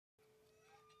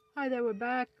Hi there, we're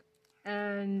back,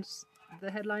 and the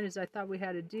headline is, I thought we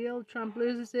had a deal. Trump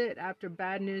loses it after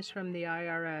bad news from the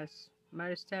IRS.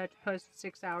 Midas Touch posted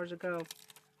 6 hours ago.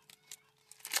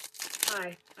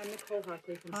 Hi, I'm Nicole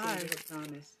Hockley from Senator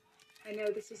Promise. I know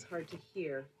this is hard to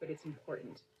hear, but it's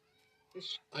important.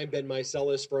 I'm Ben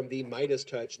Meiselas from the Midas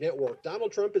Touch Network.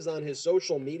 Donald Trump is on his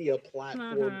social media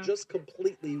platform just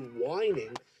completely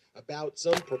whining about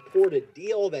some purported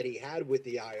deal that he had with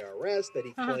the IRS that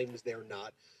he claims they're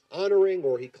not honoring,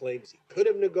 or he claims he could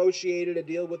have negotiated a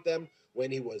deal with them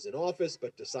when he was in office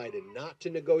but decided not to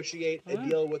negotiate a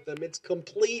deal with them. It's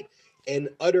complete and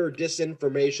utter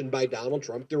disinformation by Donald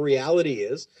Trump. The reality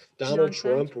is Donald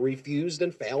Trump refused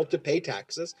and failed to pay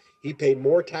taxes. He paid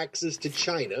more taxes to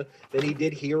China than he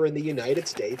did here in the United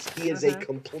States. He is a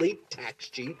complete tax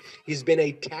cheat. He's been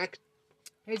a tax...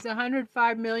 He's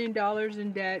 $105 million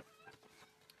in debt.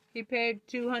 He paid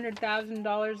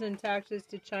 $200,000 in taxes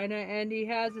to China, and he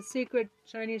has a secret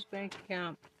Chinese bank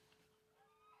account.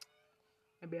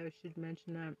 Maybe I should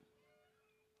mention that.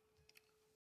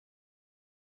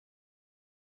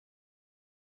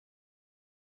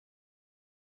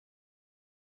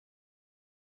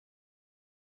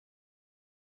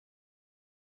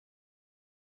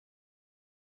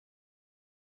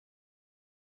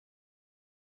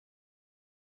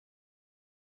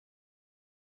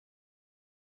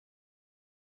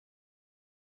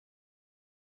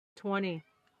 $20.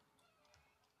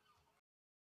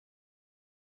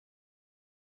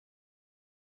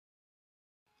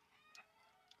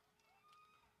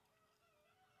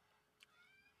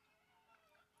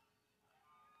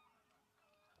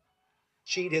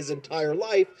 cheat his entire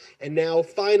life, and now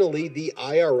finally the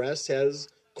IRS has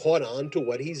caught on to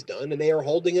what he's done, and they are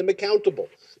holding him accountable.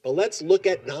 But let's look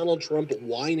at Donald Trump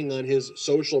whining on his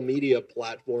social media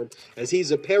platform as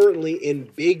he's apparently in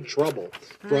big trouble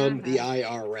from the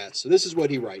IRS. So this is what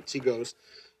he writes. He goes,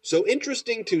 "So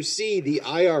interesting to see the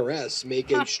IRS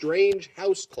make a strange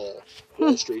house call,"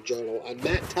 Wall Street Journal, on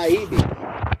Matt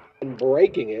Taibbi and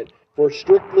breaking it for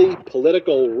strictly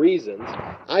political reasons.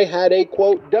 I had a,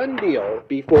 quote, done deal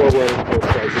before running for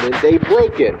president. They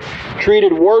broke it.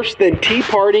 Treated worse than Tea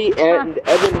Party and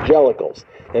evangelicals.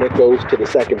 And it goes to the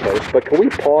second post. But can we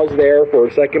pause there for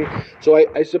a second? So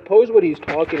I suppose what he's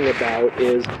talking about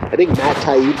is, I think Matt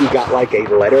Taibbi got like a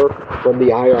letter from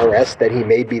the IRS that he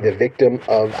may be the victim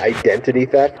of identity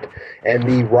theft. And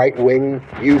the right wing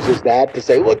uses that to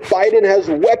say, look, Biden has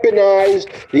weaponized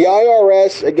the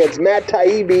IRS against Matt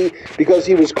Taibbi because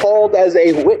he was called as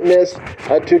a witness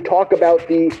to talk about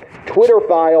the Twitter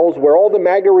files where all the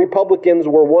MAGA Republicans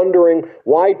were wondering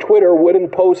why Twitter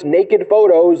wouldn't post naked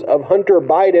photos of Hunter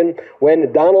Biden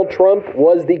when Donald Trump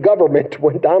was the government,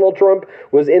 when Donald Trump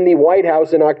was in the White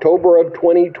House in October of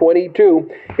 2022.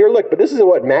 Here, look, but this is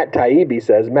what Matt Taibbi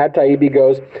says. Matt Taibbi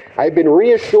goes, I've been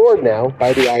reassured now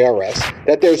by the IRS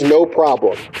that there's no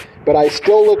problem, but I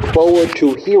still look forward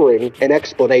to hearing an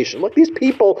explanation. Look, these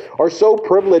people are so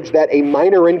privileged that a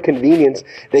minor inconvenience,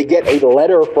 they get a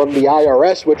letter from the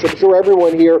IRS, which I'm sure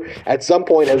everyone here at some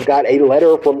point has got a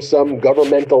letter from some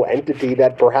governmental entity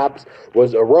that perhaps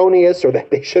was erroneous or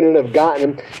that they shouldn't have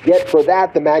gotten. Yet for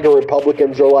that, the MAGA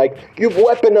Republicans are like, you've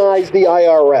weaponized the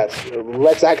IRS.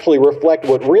 Let's actually reflect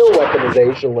what real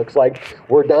weaponization looks like,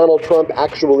 where Donald Trump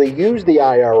actually used the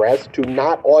IRS to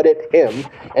not audit him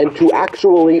and to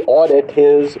actually audit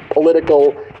his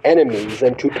political enemies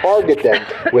and to target them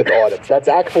with audits. That's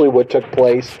actually what took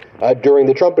place during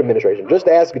the Trump administration. Just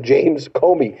ask James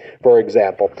Comey, for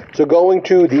example. So going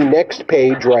to the next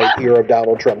page right here of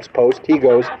Donald Trump's post, he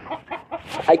goes,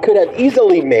 I could have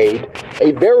easily made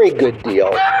a very good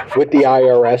deal with the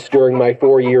IRS during my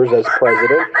 4 years as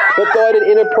president, but thought it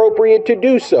inappropriate to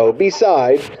do so.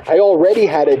 Besides, I already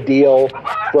had a deal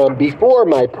from before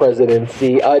my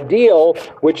presidency, a deal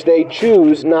which they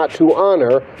choose not to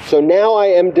honor, so now I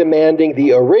am demanding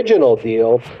the original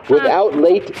deal without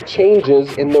late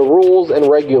changes in the rules and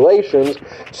regulations,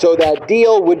 so that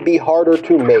deal would be harder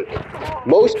to make.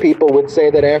 Most people would say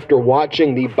that after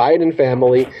watching the Biden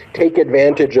family take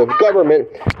advantage of government,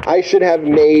 I should have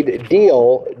made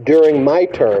deal during my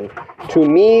term. To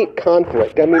me,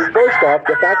 conflict. I mean, first off,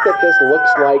 the fact that this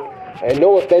looks like, and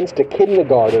no offense to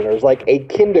kindergarteners, like a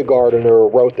kindergartner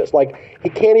wrote this. Like, he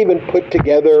can't even put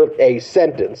together a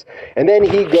sentence. And then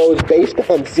he goes, based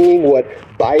on seeing what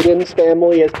Biden's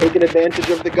family has taken advantage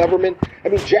of the government. I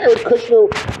mean, Jared Kushner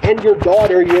and your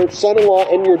daughter, your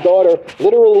son-in-law and your daughter,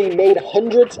 literally made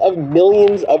hundreds of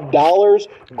millions of dollars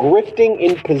grifting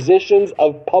in positions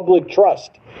of public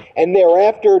trust. And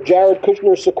thereafter, Jared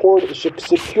Kushner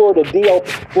secured a deal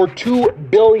for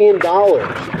 $2 billion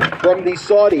from the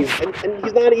Saudis. And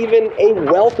he's not even a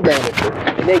wealth manager.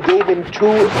 And they gave him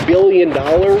 $2 billion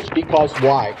because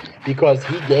why? Because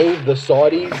he gave the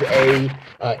Saudis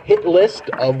a hit list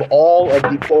of all of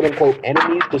the quote-unquote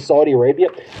enemies to Saudi Arabia,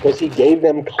 because he gave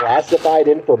them classified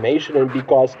information, and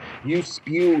because you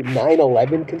spew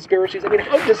 9/11 conspiracies. I mean,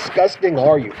 how disgusting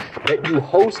are you that you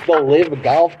host the Live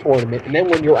Golf Tournament, and then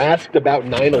when you're asked about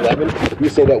 9/11, you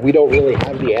say that we don't really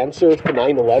have the answers to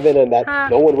 9/11 and that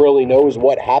no one really knows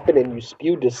what happened, and you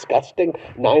spew disgusting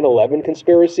 9/11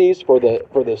 conspiracies for the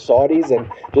Saudis and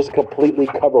just completely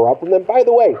cover up from them. By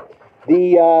the way,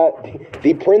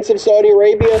 the Prince of Saudi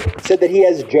Arabia said that he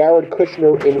has Jared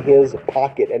Kushner in his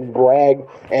pocket and bragged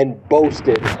and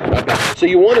boasted about it. So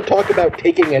you want to talk about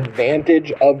taking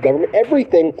advantage of government?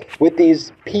 Everything with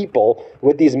these people,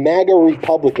 with these MAGA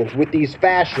Republicans, with these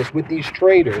fascists, with these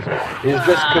traitors, is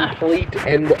just complete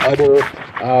and utter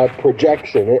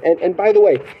projection. And by the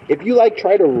way, if you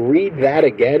try to read that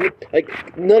again,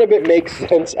 none of it makes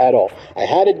sense at all. I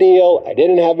had a deal. I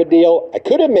didn't have a deal. I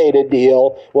could have made a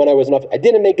deal when I was enough. I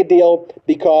didn't make a deal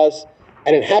because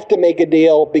I didn't have to make a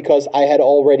deal because I had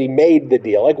already made the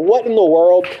deal. What in the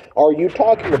world are you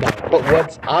talking about? But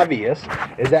what's obvious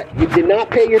is that you did not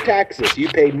pay your taxes. You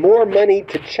paid more money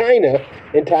to China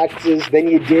in taxes than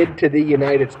you did to the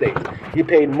United States. You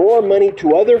paid more money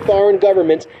to other foreign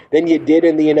governments than you did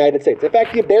in the United States. In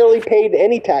fact, you barely paid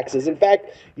any taxes. In fact,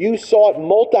 you sought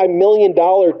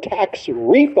multi-million-dollar tax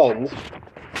refunds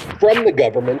from the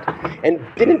government and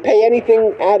didn't pay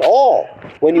anything at all.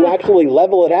 When you actually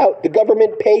level it out, the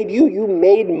government paid you. You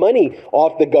made money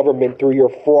off the government through your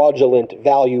fraudulent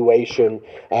valuation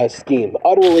scheme.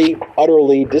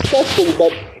 Utterly disgusting,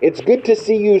 but it's good to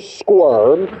see you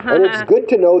squirm, and it's good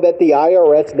to know that the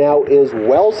IRS now is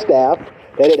well-staffed,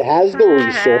 that it has the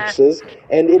resources,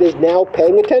 and it is now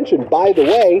paying attention. By the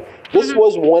way, this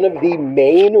was one of the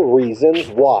main reasons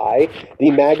why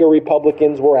the MAGA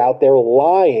Republicans were out there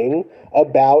lying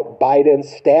about Biden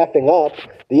staffing up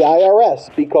the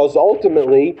IRS, because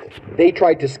ultimately they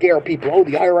tried to scare people. Oh,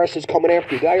 the IRS is coming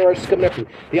after you. The IRS is coming after you.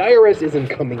 The IRS isn't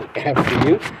coming after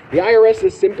you. The IRS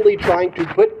is simply trying to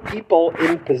put people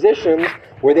in positions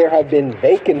where there have been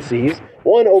vacancies,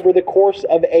 one over the course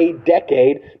of a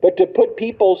decade, but to put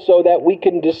people so that we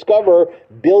can discover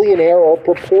billionaire or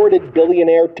purported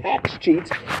billionaire tax cheats,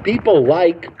 people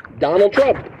like Donald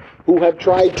Trump, who have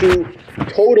tried to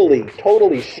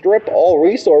totally strip all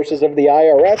resources of the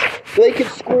IRS so they could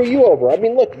screw you over. I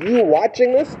mean, look, you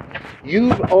watching this,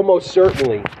 you've almost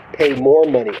certainly paid more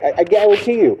money. I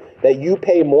guarantee you that you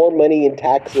pay more money in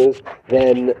taxes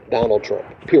than Donald Trump,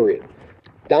 period.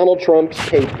 Donald Trump's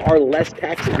paid far less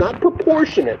taxes, not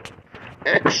proportionate,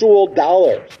 actual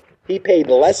dollars. He paid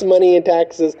less money in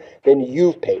taxes than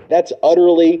you've paid. That's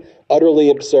utterly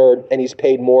absurd, and he's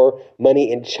paid more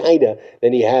money in China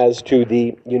than he has to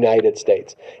the United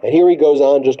States. And here he goes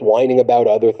on just whining about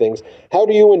other things. How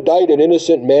do you indict an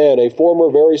innocent man, a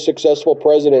former very successful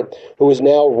president who is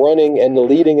now running and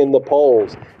leading in the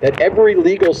polls? That every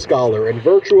legal scholar and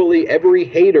virtually every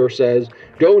hater says,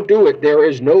 don't do it, there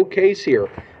is no case here.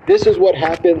 This is what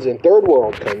happens in third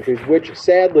world countries, which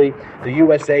sadly the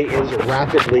USA is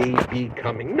rapidly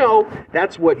becoming. No,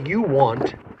 that's what you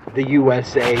want the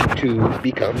USA to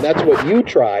become. That's what you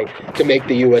try to make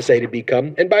the USA to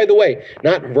become. And by the way,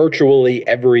 not virtually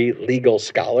every legal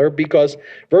scholar, because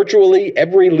virtually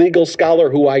every legal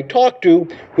scholar who I talk to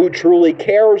who truly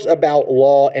cares about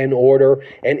law and order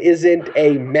and isn't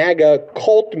a MAGA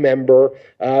cult member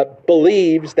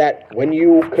believes that when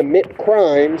you commit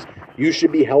crimes, you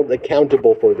should be held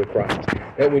accountable for the crimes.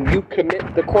 That when you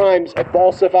commit the crimes of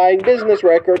falsifying business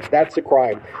records, that's a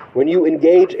crime. When you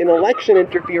engage in election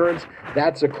interference,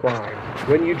 that's a crime.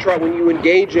 When you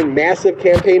engage in massive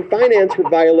campaign finance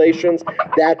violations,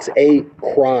 that's a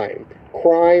crime.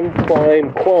 Crime,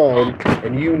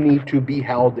 and you need to be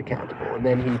held accountable. And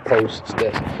then he posts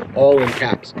this, all in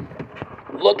caps.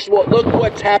 Look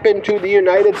what's happened to the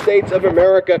United States of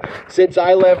America since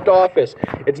I left office.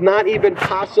 It's not even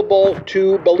possible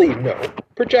to believe. No,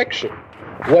 projection.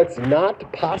 What's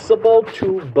not possible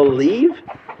to believe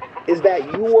is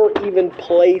that you were even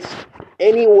placed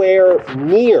anywhere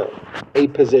near a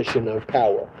position of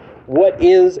power. What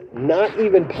is not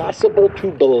even possible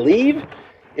to believe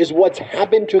is what's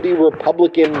happened to the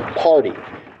Republican Party.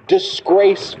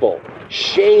 Disgraceful,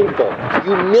 shameful,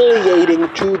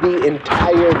 humiliating to the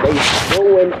entire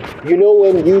nation. You know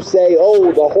when you say,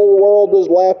 oh, the whole world is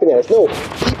laughing at us. No,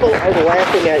 people are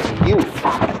laughing at you.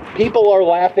 People are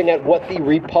laughing at what the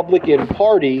Republican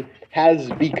Party has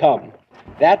become.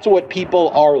 That's what people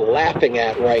are laughing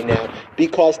at right now,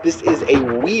 because this is a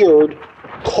weird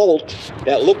cult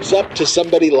that looks up to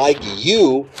somebody like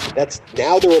you. That's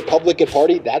now the Republican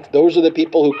Party. Those are the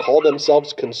people who call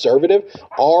themselves conservative.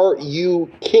 Are you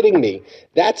kidding me?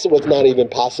 That's what's not even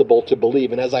possible to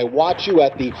believe. And as I watch you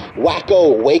at the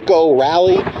Wacko Waco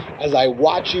rally, as I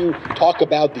watch you talk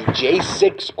about the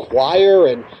J6 choir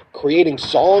and creating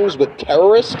songs with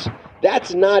terrorists,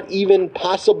 that's not even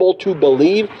possible to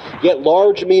believe. Yet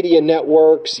large media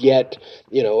networks,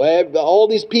 all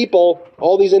these people,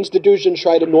 all these institutions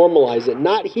try to normalize it.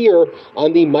 Not here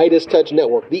on the Midas Touch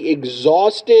Network. The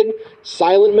exhausted,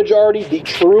 silent majority, the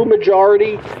true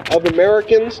majority of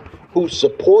Americans who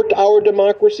support our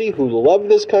democracy, who love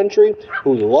this country,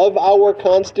 who love our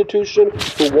Constitution,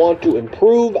 who want to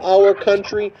improve our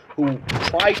country, who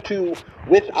try to,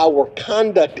 with our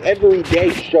conduct every day,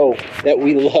 show that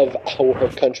we love our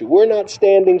country. We're not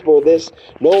standing for this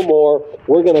no more.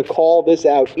 We're going to call this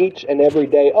out each and every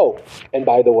day. Oh, and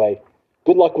by the way,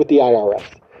 good luck with the IRS.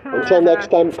 Until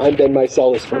next time, I'm Ben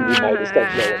Mycelis from the Midas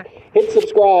Touch Network. Hit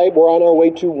subscribe. We're on our way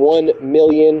to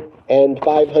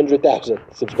 1,500,000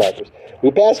 subscribers.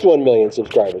 We passed 1 million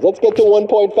subscribers. Let's get to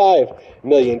 1.5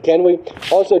 million, can we?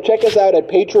 Also, check us out at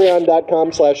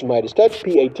patreon.com/MidasTouch,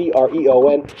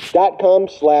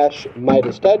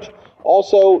 patreon.com/MidasTouch.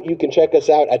 Also, you can check us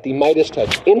out at the Midas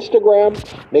Touch Instagram.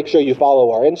 Make sure you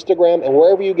follow our Instagram. And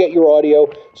wherever you get your audio,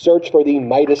 search for the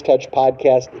Midas Touch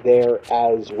podcast there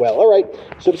as well. All right,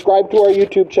 subscribe to our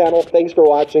YouTube channel. Thanks for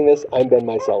watching this. I'm Ben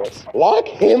Mycelis. Lock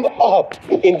him up.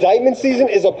 Indictment season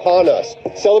is upon us.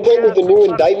 Celebrate with the new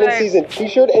Indictment season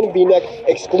t-shirt and v-neck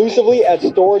exclusively at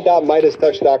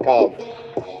store.midastouch.com.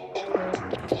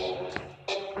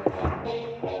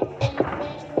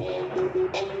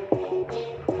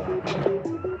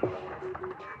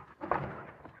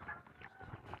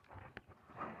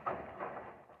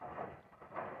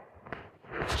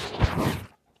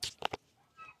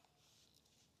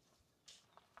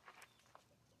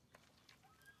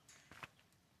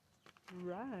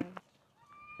 Right.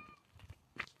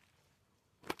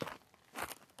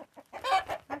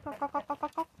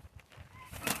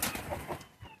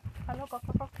 Hello,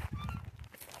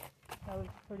 that was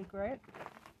pretty great.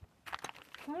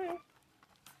 Hi.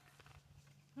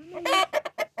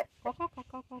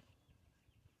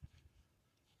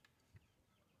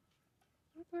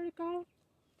 Pretty cool.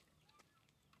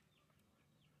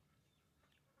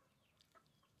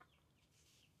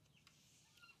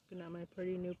 Looking at my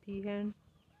pretty new peahen.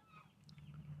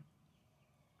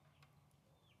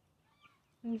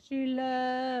 Isn't she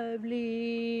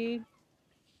lovely?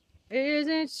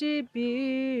 Isn't she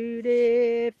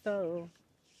beautiful?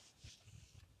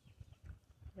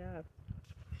 Yeah,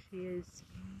 she is.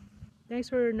 Thanks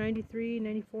for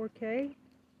 94K.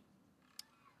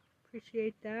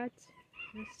 Appreciate that.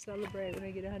 Let's celebrate when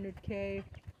I get 100K.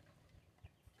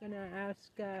 Gonna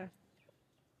ask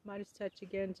Midas Touch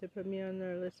again to put me on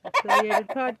their list of affiliated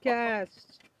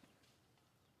podcasts.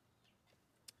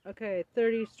 Okay,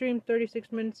 streamed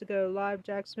 36 minutes ago. Live,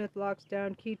 Jack Smith locks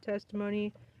down key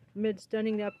testimony amid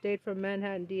stunning update from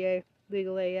Manhattan DA.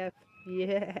 Legal AF.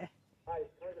 Yeah. Hi,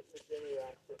 Congressman Jamie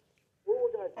Axel. We're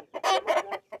organizing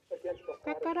protests against the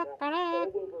hottest all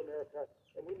over America,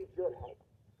 and we need your help.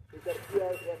 We've got a few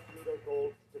hours left to meet our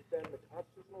goals to defend the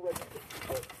constitutional rights of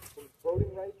people, from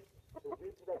voting rights to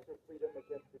reproductive freedom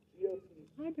against the GOP's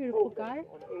Hi, beautiful guy.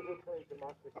 on overturning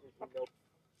democracies we know.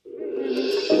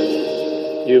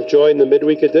 You've joined the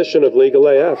midweek edition of Legal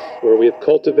AF, where we have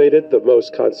cultivated the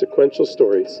most consequential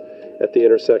stories at the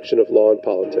intersection of law and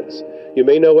politics. You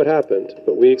may know what happened,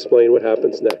 but we explain what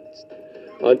happens next.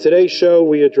 On today's show,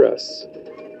 we address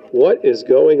what is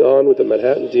going on with the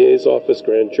Manhattan DA's office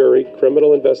grand jury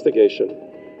criminal investigation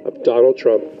of Donald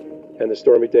Trump and the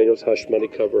Stormy Daniels hush money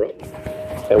cover-up.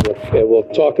 And we'll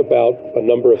talk about a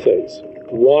number of things.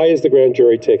 Why is the grand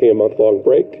jury taking a month-long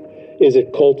break? Is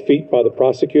it cold feet by the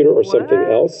prosecutor or something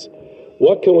else?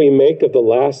 What can we make of the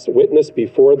last witness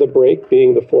before the break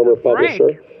being the former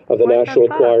publisher of the National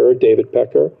Enquirer, David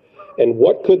Pecker? And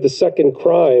what could the second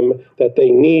crime that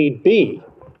they need be?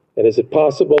 And is it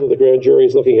possible that the grand jury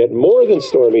is looking at more than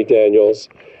Stormy Daniels?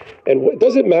 And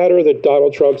does it matter that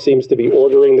Donald Trump seems to be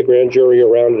ordering the grand jury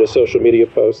around in his social media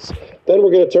posts? Then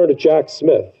we're going to turn to Jack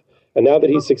Smith. And now that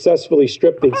he's successfully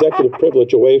stripped the executive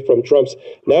privilege away from Trump's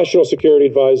national security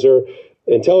advisor,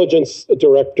 intelligence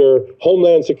director,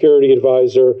 homeland security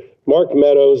advisor, Mark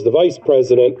Meadows, the vice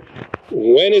president,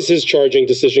 When is his charging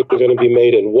decision going to be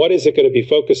made, and what is it going to be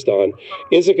focused on?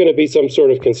 Is it going to be some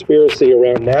sort of conspiracy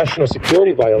around national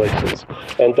security violations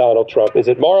and Donald Trump? Is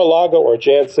it Mar-a-Lago or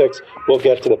Jan 6? We'll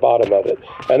get to the bottom of it.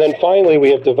 And then finally,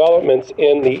 we have developments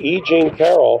in the E. Jean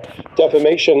Carroll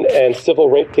defamation and civil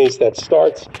rape case that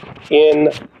starts in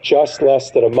just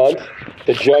less than a month.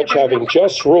 The judge having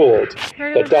just ruled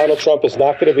that Donald Trump is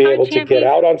not going to be able to get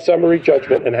out on summary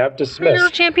judgment and have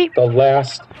dismissed the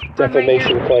last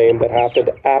defamation claim that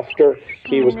happened after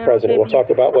he was president. We'll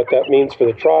talk about what that means for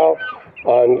the trial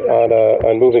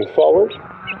on moving forward.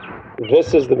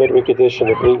 This is the midweek edition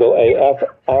of Legal AF.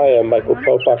 I am Michael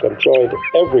Popak. I'm joined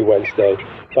every Wednesday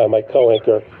by my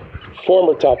co-anchor,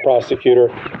 former top prosecutor,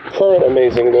 current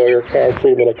amazing lawyer, Karen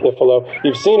Friedman Agnifolo.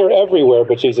 You've seen her everywhere,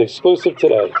 but she's exclusive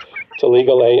today to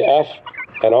Legal AF,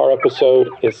 and our episode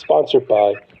is sponsored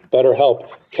by BetterHelp.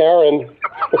 Karen,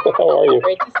 how are you?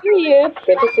 Great to see you.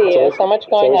 Good to see you. So much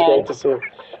going on. It's always great to see you.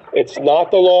 It's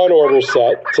not the Law and Order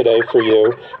set today for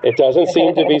you. It doesn't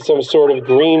seem to be some sort of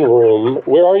green room.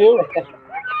 Where are you?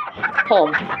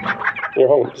 Home. You're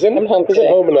home. I'm home today.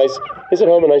 Is it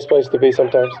home a nice place to be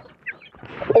sometimes?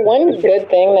 The one good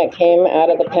thing that came out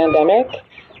of the pandemic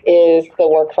is the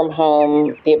work from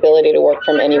home, the ability to work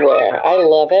from anywhere. I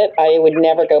love it. I would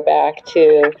never go back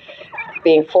to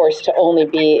being forced to only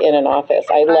be in an office.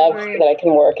 I love that I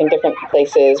can work in different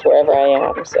places wherever I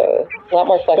am. So a lot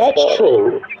more flexibility. That's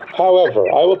true. However,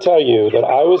 I will tell you that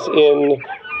I was in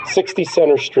 60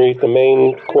 Center Street, the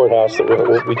main courthouse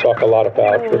that we talk a lot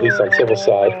about, at least on civil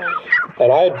side.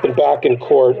 And I had been back in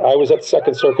court. I was at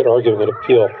Second Circuit arguing an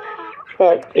appeal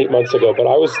about 8 months ago, but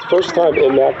I was the first time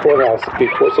in that courthouse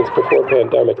since before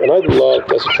pandemic, and I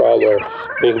loved, as a trial lawyer,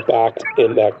 being back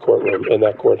in that courtroom, in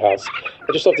that courthouse.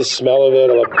 I just love the smell of it.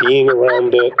 I love being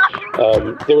around it.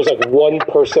 There was like one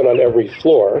person on every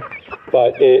floor,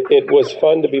 but it was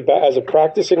fun to be back. As a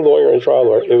practicing lawyer and trial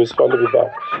lawyer, it was fun to be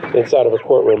back inside of a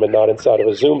courtroom and not inside of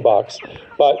a Zoom box.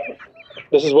 But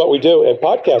this is what we do, and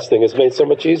podcasting is made so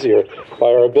much easier by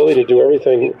our ability to do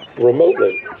everything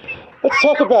remotely. Let's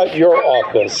talk about your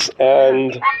office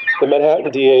and the Manhattan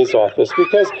DA's office,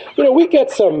 because, we get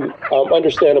some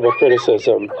understandable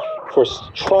criticism for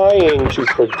trying to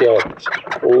predict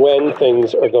when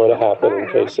things are going to happen in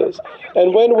cases.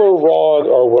 And when we're wrong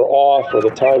or we're off or the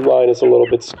timeline is a little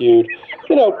bit skewed,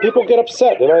 people get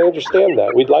upset, and I understand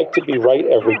that. We'd like to be right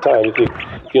every time.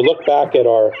 If you look back at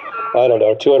our,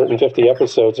 250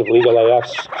 episodes of Legal AF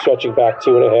stretching back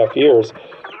 2.5 years,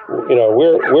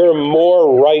 we're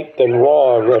more right than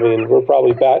wrong. I mean, we're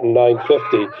probably batting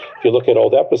 950 if you look at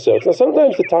old episodes. Now,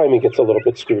 sometimes the timing gets a little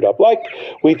bit screwed up. Like,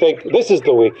 we think this is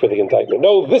the week for the indictment.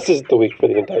 No, this is the week for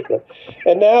the indictment.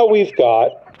 And now we've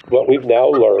got, what we've now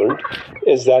learned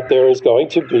is that there is going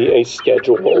to be a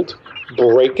scheduled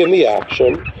break in the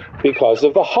action because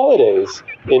of the holidays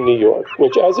in New York,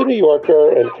 which, as a New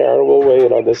Yorker, and Karen will weigh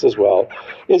in on this as well,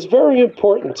 is very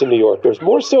important to New Yorkers,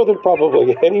 more so than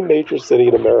probably any major city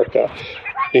in America.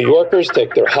 New Yorkers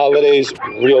take their holidays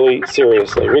really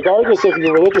seriously, regardless of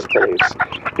your religious beliefs.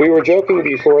 We were joking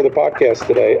before the podcast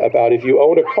today about if you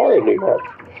own a car in New York,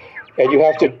 and you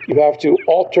have to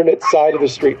alternate side of the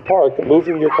street park,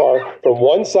 moving your car from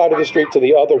one side of the street to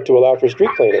the other to allow for street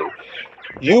cleaning.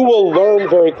 You will learn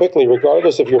very quickly,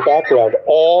 regardless of your background,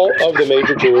 all of the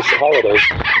major Jewish holidays,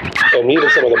 and even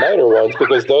some of the minor ones,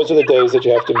 because those are the days that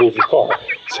you have to move your car.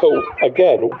 So,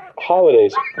 again,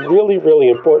 holidays, really, really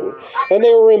important. And they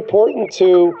were important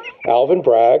to Alvin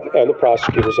Bragg and the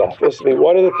prosecutor's office. I mean,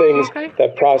 one of the things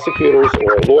that prosecutors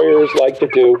or lawyers like to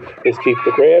do is keep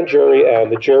the grand jury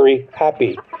and the jury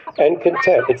happy and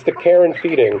content. It's the care and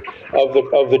feeding of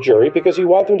the jury, because you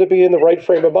want them to be in the right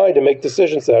frame of mind to make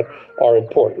decisions that are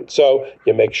important. So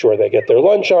you make sure they get their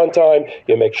lunch on time.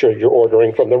 You make sure you're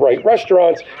ordering from the right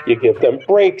restaurants. You give them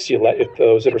breaks. You let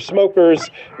those that are smokers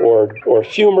or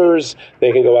fumers,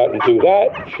 they can go out and do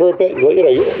that for a bit.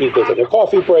 You take a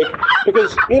coffee break,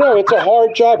 because it's a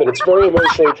hard job and it's very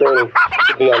emotionally draining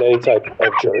to be on any type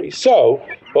of jury. So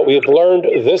what we have learned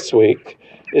this week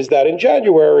is that in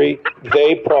January,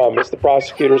 the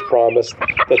prosecutors promised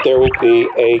that there would be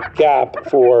a gap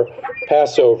for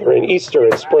Passover and Easter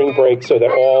and spring break so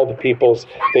that all the people's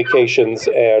vacations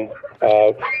and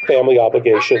family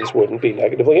obligations wouldn't be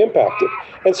negatively impacted.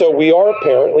 And so we are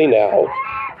apparently now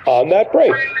on that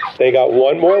break. They got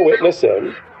one more witness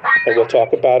in, and we'll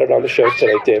talk about it on the show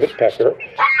today, David Pecker,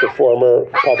 the former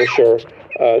publisher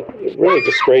really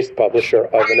disgraced publisher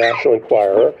of the National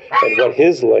Enquirer, and what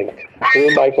his link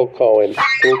through Michael Cohen,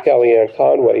 through Kellyanne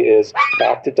Conway is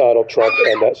back to Donald Trump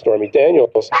and that Stormy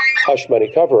Daniels hush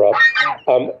money cover-up.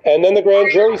 And then the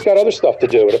grand jury's got other stuff to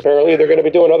do, and apparently they're going to be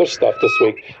doing other stuff this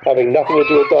week, having nothing to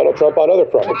do with Donald Trump on other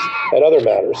fronts and other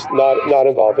matters, not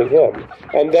involving him.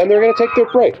 And then they're going to take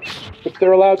their break, which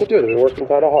they're allowed to do. They've been working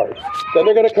kind of hard. Then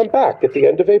they're going to come back at the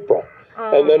end of April.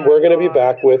 And then we're going to be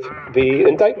back with the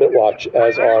indictment watch,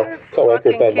 as our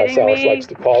co-anchor Ben Marsalis likes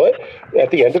to call it, at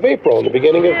the end of April and the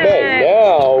beginning of May.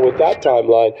 Now, with that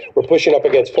timeline, we're pushing up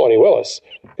against Fani Willis,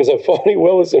 because if Fani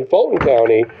Willis in Fulton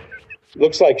County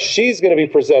looks like she's going to be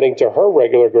presenting to her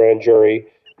regular grand jury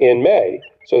in May.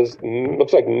 So it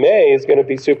looks like May is going to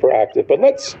be super active. But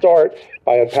let's start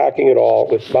by unpacking it all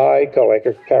with my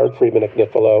co-anchor, Karen Friedman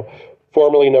Agnifolo,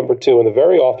 formerly number 2 in the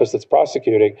very office that's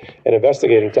prosecuting and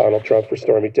investigating Donald Trump for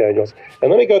Stormy Daniels.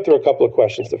 And let me go through a couple of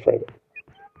questions to frame it.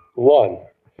 1,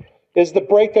 is the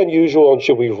break unusual and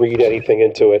should we read anything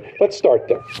into it? Let's start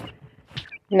there.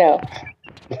 No.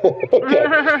 Okay.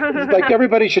 It's like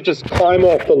everybody should just climb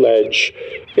off the ledge.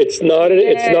 It's not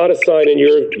a sign in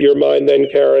your mind then,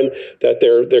 Karen, that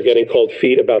they're getting cold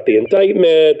feet about the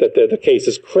indictment, that the case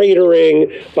is cratering,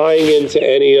 buying into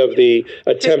any of the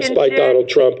attempts by Donald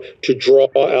Trump to draw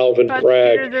Alvin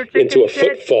Bragg into a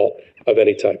foot fault of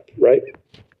any type, right?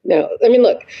 No, I mean,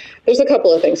 look, there's a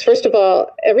couple of things. First of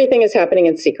all, everything is happening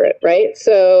in secret, right?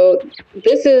 So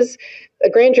a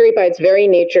grand jury by its very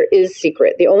nature is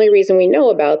secret. The only reason we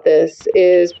know about this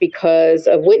is because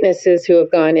of witnesses who have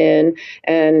gone in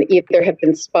and either have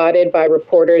been spotted by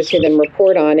reporters who then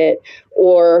report on it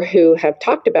or who have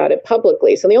talked about it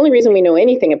publicly. So the only reason we know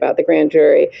anything about the grand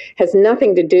jury has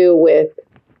nothing to do with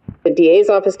the DA's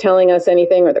office telling us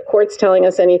anything or the courts telling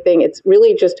us anything. It's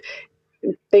really just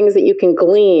things that you can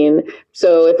glean.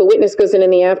 So if a witness goes in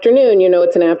the afternoon, you know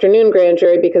it's an afternoon grand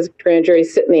jury because grand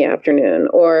juries sit in the afternoon.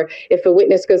 Or if a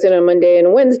witness goes in on Monday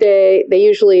and Wednesday,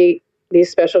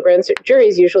 these special grand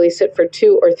juries usually sit for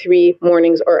 2 or 3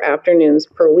 mornings or afternoons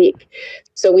per week.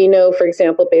 So we know, for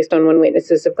example, based on when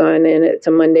witnesses have gone in, it's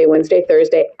a Monday, Wednesday,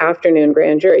 Thursday afternoon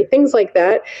grand jury. Things like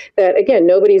that again,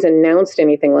 nobody's announced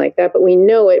anything like that, but we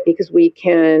know it because we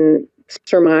can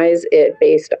surmise it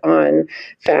based on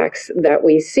facts that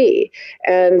we see.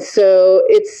 And so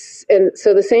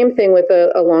the same thing with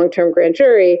a long-term grand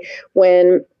jury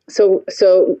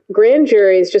So grand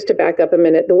juries, just to back up a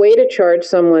minute, the only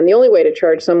way to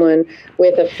charge someone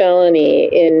with a felony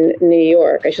in New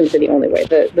York, I shouldn't say the only way,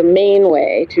 the main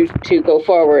way to go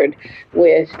forward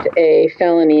with a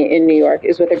felony in New York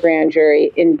is with a grand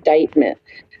jury indictment.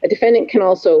 A defendant can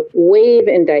also waive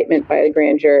indictment by the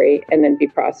grand jury and then be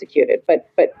prosecuted. But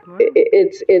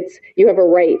it's you have a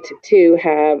right to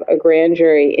have a grand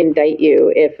jury indict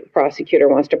you if a prosecutor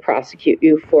wants to prosecute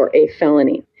you for a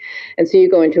felony. And so you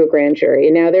go into a grand jury.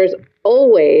 And now there's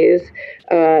always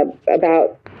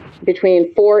about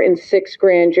between 4 and 6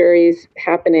 grand juries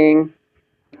happening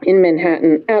in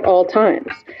Manhattan at all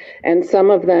times. And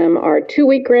some of them are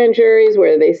 2-week grand juries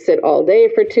where they sit all day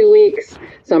for 2 weeks.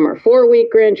 Some are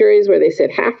 4-week grand juries where they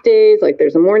sit half days, like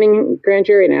there's a morning grand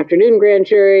jury, an afternoon grand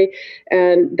jury.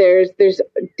 And there's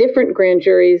different grand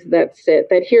juries that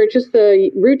hear just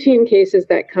the routine cases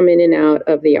that come in and out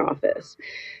of the office.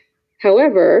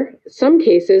 However, some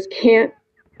cases can't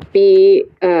be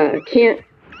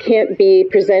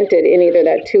presented in either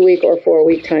that 2-week or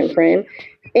 4-week time frame.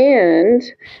 And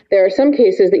there are some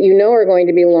cases that you know are going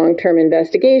to be long-term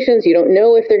investigations. You don't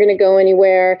know if they're going to go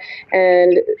anywhere.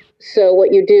 And so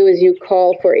what you do is you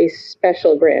call for a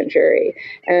special grand jury.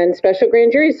 And special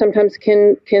grand juries sometimes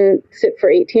can sit for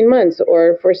 18 months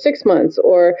or for 6 months,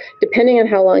 or depending on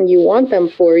how long you want them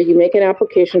for, you make an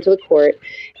application to the court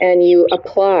and you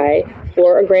apply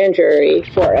for a grand jury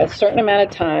for a certain amount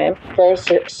of time for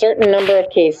a certain number of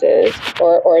cases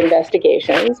or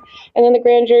investigations, and then the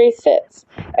grand jury sits.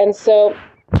 And so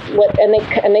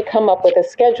they come up with a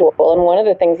schedule, and one of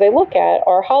the things they look at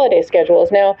are holiday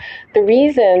schedules. Now, the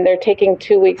reason they're taking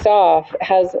 2 weeks off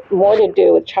has more to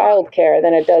do with childcare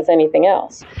than it does anything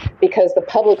else, because the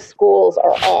public schools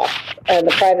are off and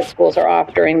the private schools are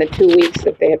off during the 2 weeks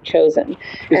that they have chosen.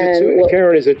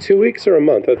 Karen, is it 2 weeks or a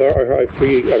month? I'm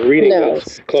reading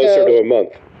that's closer to a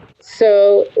month.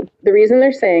 So the reason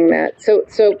they're saying that,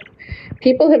 so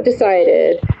people have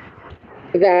decided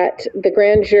that the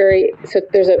grand jury, so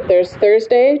there's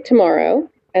Thursday tomorrow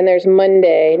and there's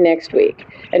Monday next week.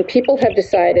 And people have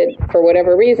decided, for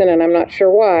whatever reason, and I'm not sure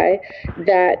why,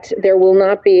 that there will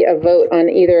not be a vote on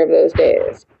either of those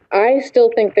days. I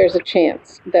still think there's a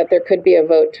chance that there could be a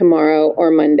vote tomorrow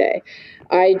or Monday.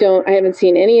 I haven't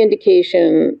seen any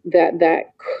indication that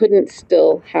that couldn't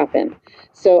still happen.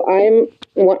 So I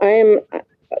am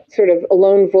sort of a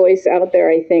lone voice out there,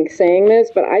 I think, saying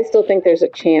this, but I still think there's a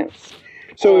chance.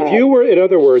 So if you were, in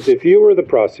other words, if you were the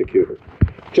prosecutor,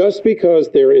 just because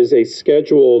there is a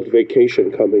scheduled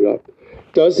vacation coming up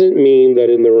doesn't mean that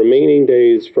in the remaining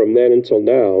days from then until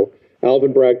now,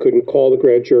 Alvin Bragg couldn't call the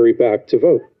grand jury back to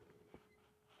vote.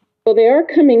 Well, they are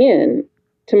coming in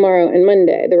tomorrow and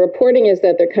Monday. The reporting is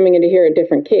that they're coming in to hear a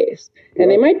different case.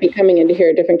 And they might be coming in to hear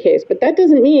a different case, but that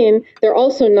doesn't mean they're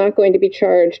also not going to be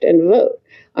charged and vote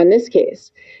on this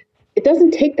case. It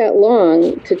doesn't take that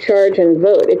long to charge and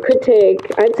vote. It could take,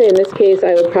 I'd say in this case,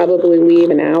 I would probably leave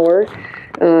an hour,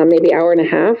 maybe hour and a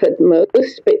half at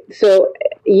most. But so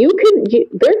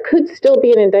there could still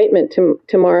be an indictment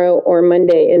tomorrow or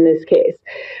Monday in this case.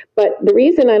 But the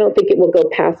reason I don't think it will go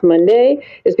past Monday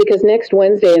is because next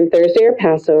Wednesday and Thursday are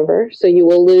Passover, so you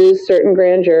will lose certain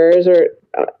grand jurors or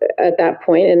at that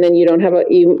point, and then you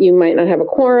might not have a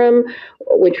quorum,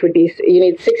 which would be, you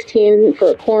need 16 for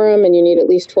a quorum, and you need at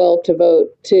least 12 to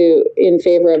vote in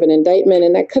favor of an indictment,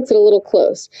 and that cuts it a little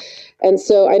close. And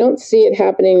so I don't see it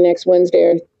happening next Wednesday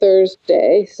or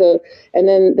Thursday. So, and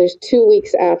then there's 2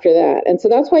 weeks after that. And so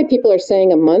that's why people are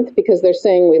saying a month, because they're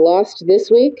saying we lost this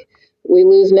week, we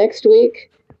lose next week,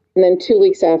 and then 2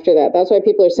 weeks after that. That's why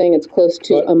people are saying it's close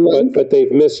to a month. But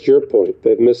they've missed your point.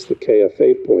 They've missed the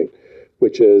KFA point,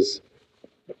 which is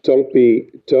don't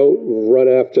run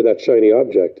after that shiny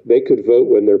object. They could vote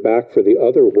when they're back for the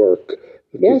other work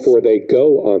before they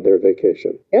go on their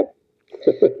vacation. Yep.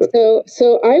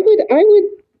 So I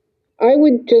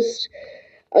would just,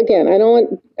 again, I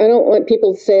don't want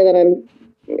people to say that I'm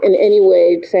in any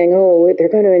way saying, oh, they're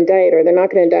going to indict or they're not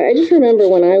going to indict. I just remember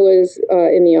when I was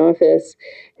in the office,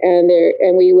 and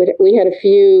we had a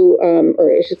few,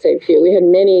 or I should say a few, we had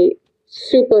many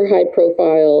super high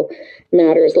profile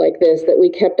matters like this that we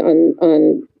kept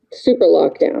on super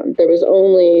lockdown. There was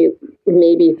only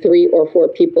maybe 3 or 4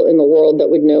 people in the world that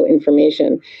would know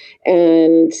information,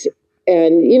 and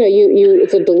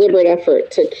it's a deliberate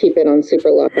effort to keep it on super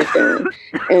lockdown.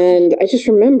 And I just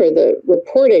remember the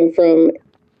reporting from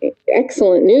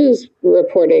excellent news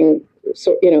reporting,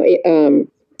 so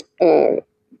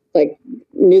like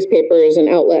newspapers and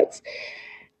outlets,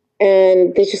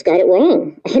 and they just got it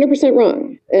wrong, 100%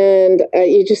 wrong. And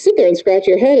you just sit there and scratch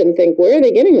your head and think, where are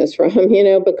they getting this from?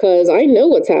 Because I know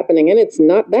what's happening, and it's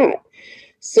not that.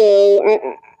 So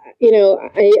I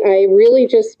really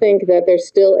just think that there's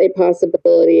still a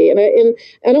possibility, and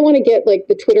I don't want to get like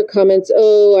the Twitter comments.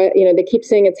 They keep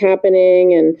saying it's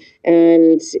happening, and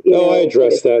I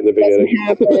addressed that in the beginning.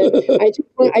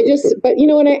 But you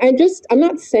know what? I'm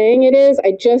not saying it is.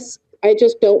 I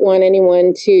just don't want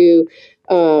anyone to.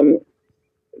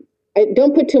 I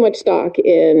don't put too much stock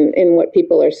in what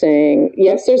people are saying.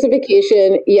 Yes, there's a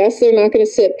vacation. Yes, they're not going to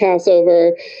sit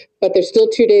Passover, but there's still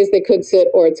 2 days they could sit,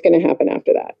 or it's going to happen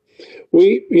after that.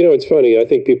 It's funny. I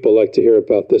think people like to hear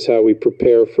about this, how we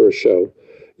prepare for a show.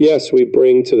 Yes, we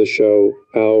bring to the show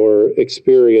our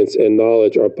experience and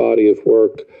knowledge, our body of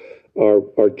work,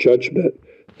 our judgment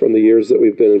from the years that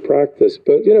we've been in practice.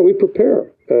 But, we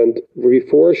prepare. And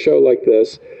before a show like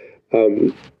this,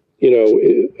 I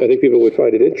think people would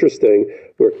find it interesting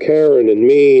where Karen and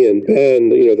me and Ben,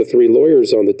 the 3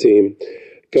 lawyers on the team,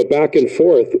 go back and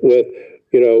forth with,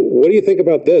 what do you think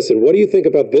about this? And what do you think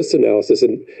about this analysis?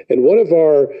 And one of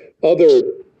our other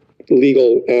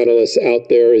legal analysts out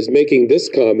there is making this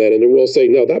comment, and then we'll say,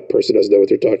 no, that person doesn't know what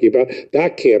they're talking about.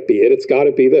 That can't be it. It's got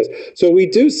to be this. So we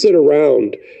do sit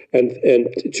around and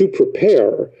to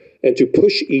prepare and to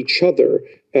push each other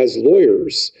as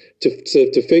lawyers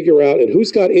to figure out, and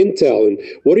who's got intel, and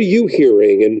what are you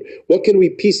hearing, and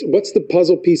what's the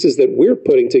puzzle pieces that we're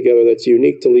putting together that's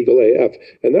unique to Legal AF.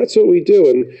 And that's what we do.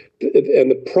 And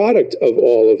the product of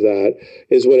all of that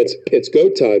is when it's go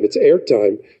time, it's air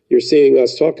time, you're seeing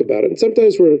us talk about it. And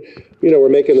sometimes we're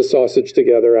making the sausage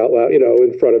together out loud,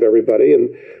 in front of everybody. And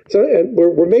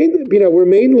we're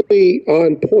mainly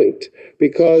on point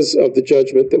because of the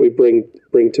judgment that we bring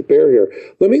to bear here.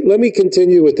 Let me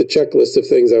continue with the checklist of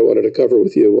things I wanted to cover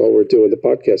with you while we're doing the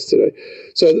podcast today.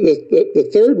 So the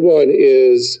third one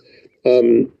is,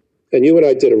 and you and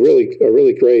I did a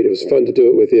really great, it was fun to do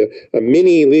it with you, a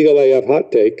mini Legal AF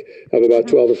hot take of about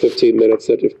 12 or 15 minutes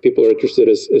that, if people are interested,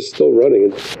 is still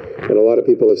running, and a lot of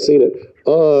people have seen it,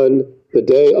 on the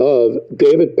day of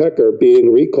David Pecker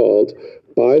being recalled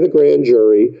by the grand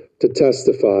jury to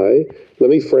testify. Let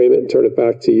me frame it and turn it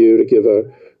back to you to give a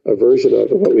version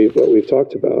of what we've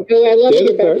talked about. Oh, I love it.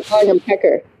 You're calling him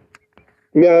Pecker.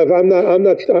 Yeah,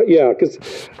 yeah,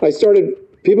 because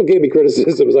people gave me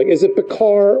criticism. It was like, is it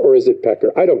Picard or is it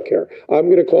Pecker? I don't care. I'm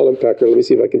going to call him Pecker. Let me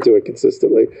see if I can do it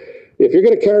consistently. If you're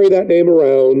going to carry that name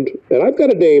around, and I've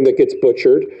got a name that gets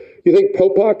butchered, you think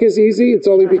Popak is easy? It's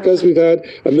only because we've had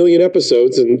a million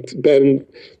episodes, and Ben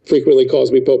frequently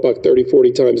calls me Popak 30,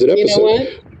 40 times an episode. You know what?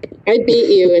 I beat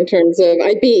you in terms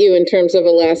of a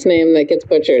last name that gets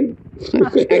butchered.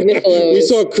 Agnifolo. We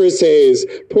saw Chris Hayes.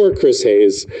 Poor Chris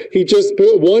Hayes. He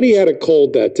had a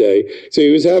cold that day, so he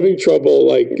was having trouble,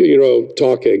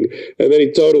 talking, and then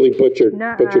he totally butchered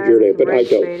your name. But I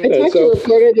don't. I talked to a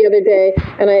reporter the other day,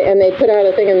 and they put out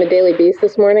a thing in the Daily Beast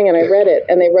this morning, and I read it,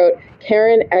 and they wrote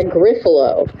Karen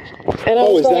Agnifolo. And I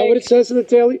was is that what it says in the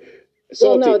Daily?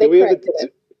 Salty, well, no, they corrected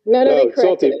it. No, they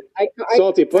corrected it.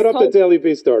 Salty, put up the Daily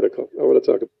Beast article. I want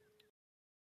to talk about.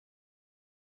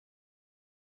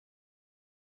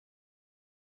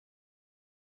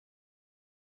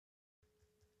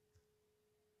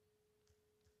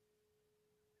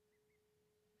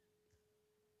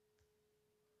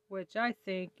 Which I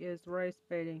think is race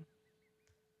baiting.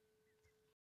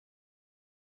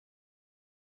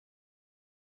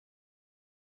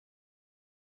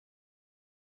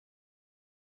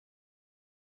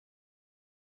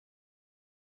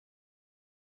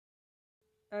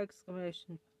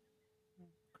 Exclamation.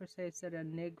 Chris Hayes said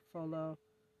Agnifolo,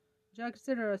 which I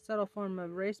consider a subtle form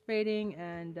of race baiting,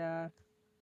 and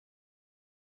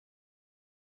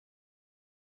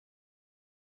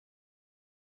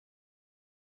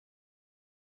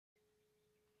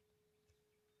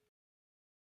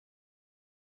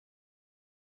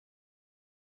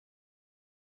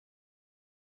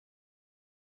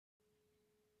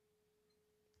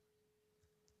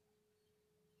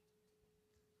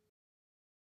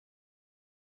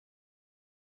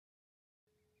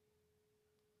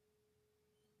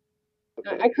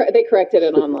they corrected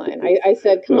it online. I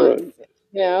said, come on.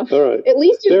 All right. At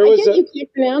least you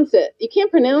can't pronounce it. You can't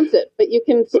pronounce it, but you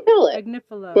can spell it.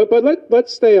 Agnifolo. But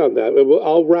let's stay on that.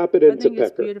 I'll wrap it into Pecker.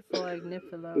 It's beautiful,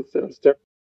 Agnifolo. It sounds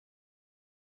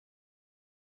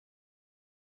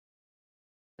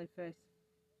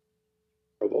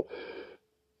terrible.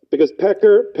 Because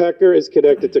Pecker is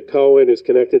connected to Cohen, is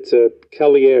connected to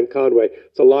Kellyanne Conway.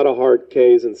 It's a lot of hard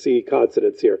K's and C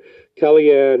consonants here.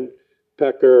 Kellyanne,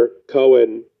 Pecker,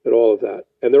 Cohen, and all of that.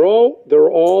 And they're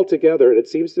all together, and it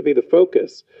seems to be the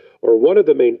focus, or one of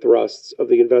the main thrusts of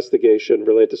the investigation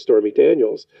related to Stormy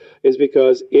Daniels, is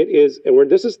because it is, and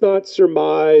this is not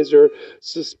surmise or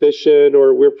suspicion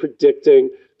or we're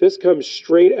predicting. This comes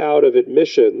straight out of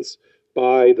admissions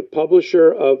by the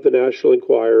publisher of the National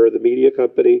Enquirer, the media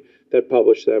company that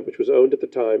published them, which was owned at the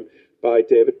time by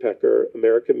David Pecker,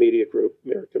 American Media Group,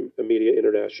 American Media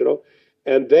International.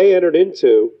 And they entered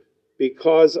into,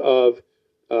 because of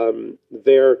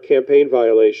their campaign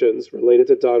violations related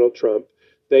to Donald Trump,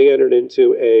 they entered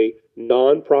into a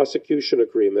non-prosecution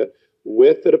agreement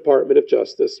with the Department of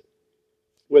Justice,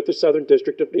 with the Southern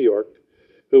District of New York,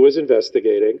 who was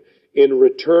investigating, in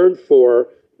return for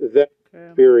that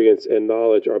experience and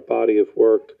knowledge, our body of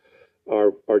work,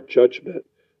 our judgment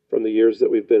from the years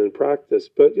that we've been in practice.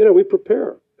 But, we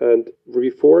prepare. And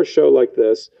before a show like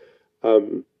this, I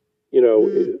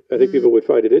think people would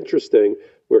find it interesting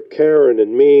where Karen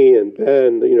and me and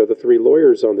Ben, the three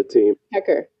lawyers on the team.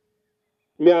 Pecker.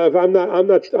 Yeah,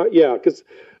 because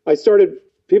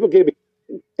people gave me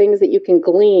things that you can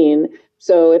glean.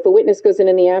 So if a witness goes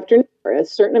in the afternoon for a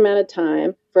certain amount of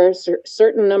time for a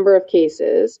certain number of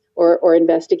cases or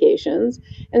investigations,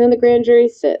 and then the grand jury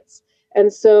sits.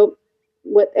 And so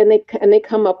they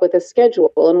come up with a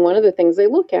schedule, and one of the things they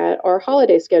look at are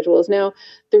holiday schedules. Now,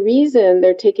 the reason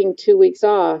they're taking 2 weeks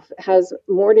off has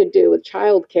more to do with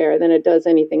childcare than it does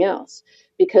anything else,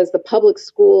 because the public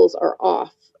schools are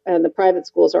off and the private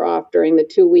schools are off during the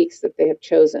 2 weeks that they have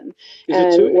chosen.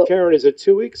 Karen, is it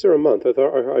 2 weeks or a month? I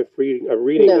thought I'm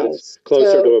reading that's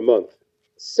closer to a month.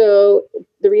 So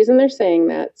the reason they're saying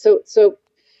that, so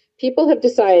people have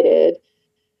decided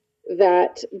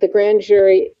that the grand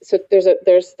jury, so there's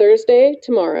Thursday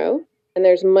tomorrow and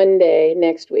there's Monday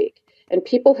next week. And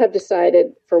people have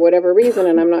decided, for whatever reason,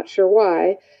 and I'm not sure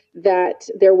why, that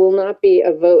there will not be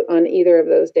a vote on either of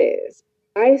those days.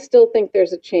 I still think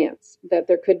there's a chance that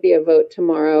there could be a vote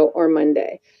tomorrow or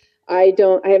Monday. I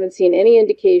haven't seen any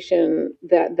indication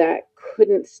that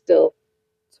couldn't still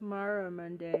tomorrow or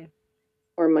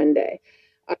Monday.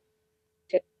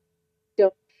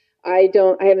 I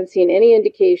haven't seen any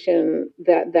indication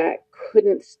that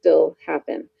couldn't still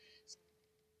happen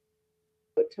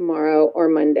tomorrow or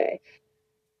Monday.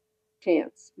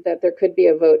 Chance that there could be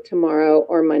a vote tomorrow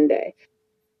or Monday.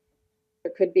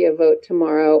 There could be a vote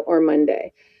tomorrow or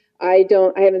Monday. I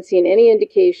haven't seen any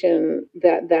indication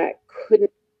that there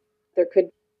could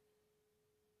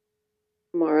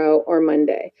tomorrow or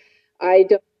Monday. I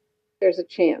don't there's a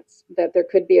chance that there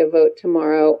could be a vote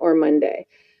tomorrow or Monday.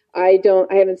 I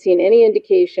haven't seen any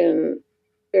indication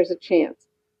there's a chance.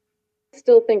 I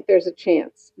still think there's a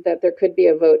chance that there could be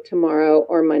a vote tomorrow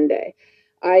or Monday.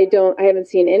 I haven't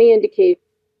seen any indication.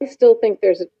 I still think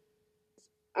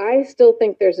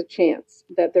there's a chance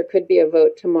that there could be a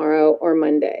vote tomorrow or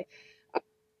Monday.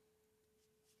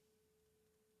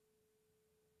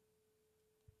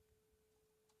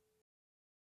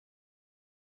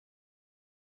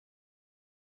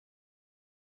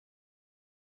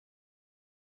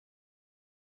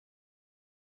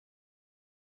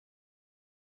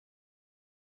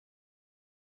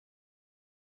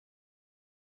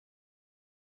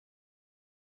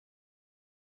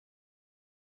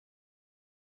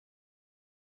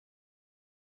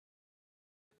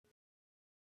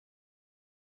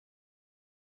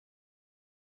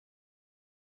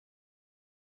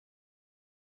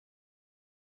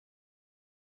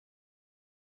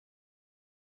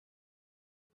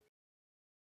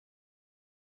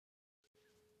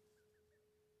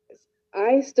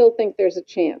 I still think there's a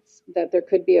chance that there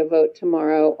could be a vote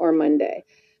tomorrow or Monday.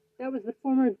 That was the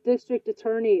former district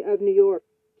attorney of New York.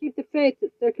 Keep the faith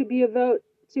that there could be a vote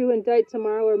to indict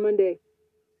tomorrow or Monday.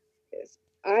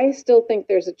 I still think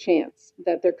there's a chance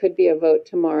that there could be a vote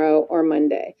tomorrow or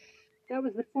Monday. That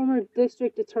was the former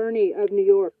district attorney of New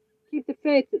York. Keep the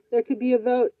faith that there could be a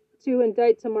vote to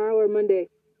indict tomorrow or Monday.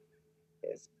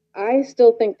 I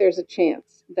still think there's a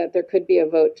chance that there could be a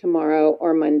vote tomorrow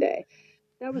or Monday.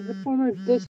 That was the former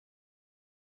district.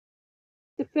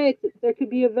 The faith that there could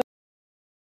be a vote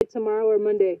tomorrow or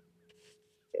Monday.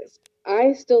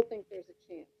 I still think there's a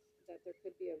chance that there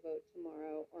could be a vote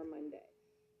tomorrow or Monday.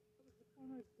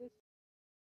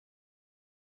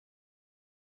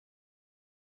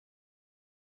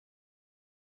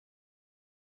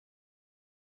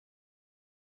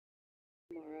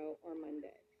 Tomorrow or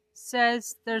Monday.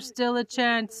 Says there's still a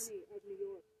chance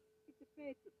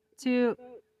to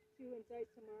indict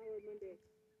tomorrow or Monday.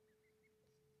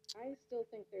 I still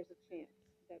think there's a chance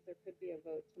that there could be a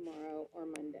vote tomorrow or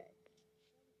Monday.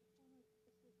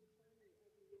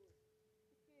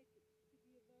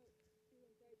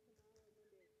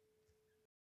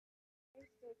 I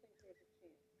still think there's a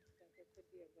chance that there could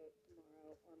be a vote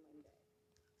tomorrow or Monday.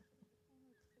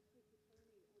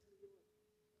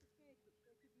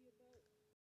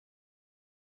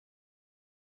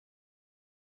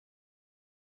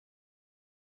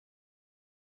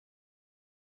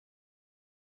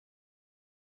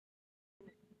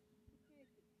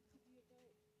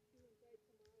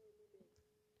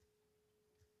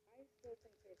 I still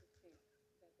think there's a chance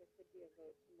that there could be a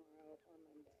vote tomorrow or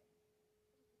Monday.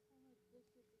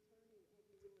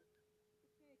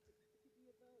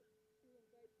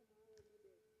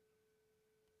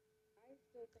 I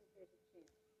still think there's a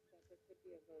chance that there could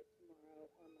be a vote tomorrow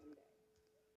or Monday.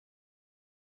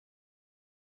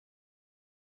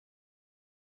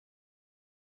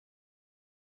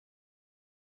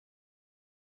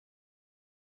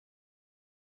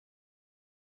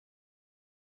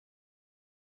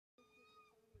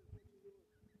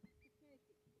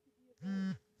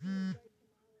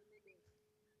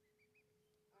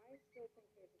 I still think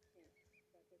there's a chance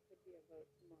that there could be a vote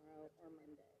tomorrow or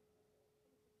Monday.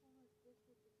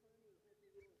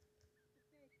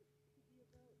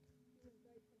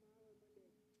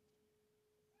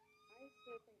 I still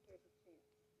think there's a chance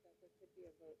that there could be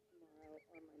a vote tomorrow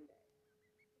or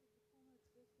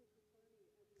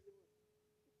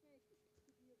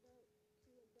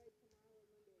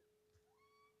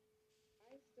Monday.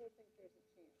 I still think there's a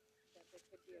chance that there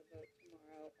could be a vote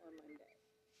tomorrow or Monday.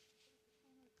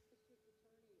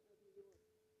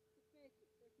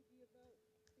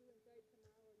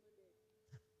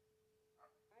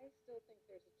 I still think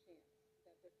there's a chance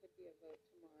that there could be a vote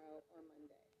tomorrow or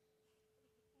Monday.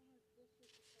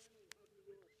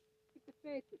 Keep the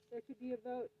faith that there could be a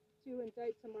vote to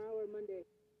indict tomorrow or Monday.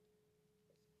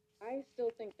 I still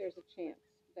think there's a chance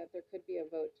that there could be a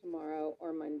vote tomorrow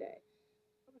or Monday.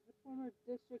 That was the former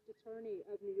district attorney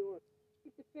of New York.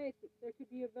 Keep the faith that there could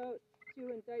be a vote to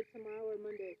indict tomorrow or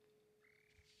Monday.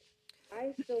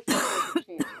 I still think there's a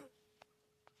chance.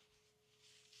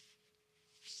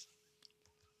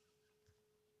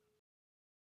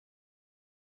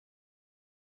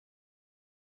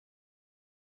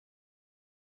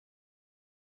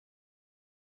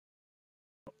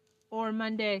 Or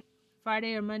Monday.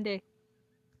 Friday or Monday.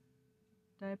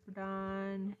 Diaper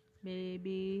Dawn,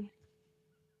 baby.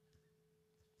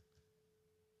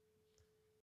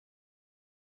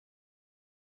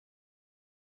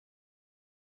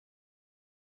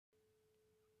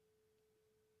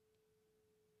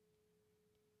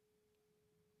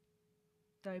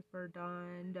 Diaper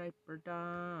done, diaper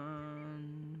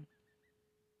done.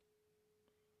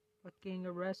 Fucking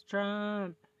arrest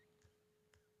Trump.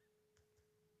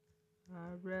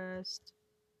 Arrest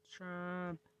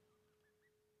Trump.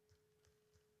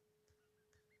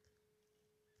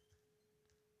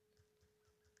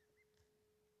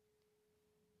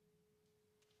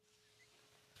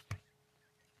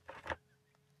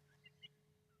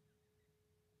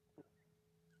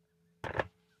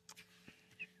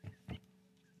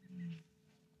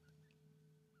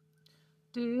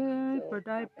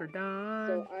 Diaper done.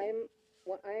 So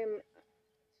I'm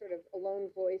sort of a lone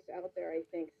voice out there, I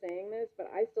think, saying this, but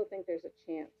I still think there's a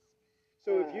chance.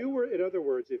 So if you were, in other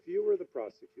words, if you were the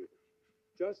prosecutor,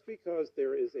 just because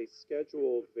there is a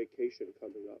scheduled vacation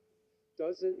coming up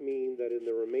doesn't mean that in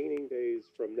the remaining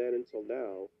days from then until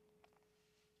now,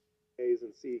 A's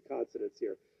and C consonants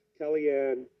here,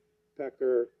 Kellyanne,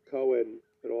 Pecker, Cohen,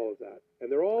 and all of that.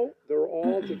 And they're all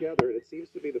together, and it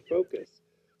seems to be the focus,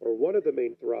 or one of the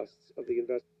main thrusts of the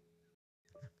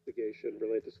investigation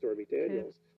related to Stormy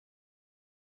Daniels.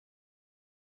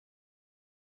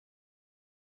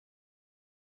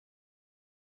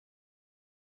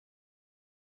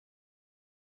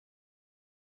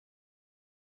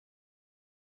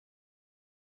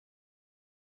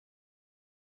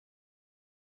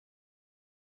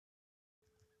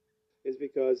 Is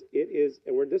because it is,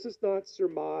 and this is not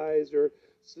surmise or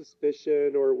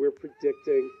suspicion or we're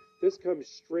predicting. This comes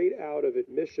straight out of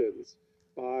admissions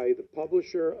by the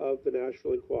publisher of the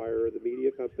National Enquirer, the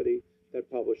media company that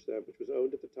published them, which was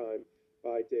owned at the time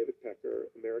by David Pecker,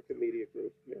 American Media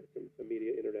Group, American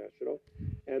Media International,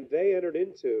 and they entered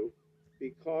into,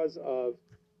 because of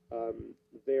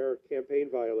their campaign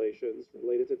violations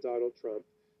related to Donald Trump,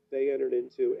 they entered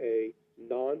into a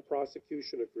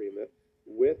non-prosecution agreement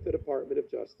with the Department of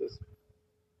Justice,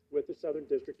 with the Southern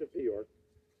District of New York,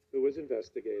 who was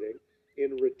investigating,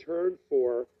 in return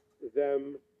for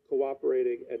them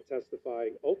cooperating and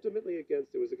testifying ultimately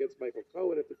against Michael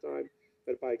Cohen at the time,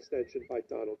 but by extension by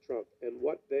Donald Trump. And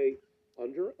what they,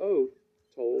 under oath,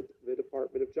 told the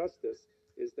Department of Justice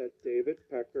is that David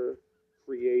Pecker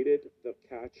created the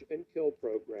catch and kill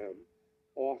program,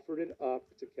 offered it up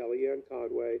to Kellyanne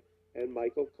Conway and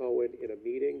Michael Cohen in a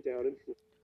meeting down in Florida.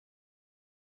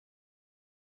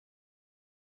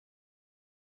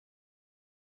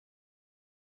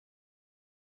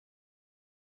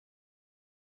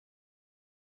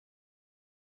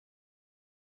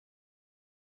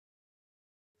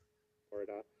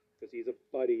 Because he's a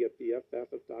buddy, a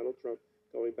BFF of Donald Trump,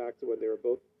 going back to when they were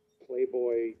both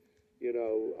Playboy,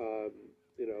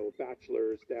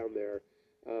 bachelors down there,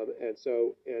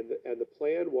 and the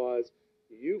plan was,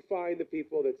 you find the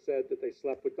people that said that they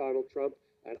slept with Donald Trump,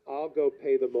 and I'll go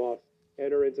pay them off,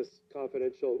 enter into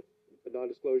confidential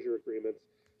non-disclosure agreements,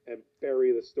 and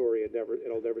bury the story, and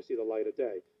it'll never see the light of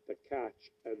day. The catch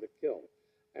and the kill.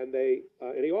 And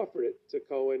and he offered it to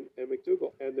Cohen and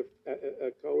McDougal and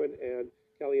Cohen and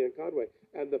Kellyanne Conway.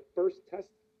 And the first test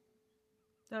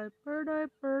case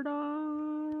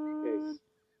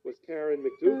was Karen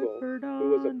McDougal, who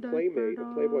was a playmate, a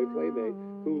Playboy playmate,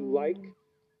 who, like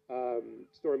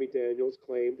Stormy Daniels,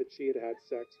 claimed that she had had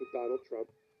sex with Donald Trump,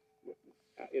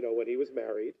 when he was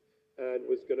married, and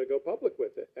was going to go public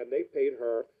with it. And they paid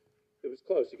her. It was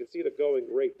close. You can see the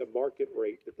going rate, the market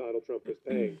rate that Donald Trump was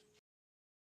paying.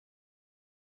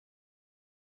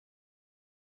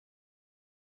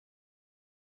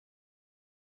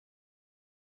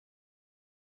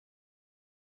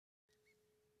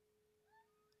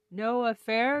 No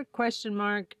affair? ?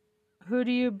 Who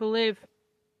do you believe?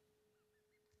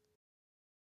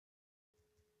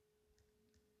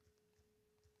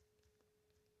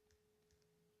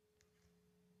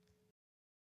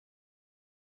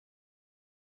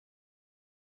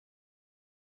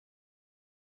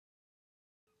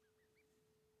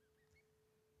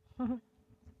 Who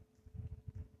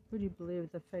do you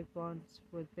believe, the fake blondes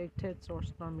with big tits or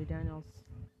Stormy Daniels?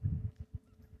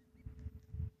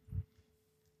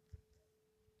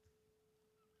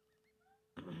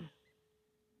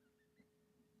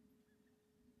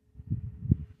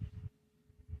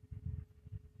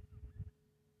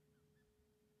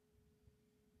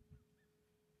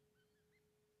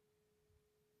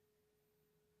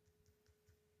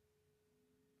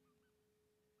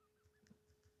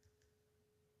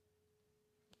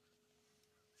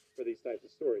 For these types of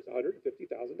stories,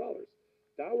 $150,000.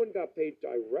 That one got paid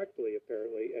directly,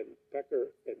 apparently, and Pecker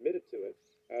admitted to it,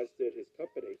 as did his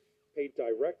company, paid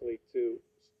directly to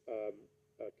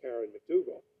Karen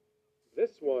McDougal.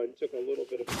 This one took a little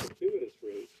bit of a fortuitous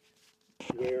route,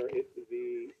 where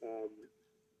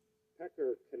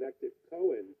Pecker connected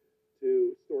Cohen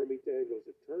to Stormy Daniels'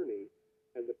 attorney,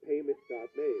 and the payment got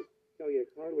made. Kellyanne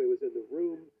Conway was in the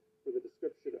room for the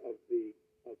description of the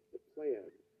plan,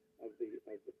 of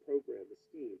the program, the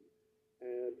scheme,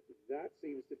 and that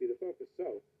seems to be the focus.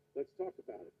 So let's talk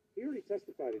about it. He already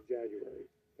testified in January,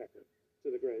 Pecker, to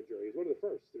the grand jury. He's one of the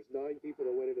first. There's 9 people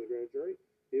that went into the grand jury.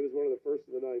 He was one of the first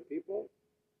of the 9 people,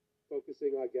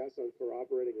 focusing, I guess, on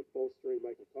corroborating and bolstering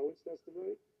Michael Cohen's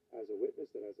testimony as a witness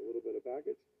that has a little bit of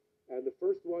baggage. And the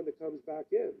first one that comes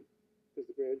back in, because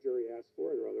the grand jury asked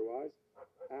for it or otherwise,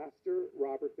 after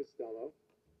Robert Costello,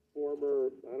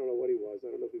 former, I don't know what he was,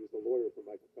 I don't know if he was the lawyer for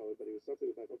Michael Cohen, but he was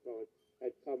something that Michael Cohen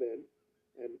had come in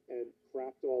and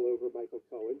crapped all over Michael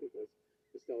Cohen because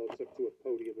Costello took to a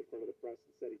podium in front of the press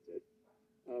and said he did.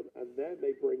 And then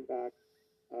they bring back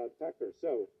Pecker.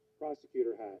 So,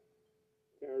 prosecutor hat,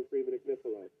 Karen Freeman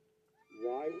Agnifolo.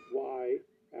 Why,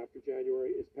 after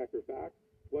January, is Pecker back?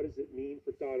 What does it mean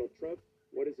for Donald Trump?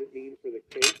 What does it mean for the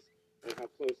case? And how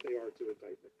close they are to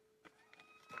indictment?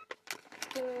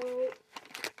 So,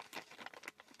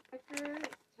 Pecker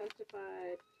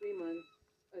testified 3 months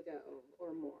ago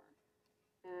or more.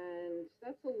 And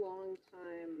that's a long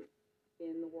time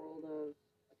in the world of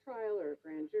a trial or a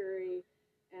grand jury.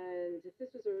 And if this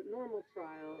was a normal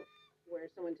trial where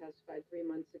someone testified 3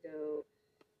 months ago,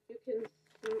 you can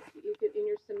in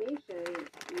your summation,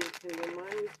 you can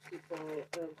remind people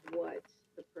of what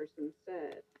the person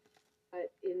said.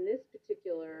 But in this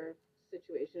particular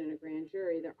situation in a grand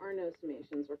jury, there are no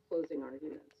summations or closing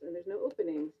arguments, and there's no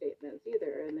opening statements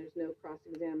either, and there's no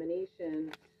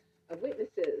cross-examination of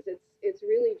witnesses. It's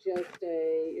really just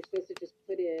you're supposed to just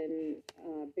put in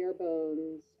bare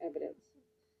bones evidence.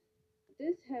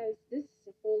 This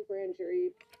whole grand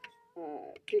jury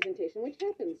presentation, which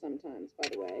happens sometimes, by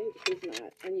the way, is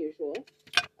not unusual.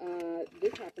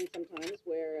 This happens sometimes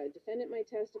where a defendant might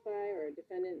testify or a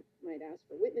defendant might ask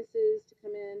for witnesses to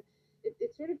come in.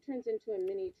 It sort of turns into a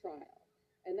mini trial,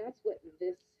 and that's what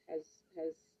this has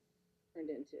turned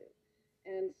into.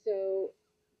 And so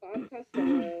Bob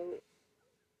Costello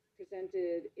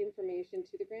presented information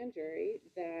to the grand jury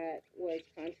that was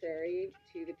contrary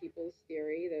to the people's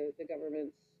theory, the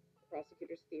government's,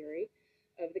 prosecutor's theory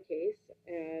of the case,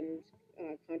 and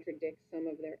contradicts some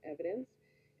of their evidence.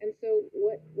 And so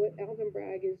what Alvin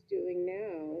Bragg is doing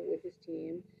now with his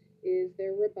team is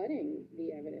they're rebutting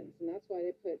the evidence, and that's why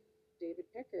they put David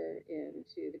Pecker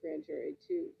into the grand jury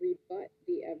to rebut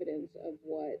the evidence of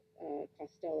what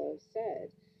Costello said.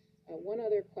 One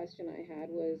other question I had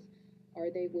was, are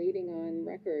they waiting on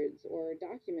records or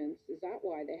documents? Is that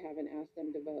why they haven't asked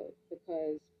them to vote?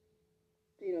 Because,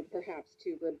 perhaps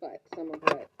to rebut some of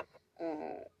what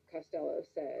Costello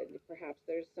said. Perhaps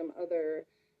there's some other,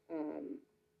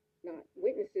 not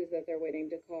witnesses that they're waiting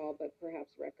to call, but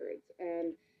perhaps records.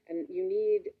 And you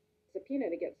need subpoena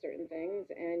to get certain things,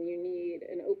 and you need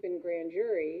an open grand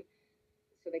jury,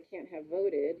 so they can't have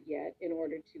voted yet in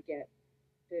order to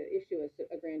issue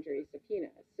a grand jury subpoena.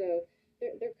 So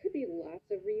there could be lots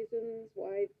of reasons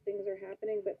why things are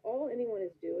happening, but all anyone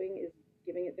is doing is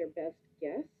giving it their best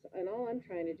guess, and all I'm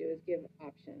trying to do is give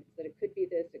options, that it could be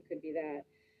this, it could be that,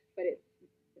 but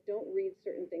don't read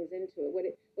certain things into it. What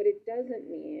it doesn't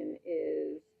mean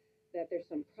is that there's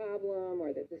some problem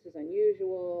or that this is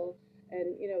unusual.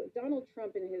 And Donald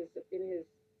Trump in his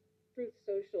Truth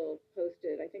Social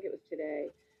posted, I think it was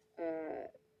today,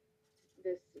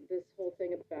 this whole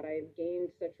thing about I've gained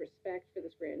such respect for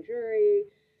this grand jury,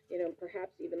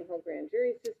 perhaps even the whole grand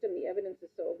jury system. The evidence is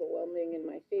so overwhelming in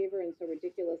my favor and so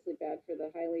ridiculously bad for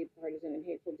the highly partisan and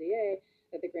hateful DA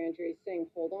that the grand jury is saying,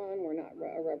 hold on, we're not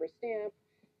a rubber stamp,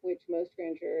 which most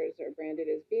grand jurors are branded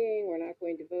as being. We're not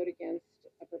going to vote against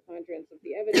a preponderance of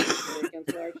the evidence or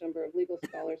against a large number of legal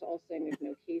scholars all saying there's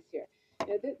no case here.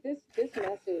 This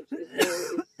message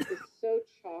is so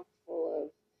chock full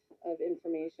of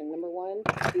information. Number one,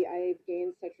 I've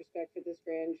gained such respect for this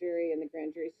grand jury and the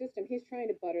grand jury system. He's trying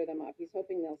to butter them up. He's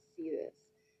hoping they'll see this,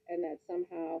 and that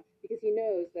somehow, because he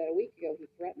knows that a week ago he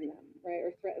threatened them, right,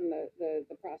 or threatened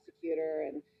the prosecutor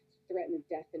and threatened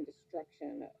death and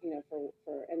destruction, and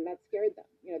that scared them.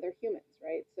 They're humans,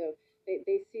 right? So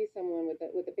they see someone with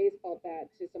a baseball bat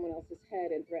to someone else's head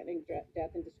and threatening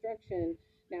death and destruction.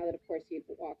 Now that, of course, he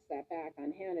walks that back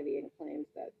on Hannity and claims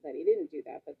that he didn't do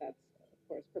that, but that's, of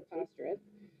course, preposterous.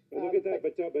 But look at that.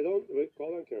 But don't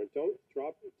hold on, Karen. Don't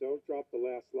drop the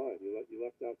last line. You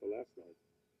left out the last line.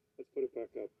 Let's put it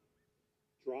back up.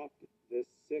 Drop this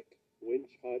sick winch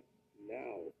hunt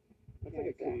now. That's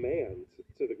like a command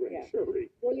to the grand jury.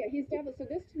 Well, yeah, he's definitely. So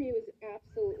this to me was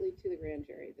absolutely to the grand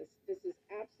jury. This is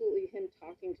absolutely him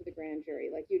talking to the grand jury,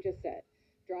 like you just said.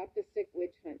 Drop the sick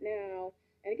witch hunt now.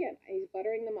 And again, he's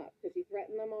buttering them up because he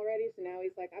threatened them already. So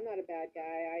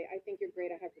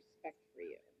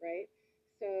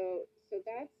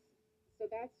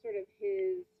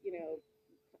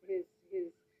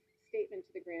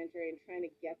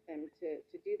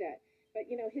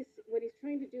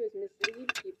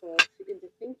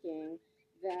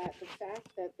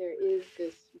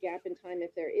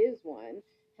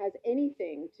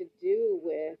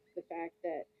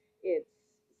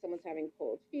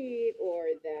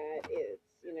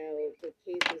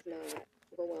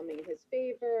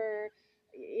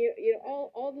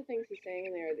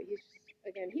saying there that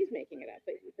he's making it up,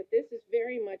 but this is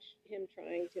very much him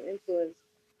trying to influence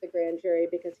the grand jury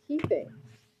because he thinks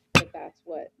that that's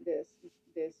what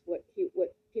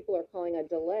what people are calling a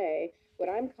delay. What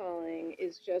I'm calling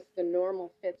is just the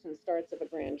normal fits and starts of a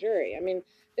grand jury. I mean,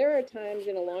 there are times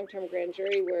in a long-term grand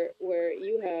jury where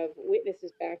you have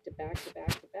witnesses back to back to back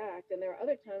to back, and there are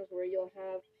other times where you'll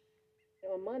have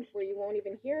a month where you won't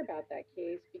even hear about that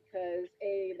case because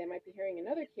A, they might be hearing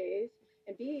another case,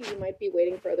 and B, you might be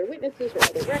waiting for other witnesses or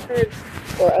other records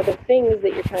or other things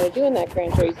that you're trying to do in that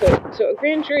grand jury. So a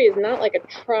grand jury is not like a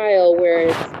trial where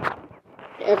it's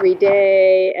every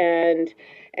day and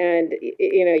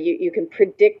you can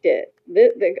predict it.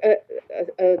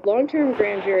 A long-term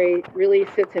grand jury really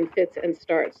sits and fits and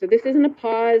starts. So this isn't a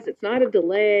pause. It's not a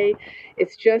delay.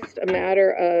 It's just a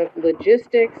matter of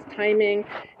logistics, timing.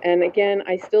 And again,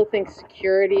 I still think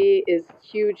security is a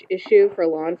huge issue for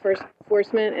law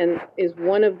enforcement and is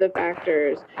one of the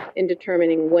factors in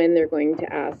determining when they're going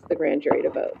to ask the grand jury to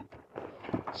vote.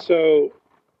 So,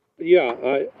 yeah,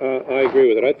 I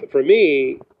agree with it. For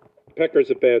me,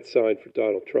 Pecker's a bad sign for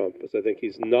Donald Trump, because I think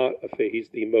he's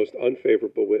the most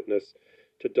unfavorable witness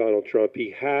to Donald Trump.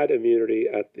 He had immunity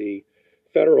at the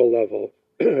federal level.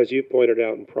 As you pointed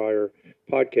out in prior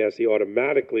podcasts, he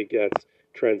automatically gets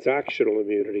transactional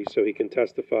immunity, so he can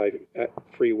testify at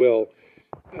free will,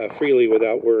 freely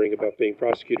without worrying about being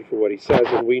prosecuted for what he says.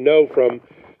 And we know from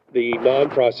the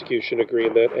non-prosecution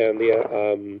agreement and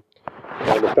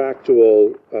the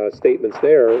factual statements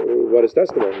there what his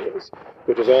testimony is,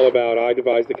 which is all about, I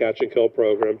devised the catch and kill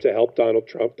program to help Donald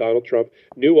Trump. Donald Trump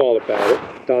knew all about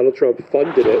it. Donald Trump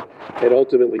funded it and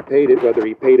ultimately paid it, whether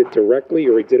he paid it directly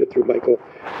or he did it through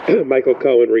Michael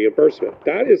Cohen reimbursement.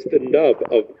 That is the nub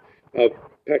of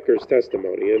Pecker's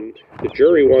testimony, and the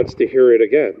jury wants to hear it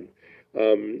again.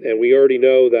 And we already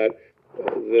know that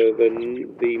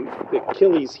the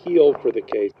Achilles heel for the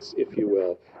case, if you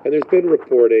will, and there's been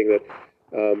reporting that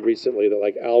recently that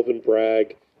like Alvin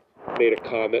Bragg made a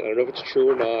comment. I don't know if it's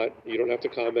true or not. You don't have to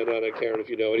comment on it, Karen, if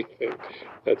you know anything.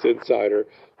 That's insider.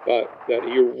 But that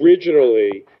he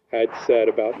originally had said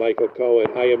about Michael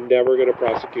Cohen, I am never going to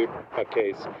prosecute a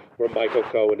case where Michael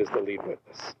Cohen is the lead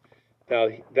witness. Now,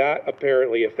 that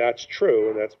apparently, if that's true,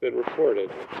 and that's been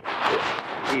reported,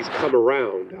 he's come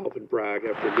around, Alvin Bragg,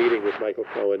 after meeting with Michael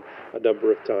Cohen a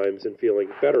number of times and feeling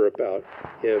better about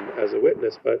him as a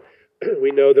witness. But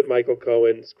we know that Michael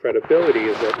Cohen's credibility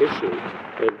is at issue,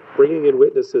 and bringing in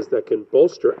witnesses that can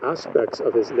bolster aspects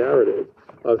of his narrative,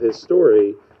 of his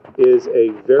story, is a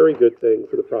very good thing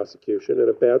for the prosecution and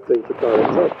a bad thing for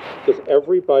Donald Trump, because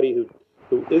everybody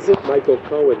who isn't Michael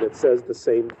Cohen that says the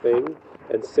same thing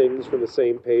and sings from the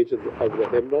same page of the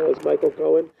hymnal as Michael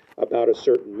Cohen about a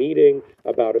certain meeting,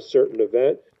 about a certain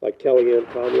event, like Kellyanne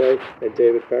Conway and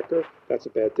David Pecker, that's a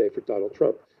bad day for Donald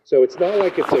Trump. So it's not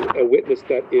like it's a witness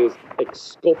that is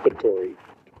exculpatory,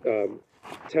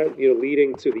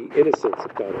 leading to the innocence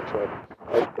of Donald Trump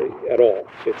at all.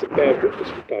 It's a bad witness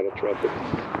for Donald Trump,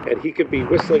 and he could be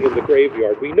whistling in the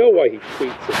graveyard. We know why he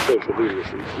tweets on social media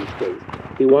these days.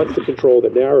 He wants to control the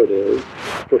narrative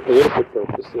for political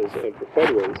purposes and for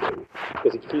fundraising,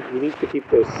 because he needs to keep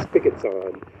those spigots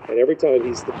on. And every time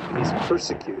he's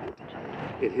persecuted,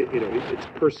 it's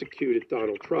persecuted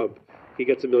Donald Trump. He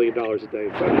gets $1 million a day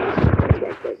in fundraising. That's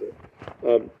why he does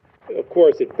it. Of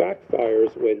course, it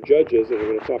backfires when judges, and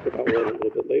we're going to talk about one a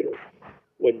little bit later,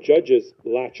 when judges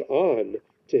latch on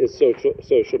to his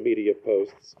social media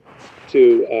posts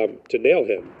to nail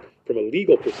him from a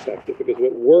legal perspective, because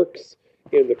what works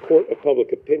in the court of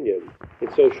public opinion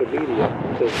in social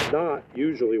media does not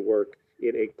usually work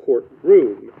in a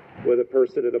courtroom with a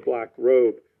person in a black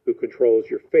robe who controls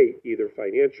your fate, either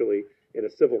financially in a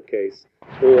civil case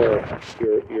or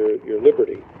your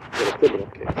liberty in a criminal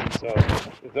case. So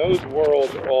those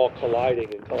worlds are all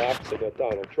colliding and collapsing at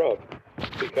Donald Trump,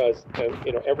 because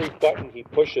every button he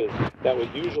pushes that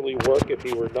would usually work if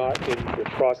he were not in the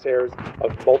crosshairs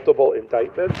of multiple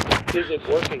indictments isn't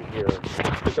working here,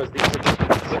 because these are just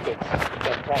exhibits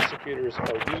that prosecutors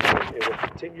are using and will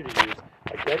continue to use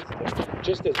against him,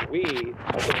 just as we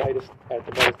at the Midas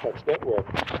Touch Network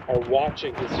are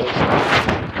watching his social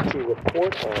media to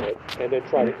report on it and then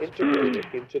try to integrate it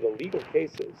into the legal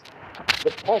cases.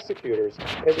 The prosecutors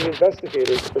and the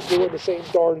investigators are doing the same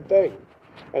darn thing.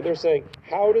 And they're saying,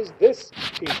 how does this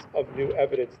piece of new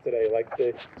evidence today, like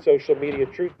the social media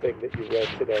truth thing that you read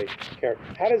today, Karen,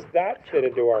 how does that fit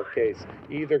into our case?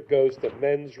 Either goes to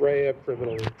mens rea,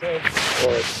 criminal intent,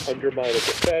 or undermine a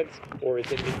defense, or is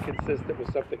it inconsistent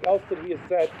with something else that he has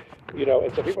said?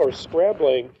 And so people are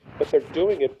scrambling, but they're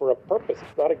doing it for a purpose.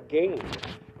 It's not a game.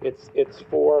 It's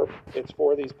for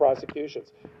these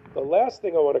prosecutions. The last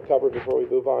thing I want to cover before we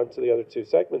move on to the other two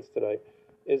segments tonight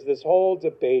is this whole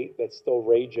debate that's still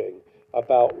raging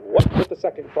about what would the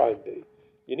second crime be.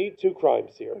 You need two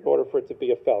crimes here in order for it to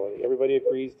be a felony. Everybody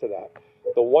agrees to that.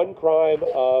 The one crime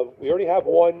of, we already have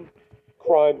one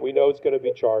crime we know is going to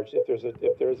be charged if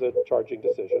there's a charging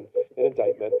decision, an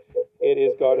indictment. It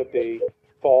is going to be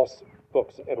false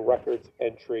books and records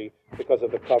entry because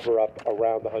of the cover-up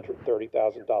around the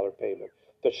 $130,000 payment.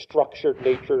 The structured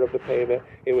nature of the payment,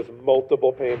 it was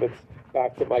multiple payments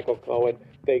back to Michael Cohen.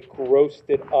 They grossed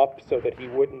it up so that he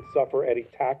wouldn't suffer any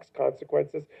tax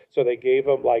consequences. So they gave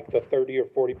him like the 30 or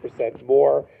 40%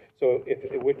 more. So if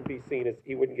it wouldn't be seen as,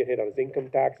 he wouldn't get hit on his income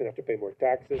tax and have to pay more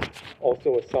taxes.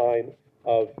 Also a sign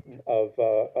of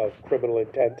criminal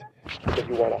intent, because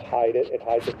you want to hide it and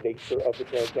hide the nature of the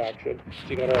transaction. So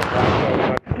you got to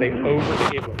have they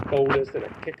gave him a bonus and a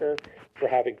kicker for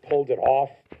having pulled it off.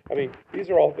 I mean, these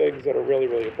are all things that are really,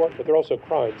 really important, but they're also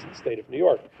crimes in the state of New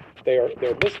York. They're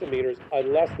misdemeanors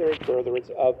unless they're in furtherance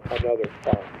of another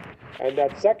crime. And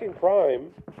that second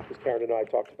crime, because Karen and I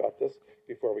talked about this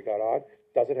before we got on,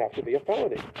 doesn't have to be a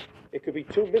felony. It could be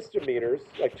two misdemeanors,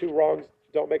 like two wrongs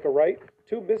don't make a right.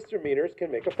 Two misdemeanors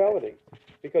can make a felony.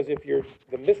 Because if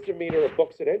the misdemeanor of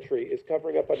books and entry is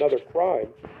covering up another crime,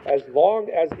 as long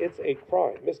as it's a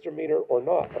crime, misdemeanor or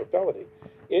not, or felony,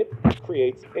 it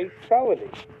creates a felony.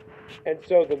 And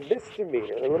so the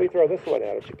misdemeanor, and let me throw this one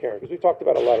out at you, Karen, because we talked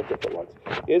about a lot of different ones.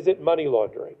 Is it money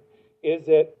laundering? Is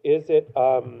it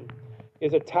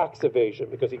tax evasion?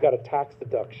 Because he got a tax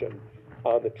deduction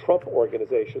on the Trump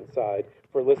organization side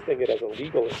for listing it as a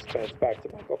legal expense back to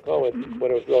Michael Cohen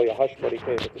when it was really a hush money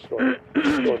payment to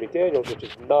Stormy Daniels, which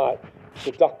is not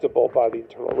deductible by the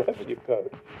Internal Revenue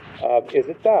Code. Is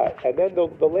it that? And then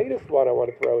the latest one I want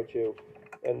to throw at you,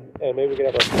 and maybe we can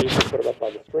have our producer put it up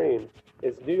on the screen,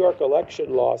 is New York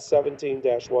Election Law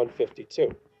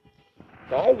 17-152.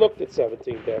 Now, I looked at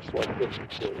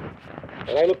 17-152,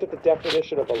 and I looked at the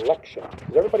definition of election,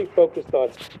 because everybody focused on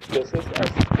this is a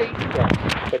state law,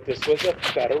 but this was a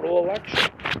federal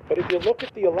election. But if you look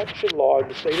at the election law in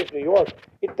the state of New York,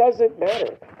 it doesn't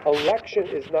matter. Election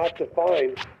is not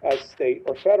defined as state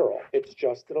or federal. It's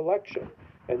just an election.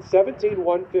 And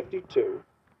 17-152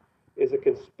 is a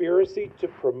conspiracy to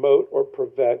promote or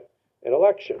prevent an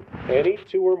election. Any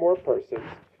two or more persons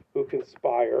who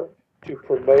conspire to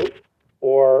promote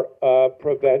or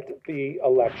prevent the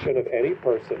election of any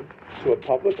person to a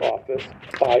public office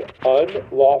by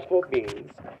unlawful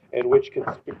means, and which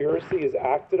conspiracy is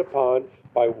acted upon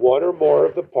by one or more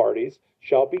of the parties,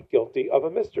 shall be guilty of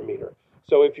a misdemeanor.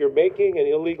 So if you're making an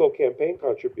illegal campaign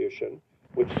contribution,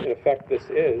 which in effect this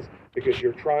is, because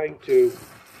you're trying to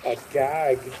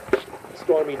gag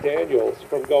Stormy Daniels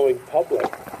from going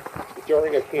public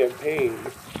during a campaign,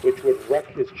 which would wreck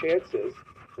his chances,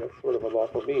 that's sort of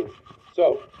unlawful means.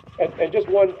 So, and just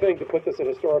one thing to put this in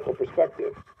historical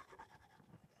perspective,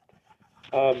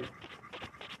 to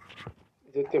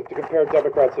compare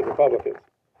Democrats and Republicans.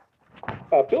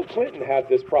 Bill Clinton had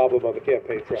this problem on the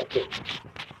campaign trail too.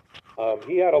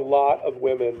 He had a lot of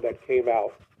women that came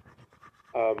out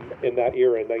in that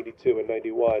era in 92 and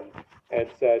 91 and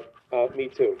said, me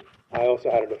too. I also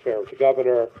had an affair with the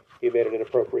governor. He made an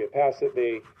inappropriate pass at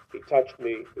me. He touched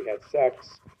me. We had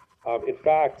sex. In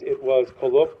fact, it was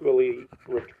colloquially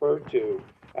referred to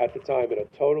at the time in a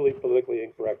totally politically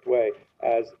incorrect way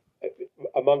as,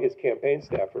 among his campaign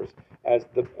staffers, as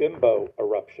the bimbo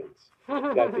eruptions.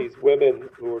 That these women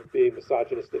who were being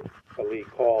misogynistically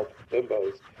called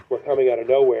bimbos were coming out of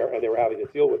nowhere and they were having to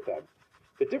deal with them.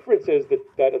 The difference is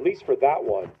that at least for that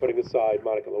one, putting aside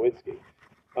Monica Lewinsky,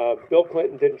 Bill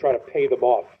Clinton didn't try to pay them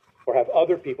off or have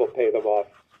other people pay them off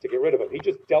to get rid of them. He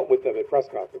just dealt with them at press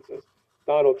conferences.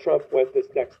 Donald Trump went this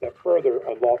next step further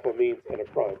on lawful means and a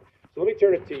crime. So let me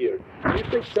turn it to you. Do you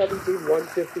think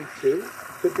 17-152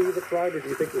 could be the crime, or do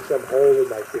you think there's some hole in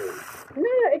my theory? No,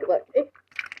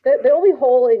 the only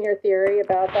hole in your theory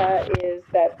about that is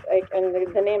that, and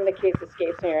the name of the case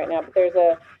escapes me right now, but there's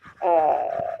a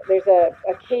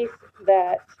case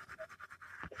that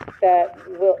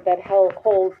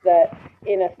holds that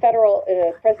in a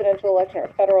presidential election or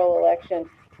federal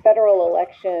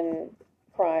election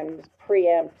crimes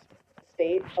preempt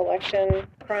state election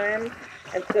crimes,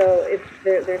 and so if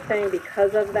they're saying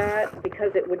because of that,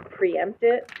 because it would preempt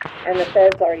it, and the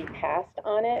Fed's already passed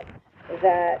on it,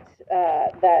 that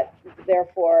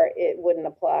therefore it wouldn't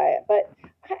apply. But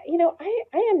I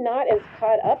am not as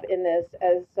caught up in this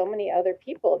as so many other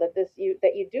people that you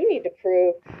do need to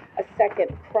prove a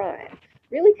second crime.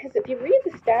 Really, because if you read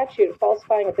the statute,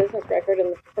 falsifying a business record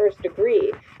in the first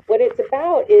degree, what it's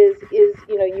about is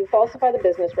you falsify the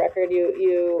business record,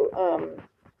 you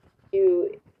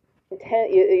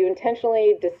You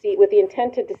intentionally deceive with the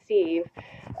intent to deceive.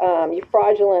 You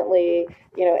fraudulently,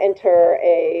 enter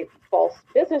a false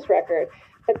business record.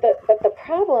 But the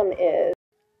problem is.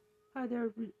 Hi there,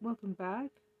 welcome back.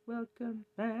 Welcome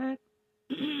back.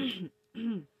 We're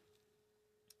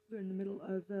in the middle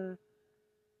of the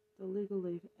legal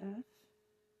aid F.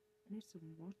 I need some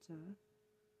water.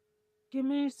 Give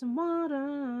me some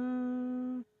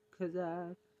water. Because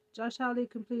Josh Hawley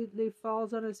completely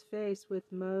falls on his face with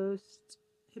most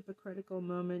hypocritical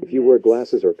moment. If you wear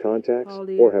glasses or contacts,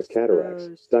 or have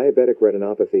cataracts, diabetic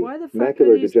retinopathy,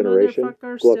 macular degeneration,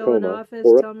 glaucoma,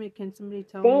 or can somebody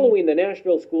tell me? Following the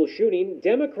Nashville school shooting,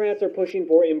 Democrats are pushing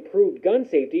for improved gun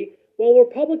safety, while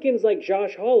Republicans like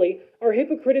Josh Hawley are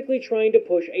hypocritically trying to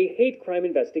push a hate crime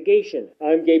investigation.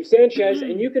 I'm Gabe Sanchez,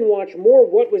 and you can watch more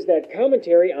What Was That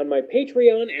commentary on my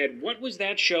Patreon at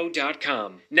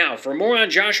whatwasthatshow.com. Now, for more on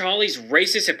Josh Hawley's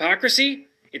racist hypocrisy,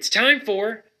 it's time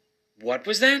for What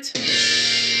Was That?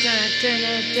 Back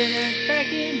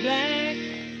in black.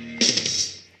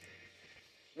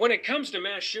 When it comes to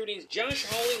mass shootings, Josh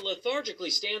Hawley lethargically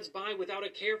stands by without a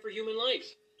care for human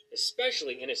life,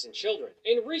 especially innocent children.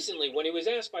 And recently, when he was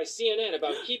asked by CNN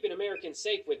about keeping Americans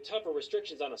safe with tougher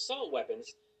restrictions on assault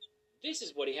weapons, this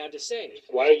is what he had to say.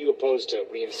 Why are you opposed to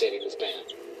reinstating this ban?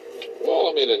 Well,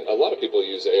 I mean, a lot of people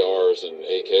use ARs and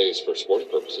AKs for sporting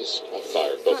purposes. I've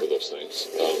fired both of those things.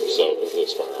 So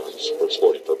those firearms for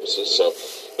sporting purposes.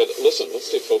 But listen, let's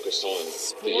stay focused on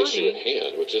the issue at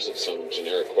hand, which isn't some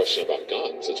generic question about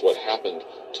guns. It's what happened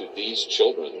to these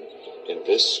children in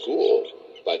this school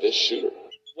by this shooter.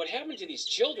 What happened to these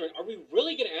children? Are we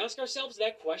really going to ask ourselves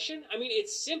that question? I mean,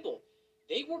 it's simple.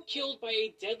 They were killed by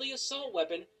a deadly assault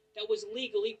weapon that was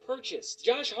legally purchased.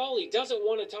 Josh Hawley doesn't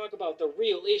want to talk about the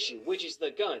real issue, which is the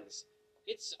guns.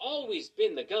 It's always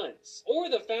been the guns. Or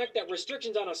the fact that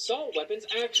restrictions on assault weapons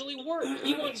actually work.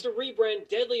 He wants to rebrand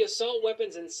deadly assault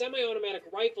weapons and semi-automatic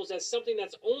rifles as something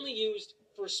that's only used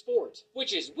for sport.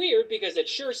 Which is weird because it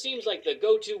sure seems like the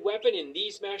go-to weapon in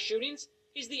these mass shootings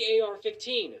is the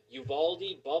AR-15.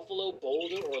 Uvalde, Buffalo,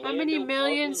 Boulder, Orlando, How many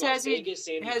millions Parkland,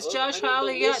 has Hook. Josh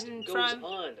Hawley gotten from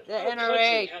the Our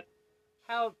NRA? country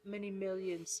How many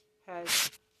millions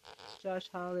has Josh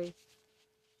Hawley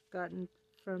gotten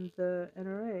from the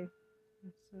NRA?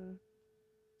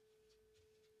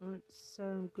 Let's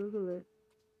Google it.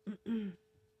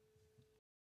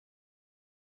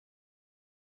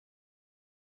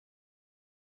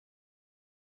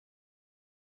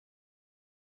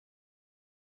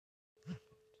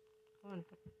 Come on.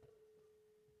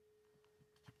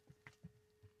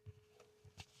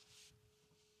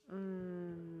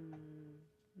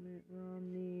 Mitt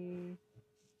Romney,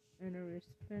 NRA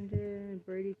spending,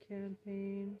 Brady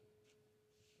campaign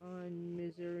on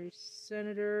Missouri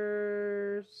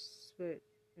senators. Wait.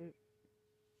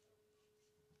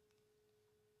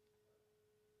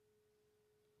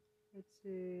 Let's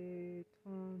see.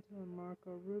 Tom,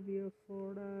 Marco Rubio,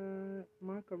 Florida.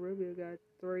 Marco Rubio got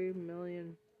 3.3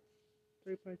 million.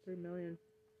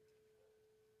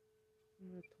 I'm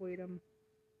gonna tweet him.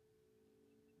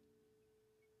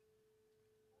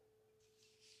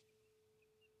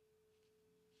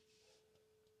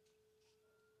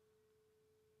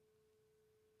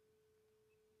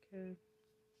 Okay.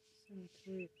 Send a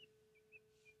tweet.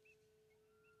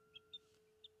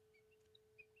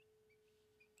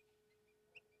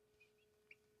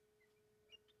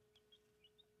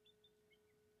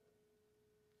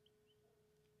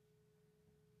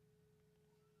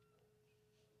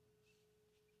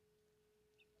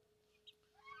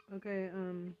 Okay,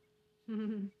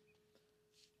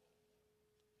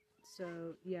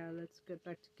 so, yeah, let's get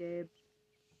back to Gabe.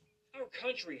 Our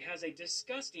country has a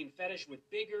disgusting fetish with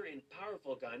bigger and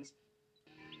powerful guns.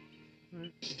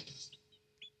 Right.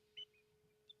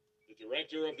 The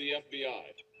director of the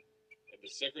FBI and the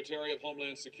Secretary of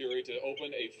Homeland Security to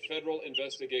open a federal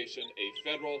investigation, a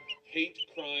federal hate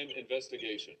crime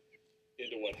investigation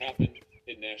into what happened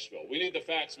in Nashville. We need the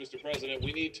facts, Mr. President.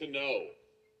 We need to know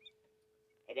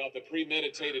about the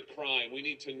premeditated crime. We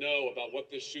need to know about what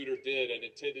this shooter did and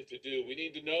intended to do. We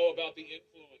need to know about the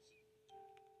influence.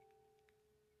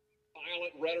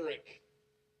 Violent rhetoric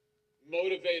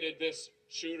motivated this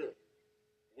shooter.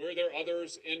 Were there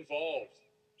others involved?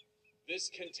 This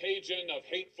contagion of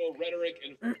hateful rhetoric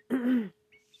and...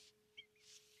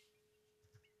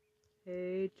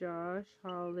 Hey, Josh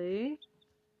Hawley.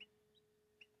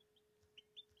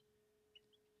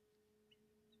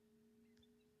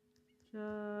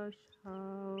 Josh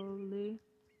Hawley.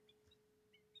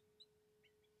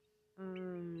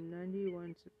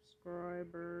 91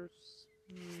 subscribers.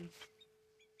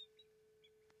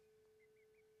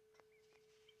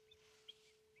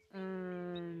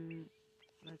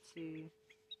 see.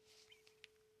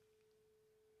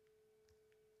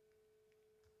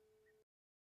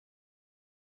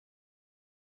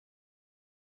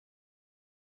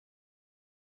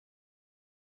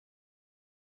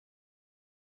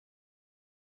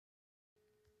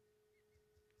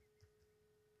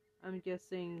 I'm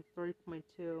guessing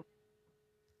 3.2.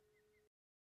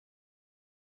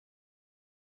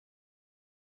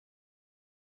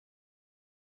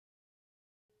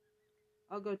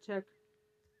 I'll go check.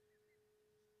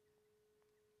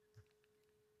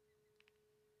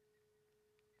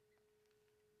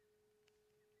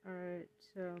 Alright,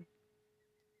 so.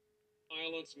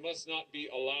 Violence must not be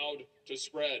allowed to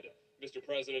spread, Mr.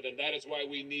 President, and that is why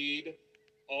we need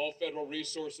all federal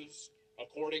resources,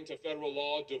 according to federal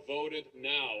law, devoted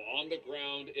now on the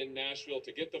ground in Nashville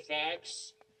to get the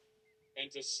facts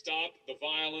and to stop the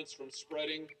violence from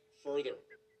spreading further.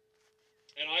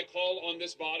 And I call on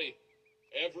this body,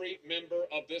 every member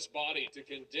of this body, to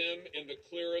condemn in the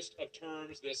clearest of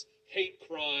terms this hate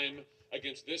crime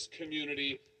against this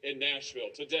community in Nashville.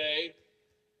 Today,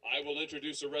 I will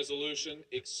introduce a resolution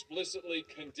explicitly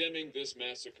condemning this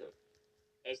massacre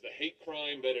as the hate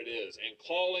crime that it is, and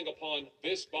calling upon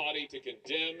this body to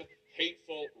condemn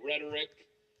hateful rhetoric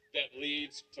that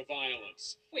leads to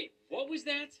violence. Wait, what was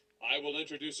that? I will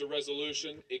introduce a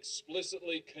resolution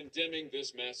explicitly condemning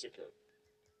this massacre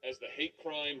as the hate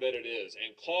crime that it is,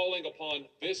 and calling upon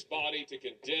this body to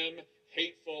condemn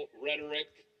hateful rhetoric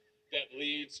that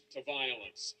leads to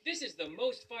violence. This is the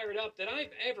most fired up that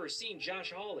I've ever seen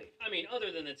Josh Hawley. I mean,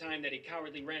 other than the time that he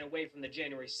cowardly ran away from the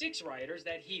January 6 rioters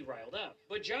that he riled up.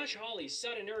 But Josh Hawley's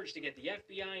sudden urge to get the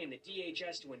FBI and the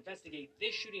DHS to investigate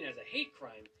this shooting as a hate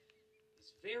crime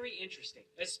is very interesting,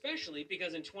 especially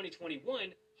because in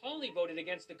 2021, Hawley voted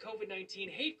against the COVID-19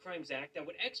 Hate Crimes Act that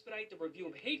would expedite the review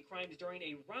of hate crimes during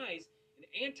a rise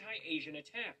in anti-Asian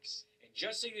attacks. And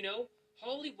just so you know,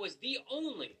 Hawley was the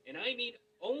only, and I mean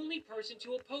only person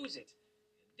to oppose it.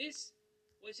 And this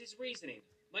was his reasoning.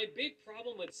 My big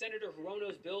problem with Senator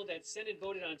Hirono's bill that Senate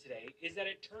voted on today is that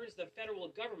it turns the federal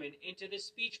government into the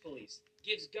speech police,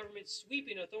 gives government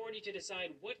sweeping authority to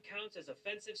decide what counts as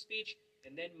offensive speech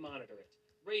and then monitor it,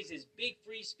 raises big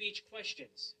free speech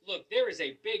questions. Look, there is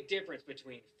a big difference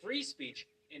between free speech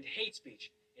and hate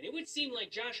speech, and it would seem like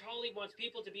Josh Hawley wants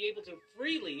people to be able to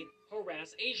freely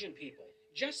harass Asian people.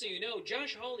 Just so you know,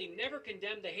 Josh Hawley never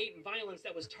condemned the hate and violence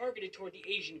that was targeted toward the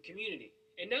Asian community.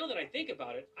 And now that I think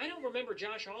about it, I don't remember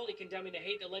Josh Hawley condemning the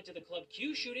hate that led to the Club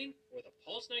Q shooting, or the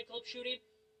Pulse nightclub shooting,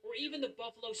 or even the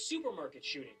Buffalo supermarket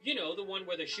shooting. You know, the one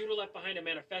where the shooter left behind a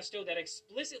manifesto that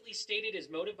explicitly stated his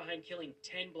motive behind killing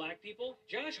 10 black people.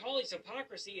 Josh Hawley's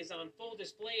hypocrisy is on full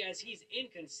display as he's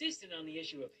inconsistent on the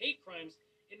issue of hate crimes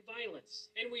and violence.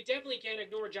 And we definitely can't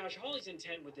ignore Josh Hawley's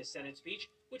intent with this Senate speech,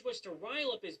 which was to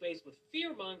rile up his base with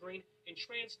fear-mongering and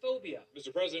transphobia.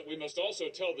 Mr. President, we must also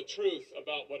tell the truth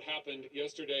about what happened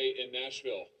yesterday in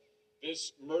Nashville.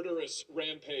 This murderous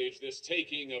rampage, this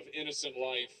taking of innocent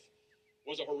life,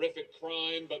 was a horrific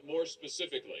crime, but more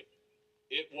specifically,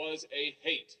 it was a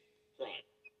hate crime.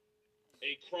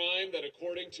 A crime that,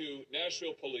 according to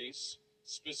Nashville police,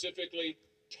 specifically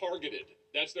targeted,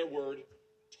 that's their word,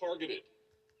 targeted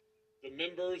the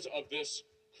members of this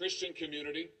Christian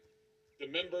community, the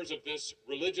members of this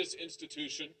religious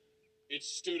institution, its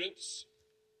students,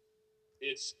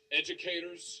 its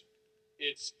educators,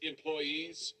 its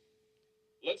employees.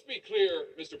 Let's be clear,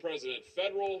 Mr. President,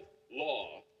 federal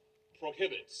law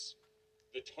prohibits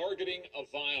the targeting of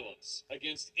violence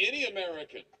against any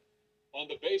American on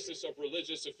the basis of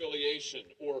religious affiliation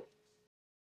or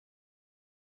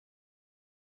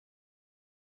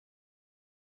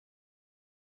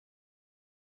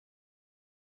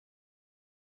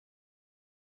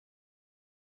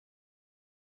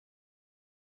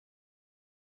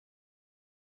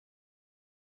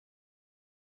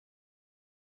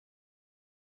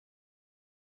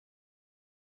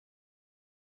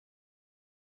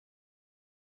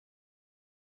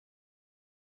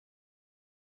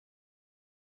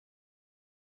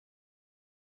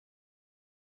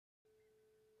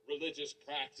religious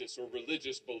practice or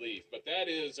religious belief. But that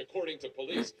is, according to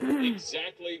police,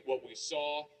 exactly what we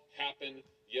saw happen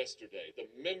yesterday. The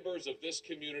members of this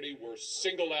community were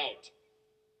singled out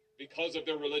because of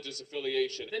their religious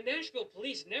affiliation. The Nashville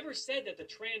police never said that the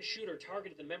trans shooter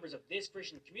targeted the members of this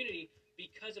Christian community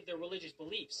because of their religious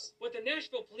beliefs. What the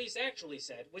Nashville police actually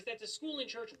said was that the school and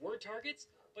church were targets,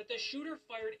 but the shooter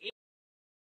fired in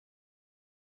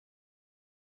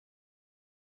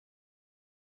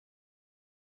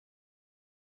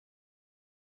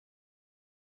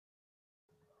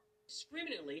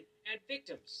indiscriminately at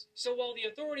victims. So while the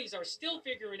authorities are still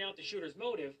figuring out the shooter's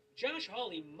motive, Josh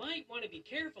Hawley might want to be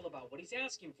careful about what he's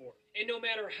asking for. And no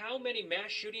matter how many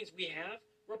mass shootings we have,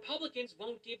 Republicans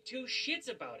won't give two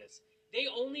shits about us. They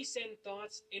only send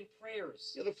thoughts and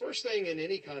prayers. The first thing in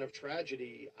any kind of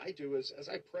tragedy I do is, as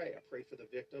I pray for the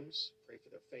victims, pray for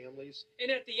their families. And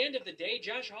at the end of the day,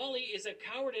 Josh Hawley is a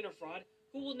coward and a fraud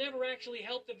who will never actually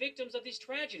help the victims of these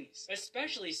tragedies,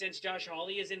 especially since Josh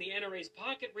Hawley is in the NRA's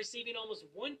pocket receiving almost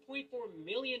 $1.4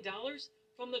 million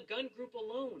from the gun group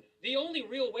alone. The only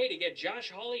real way to get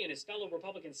Josh Hawley and his fellow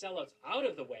Republican sellouts out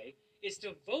of the way is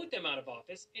to vote them out of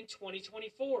office in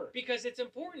 2024. Because it's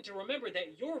important to remember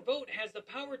that your vote has the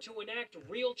power to enact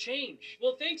real change.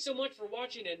 Well, thanks so much for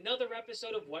watching another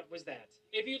episode of What Was That?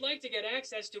 If you'd like to get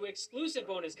access to exclusive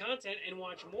bonus content and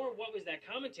watch more What Was That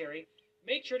commentary,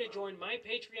 make sure to join my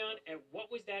Patreon at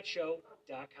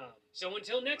whatwasthatshow.com. So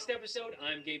until next episode,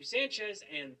 I'm Gabe Sanchez,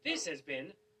 and this has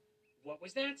been What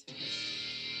Was That?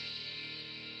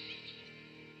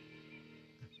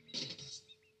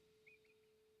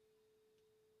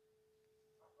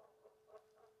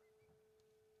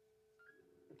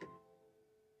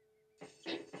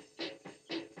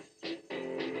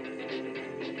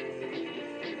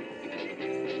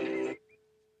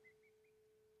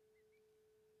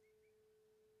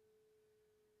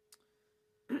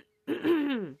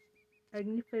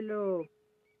 Agnifolo.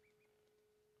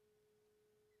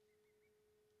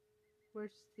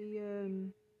 Where's the,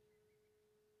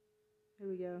 there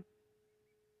we go.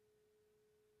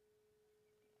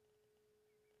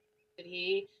 Did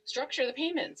he structure the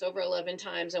payments over 11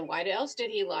 times, and why else did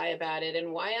he lie about it,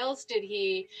 and why else did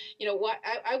he,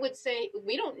 I would say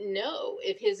we don't know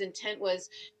if his intent was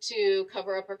to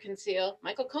cover up or conceal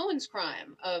Michael Cohen's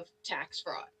crime of tax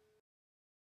fraud.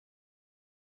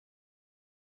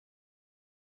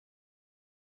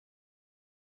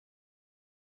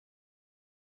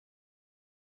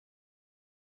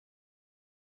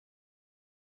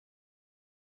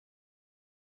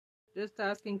 Just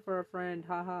asking for a friend,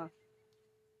 haha.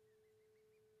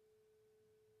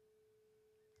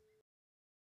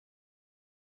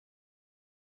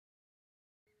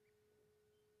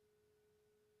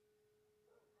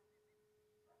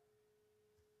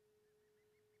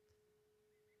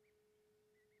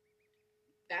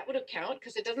 That would have counted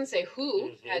because it doesn't say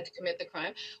who had to commit the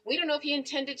crime. We don't know if he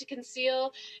intended to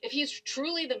conceal. If he's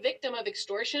truly the victim of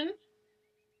extortion,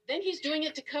 then he's doing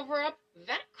it to cover up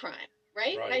that crime,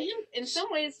 right? By him, in some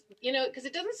ways, because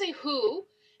it doesn't say who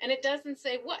and it doesn't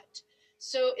say what.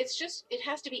 So it's just, it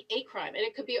has to be a crime. And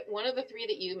it could be one of the three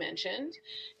that you mentioned,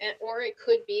 or it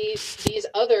could be these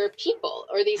other people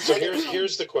or these. So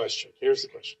here's the question.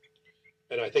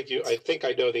 And I think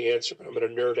I know the answer, but I'm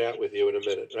going to nerd out with you in a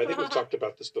minute. And I think we've talked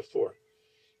about this before.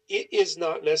 It is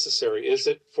not necessary, is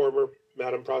it, former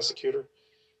Madam Prosecutor,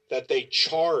 that they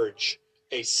charge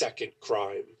a second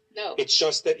crime? No. It's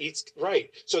just that it's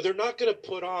right. So they're not going to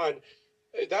put on.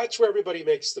 That's where everybody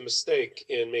makes the mistake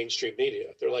in mainstream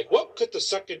media. They're like, what could the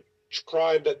second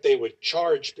crime that they would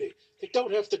charge be? They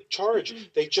don't have to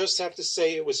charge. They just have to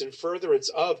say it was in furtherance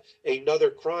of another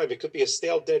crime. It could be a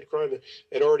stale, dead crime that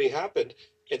had already happened.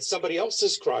 It's somebody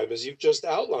else's crime, as you've just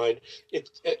outlined.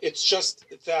 It's just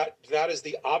that is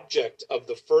the object of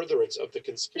the furtherance of the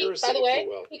conspiracy. By the way, if you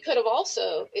will. He could have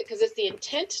also, because it's the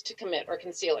intent to commit or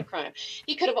conceal a crime,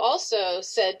 he could have also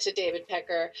said to David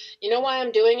Pecker, you know why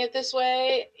I'm doing it this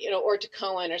way, or to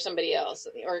Cohen or somebody else,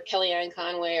 or Kellyanne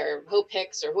Conway or Hope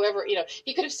Hicks or whoever,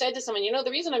 he could have said to someone, the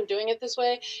reason I'm doing it this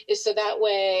way is so that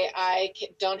way I can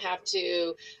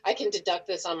deduct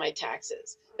this on my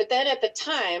taxes. But then at the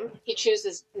time, he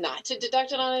chooses not to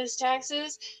deduct it on his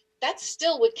taxes. That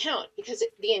still would count because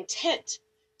the intent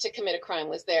to commit a crime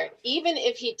was there. Even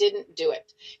if he didn't do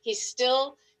it, he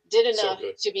still did enough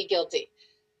to be guilty.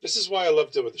 This is why I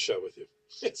love doing the show with you.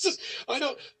 It's just,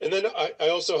 and then I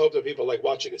also hope that people like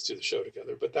watching us do the show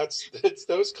together. But it's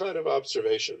those kind of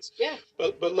observations. Yeah.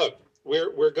 But look,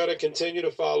 we're going to continue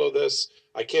to follow this.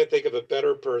 I can't think of a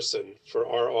better person for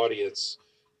our audience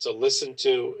to listen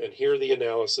to and hear the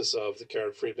analysis of the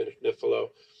Karen Friedman Agnifolo.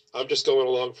 I'm just going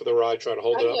along for the ride, trying to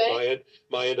hold it up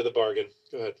my end of the bargain.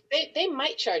 Go ahead. They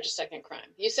might charge a second crime.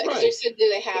 You said Right. Do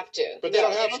they have to? But they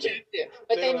don't have to.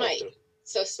 But they might.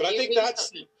 So, but I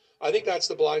think that's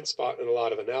the blind spot in a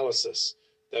lot of analysis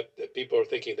that people are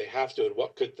thinking they have to, and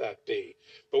what could that be?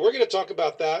 But we're going to talk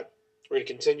about that. We're going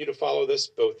to continue to follow this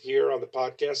both here on the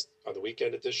podcast, on the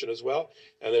weekend edition as well,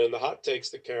 and then in the hot takes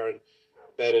that Karen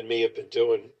Ben and me have been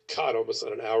doing, God, almost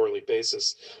on an hourly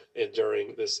basis and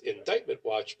during this indictment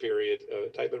watch period,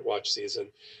 indictment watch season.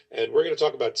 And we're going to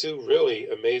talk about two really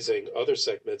amazing other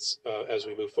segments as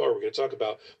we move forward. We're going to talk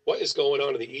about what is going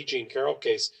on in the E. Jean Carroll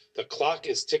case. The clock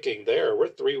is ticking there. We're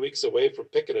 3 weeks away from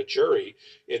picking a jury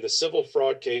in the civil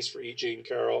fraud case for E. Jean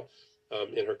Carroll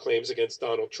in her claims against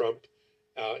Donald Trump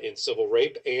in civil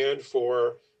rape, and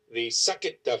for the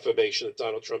second defamation that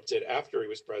Donald Trump did after he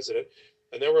was president.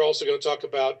 And then we're also going to talk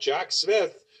about Jack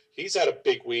Smith. He's had a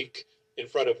big week in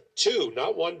front of two,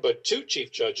 not one, but two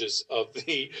chief judges of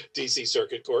the D.C.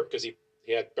 Circuit Court, because he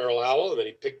had Beryl Howell, and then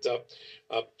he picked up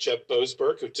Jeb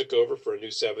Boasberg, who took over for a new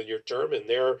 7-year term, and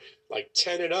they're like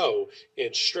 10-0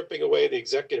 in stripping away the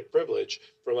executive privilege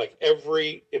from like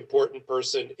every important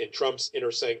person in Trump's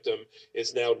inner sanctum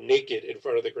is now naked in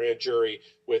front of the grand jury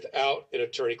without an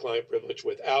attorney-client privilege,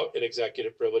 without an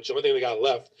executive privilege. The only thing they got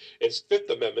left is Fifth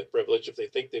Amendment privilege if they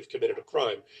think they've committed a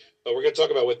crime. But we're going to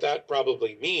talk about what that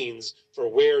probably means for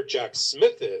where Jack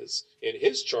Smith is in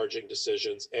his charging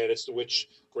decisions, and it's to which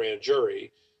grand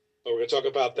jury. But we're going to talk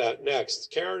about that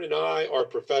next. Karen and I are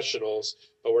professionals,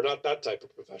 but we're not that type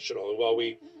of professional. And while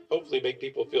we hopefully make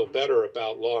people feel better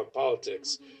about law and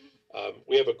politics,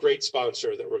 we have a great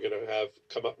sponsor that we're going to have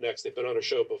come up next. They've been on a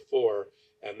show before,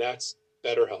 and that's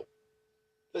BetterHelp.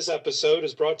 This episode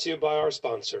is brought to you by our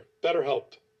sponsor,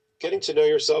 BetterHelp. Getting to know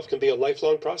yourself can be a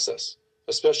lifelong process,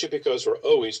 especially because we're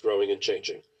always growing and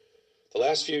changing. The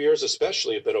last few years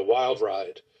especially have been a wild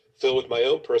ride, filled with my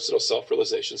own personal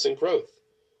self-realizations and growth.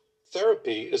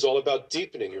 Therapy is all about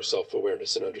deepening your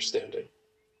self-awareness and understanding.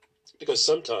 Because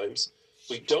sometimes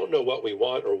we don't know what we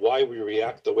want or why we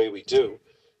react the way we do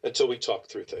until we talk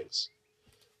through things.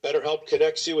 BetterHelp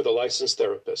connects you with a licensed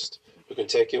therapist who can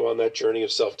take you on that journey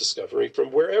of self-discovery from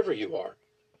wherever you are.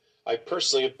 I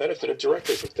personally have benefited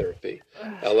directly from therapy,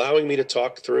 allowing me to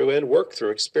talk through and work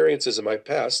through experiences in my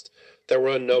past that were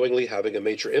unknowingly having a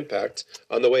major impact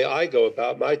on the way I go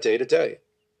about my day-to-day.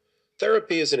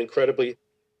 Therapy is an incredibly...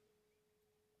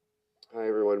 Hi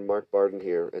everyone, Mark Barden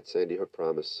here at Sandy Hook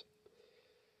Promise.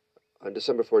 On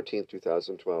December 14th,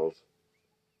 2012,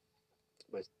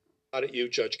 Not at you,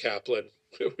 Judge Kaplan,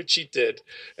 which he did,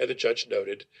 and the judge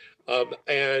noted,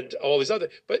 and all these other,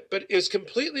 but is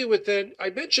completely within. I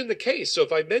mentioned the case, so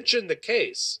if I mention the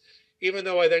case, even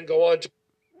though I then go on to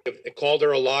called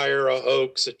her a liar, a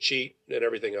hoax, a cheat, and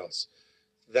everything else,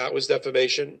 that was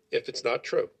defamation if it's not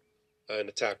true, and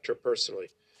attacked her personally.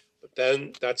 But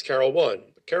then that's Carol 1.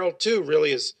 But Carol 2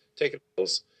 really is taking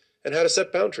pills and how to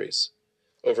set boundaries.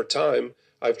 Over time,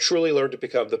 I've truly learned to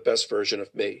become the best version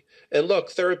of me. And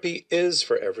look, therapy is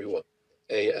for everyone.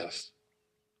 AF.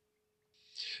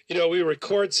 You know, we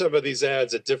record some of these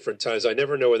ads at different times. I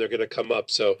never know when they're going to come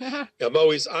up. So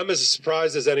I'm as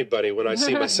surprised as anybody when I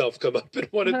see myself come up in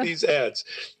one of these ads.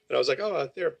 And I was like, oh,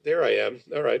 there I am.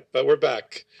 All right, but we're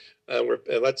back.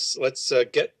 Let's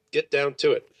get down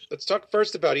to it. Let's talk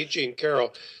first about E. Jean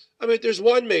Carroll. I mean, there's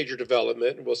one major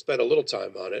development, and we'll spend a little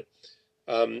time on it.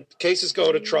 The case is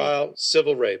going to trial,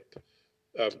 civil rape.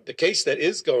 The case that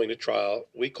is going to trial,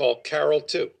 we call Carol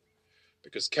 2,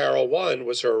 because Carol 1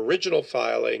 was her original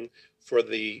filing for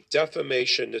the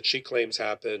defamation that she claims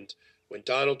happened when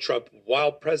Donald Trump,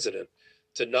 while president,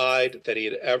 denied that he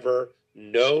had ever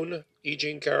known E.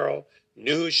 Jean Carroll,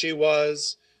 knew who she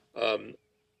was,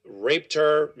 raped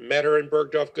her, met her in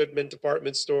Bergdorf Goodman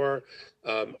department store,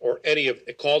 or any of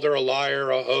it, called her a liar,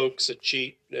 a hoax, a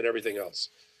cheat, and everything else.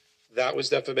 That was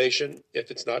defamation if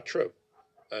it's not true,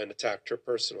 and attacked her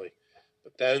personally.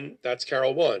 But then that's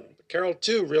Carol 1. But Carol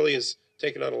 2 really has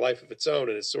taken on a life of its own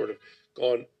and has sort of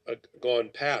gone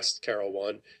past Carol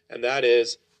 1, and that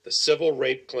is the civil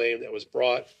rape claim that was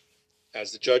brought,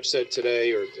 as the judge said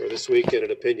today or this week in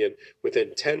an opinion,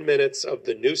 within 10 minutes of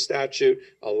the new statute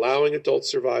allowing adult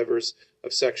survivors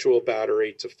of sexual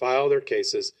battery to file their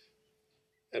cases.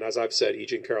 And as I've said, E.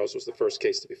 Jean Carroll's was the first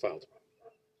case to be filed.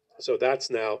 So that's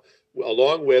now,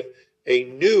 along with a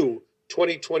new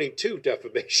 2022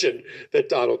 defamation that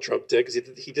Donald Trump did, because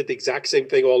he did the exact same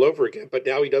thing all over again, but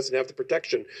now he doesn't have the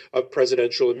protection of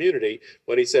presidential immunity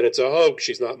when he said it's a hoax,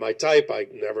 she's not my type, I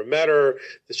never met her,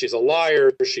 that she's a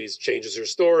liar, she changes her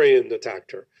story and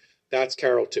attacked her. That's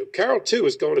Carol 2. Carol 2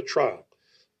 is going to trial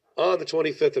on the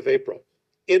 25th of April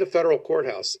in a federal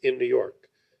courthouse in New York.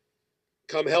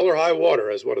 Come hell or high water,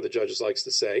 as one of the judges likes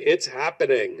to say. It's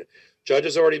happening. Judge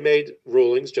has already made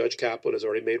rulings. Judge Kaplan has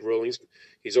already made rulings.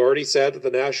 He's already said that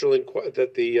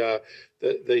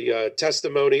the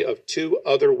testimony of two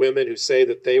other women who say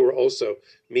that they were also,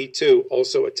 Me Too,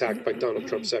 also attacked by Donald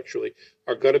Trump sexually,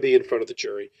 are going to be in front of the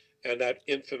jury. and that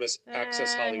infamous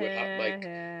Access Hollywood hot mic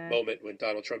moment when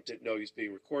Donald Trump didn't know he was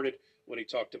being recorded, when he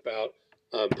talked about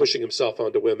pushing himself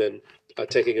onto women,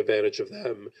 taking advantage of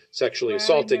them, sexually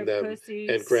assaulting them,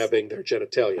 and grabbing their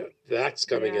genitalia. That's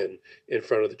coming in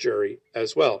front of the jury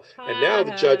as well. And now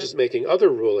the judge is making other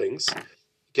rulings,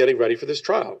 getting ready for this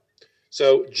trial.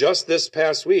 So just this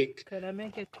past week,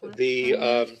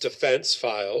 the defense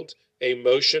filed a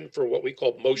motion for what we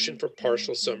call motion for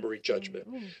partial summary judgment,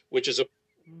 which is a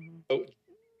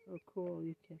cool.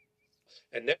 You can.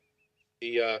 And now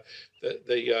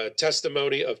the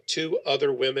testimony of two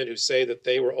other women who say that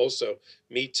they were also,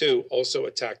 Me Too, also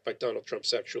attacked by Donald Trump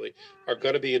sexually, are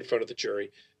going to be in front of the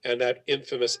jury. And that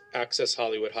infamous Access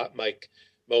Hollywood hot mic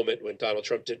moment when Donald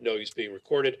Trump didn't know he was being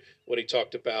recorded, when he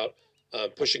talked about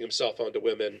pushing himself onto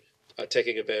women,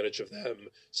 taking advantage of them,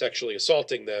 sexually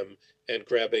assaulting them, and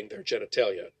grabbing their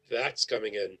genitalia. That's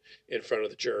coming in front of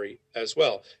the jury as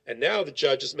well. And now the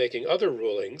judge is making other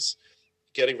rulings,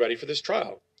 getting ready for this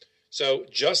trial. So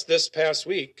just this past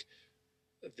week,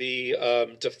 the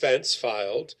defense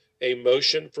filed a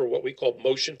motion for what we call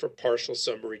motion for partial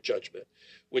summary judgment,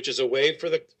 which is a way for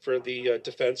the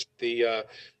defense the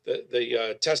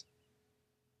test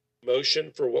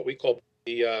motion for what we call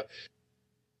the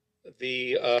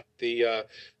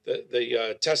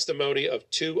testimony of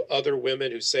two other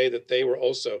women who say that they were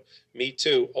also, Me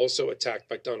Too, also attacked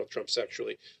by Donald Trump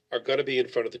sexually, are going to be in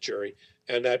front of the jury.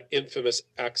 And that infamous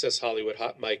Access Hollywood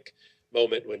hot mic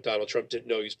moment when Donald Trump didn't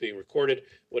know he was being recorded,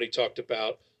 when he talked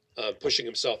about pushing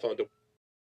himself onto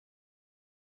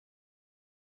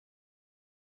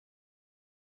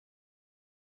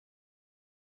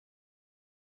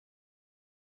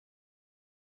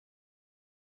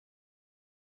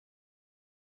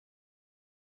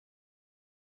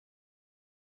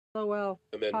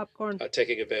women, popcorn,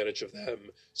 taking advantage of them,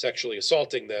 sexually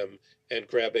assaulting them, and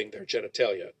grabbing their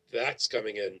genitalia. That's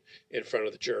coming in front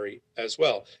of the jury as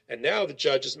well. And now the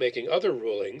judge is making other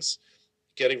rulings,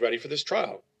 getting ready for this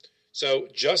trial. So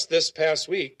just this past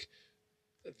week,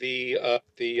 the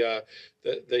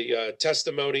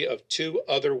testimony of two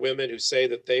other women who say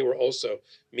that they were also,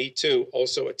 Me Too,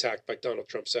 also attacked by Donald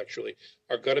Trump sexually,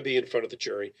 are going to be in front of the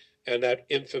jury. And that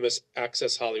infamous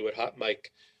Access Hollywood hot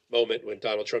mic moment when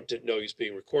Donald Trump didn't know he was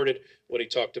being recorded, when he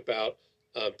talked about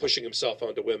pushing himself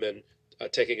onto women,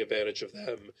 taking advantage of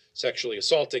them, sexually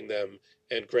assaulting them,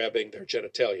 and grabbing their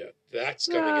genitalia. That's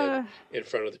coming in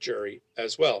front of the jury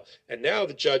as well. And now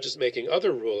the judge is making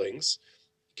other rulings,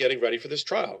 getting ready for this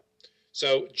trial.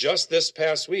 So just this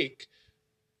past week,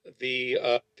 the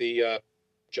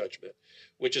judgment,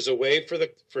 which is a way for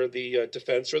the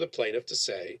defense or the plaintiff to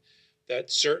say that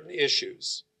certain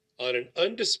issues on an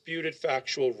undisputed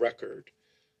factual record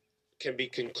can be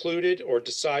concluded or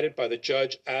decided by the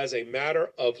judge as a matter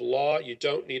of law. You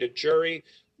don't need a jury.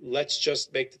 Let's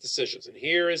just make the decisions. And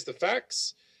here is the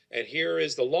facts, and here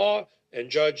is the law.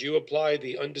 And judge, you apply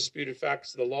the undisputed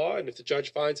facts to the law. And if the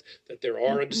judge finds that there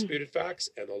are undisputed facts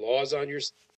and the law is on your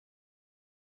side,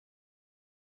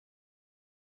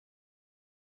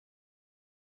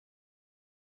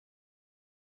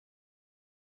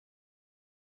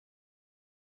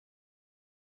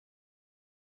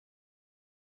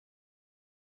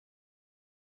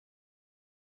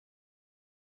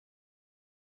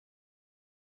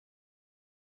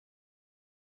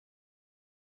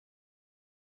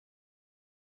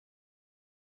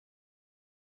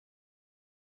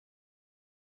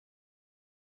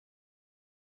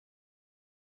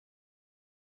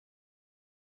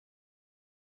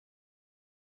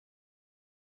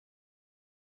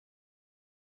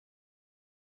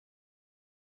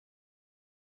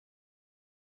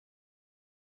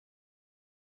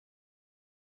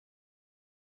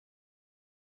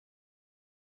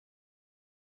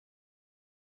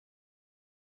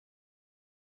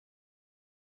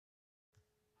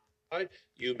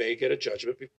 you may get a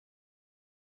judgment before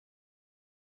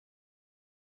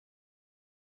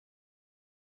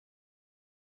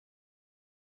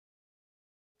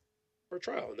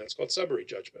trial, and that's called summary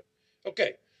judgment.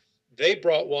 Okay, they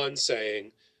brought one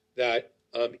saying that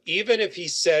even if he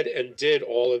said and did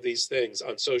all of these things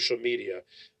on social media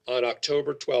on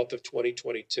October 12th of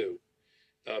 2022,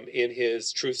 in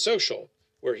his Truth Social,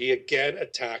 where he again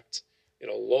attacked in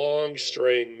a long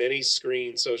string, many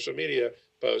screen social media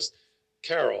post,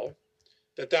 Carol,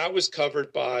 that was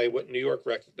covered by what New York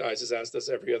recognizes, as does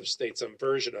every other state, some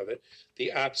version of it, the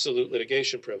absolute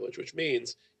litigation privilege, which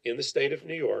means in the state of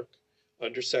New York,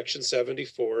 under Section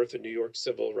 74 of the New York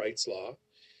Civil Rights Law,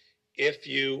 if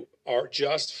you are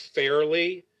just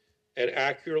fairly and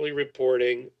accurately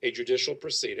reporting a judicial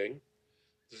proceeding,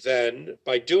 then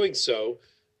by doing so,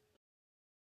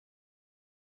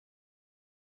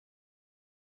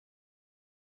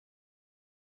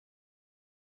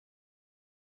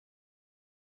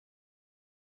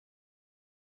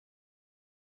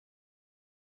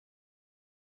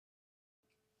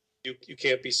 you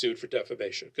can't be sued for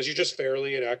defamation because you're just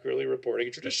fairly and accurately reporting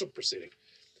a judicial proceeding.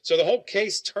 So the whole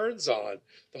case turns on,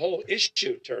 the whole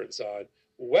issue turns on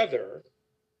whether,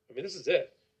 I mean, this is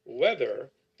it, whether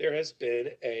there has been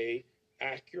a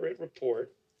accurate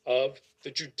report of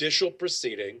the judicial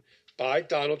proceeding by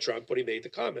Donald Trump when he made the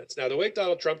comments. Now, the way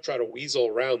Donald Trump tried to weasel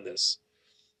around this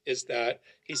is that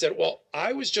he said, well,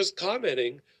 I was just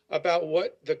commenting about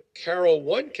what the Carol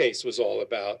 1 case was all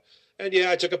about. And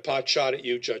yeah, I took a pot shot at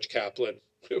you, Judge Kaplan,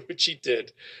 which he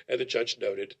did, and the judge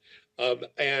noted,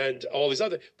 and all these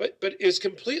other, but it's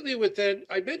completely within,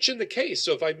 I mentioned the case.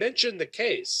 So if I mention the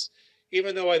case,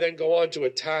 even though I then go on to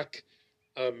attack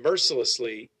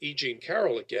mercilessly E. Jean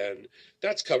Carroll again,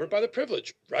 that's covered by the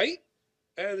privilege, right?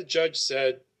 And the judge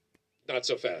said, not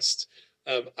so fast.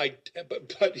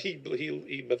 But he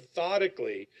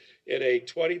methodically, in a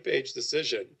 20-page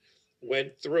decision,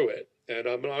 went through it. And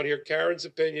I'm going to hear Karen's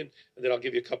opinion, and then I'll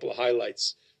give you a couple of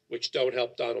highlights which don't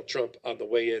help Donald Trump on the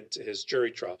way into his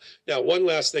jury trial. Now, one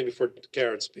last thing before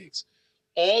Karen speaks.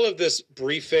 All of this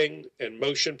briefing and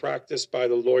motion practice by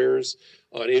the lawyers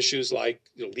on issues like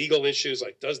legal issues,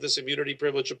 like does this immunity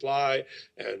privilege apply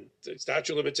and the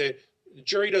statute of limitations, the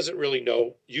jury doesn't really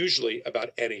know usually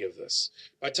about any of this.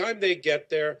 By the time they get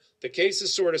there, the case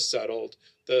is sort of settled.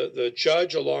 The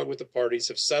judge, along with the parties,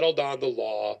 have settled on the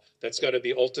law that's going to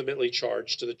be ultimately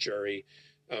charged to the jury.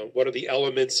 What are the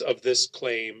elements of this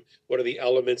claim? What are the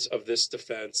elements of this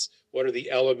defense? What are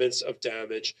the elements of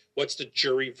damage? What's the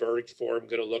jury verdict form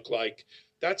going to look like?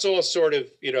 That's all sort of,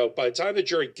 by the time the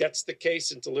jury gets the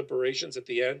case into deliberations at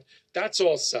the end, that's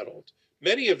all settled.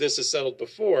 Many of this is settled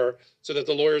before so that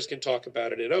the lawyers can talk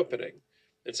about it in opening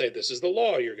and say, this is the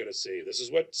law you're going to see. This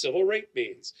is what civil rape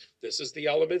means. This is the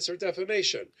elements of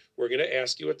defamation. We're going to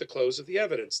ask you at the close of the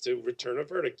evidence to return a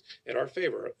verdict in our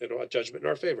favor, and a judgment in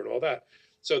our favor, and all that.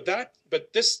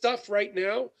 But this stuff right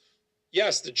now,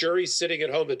 yes, the jury's sitting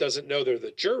at home that doesn't know they're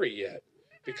the jury yet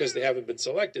because they haven't been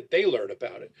selected. They learn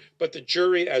about it. But the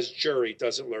jury as jury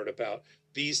doesn't learn about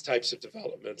these types of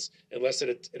developments unless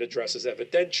it addresses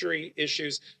evidentiary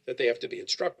issues that they have to be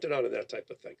instructed on and that type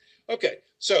of thing. Okay,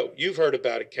 so you've heard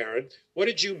about it, Karen. What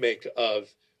did you make of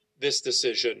this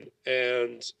decision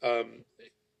and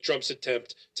Trump's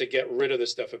attempt to get rid of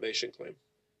this defamation claim?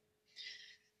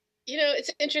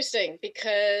 It's interesting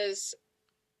because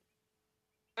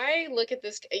I look at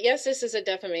this, yes, this is a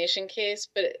defamation case,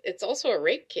 but it's also a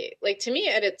rape case. Like, to me,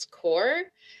 at its core,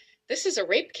 this is a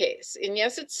rape case. And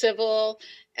yes, it's civil.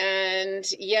 And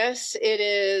yes, it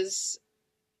is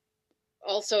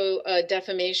also a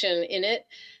defamation in it.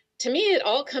 To me, it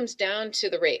all comes down to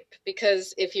the rape,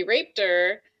 because if he raped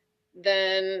her,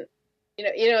 then,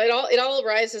 it all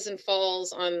rises and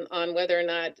falls on whether or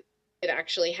not it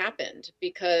actually happened,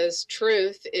 because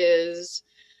truth is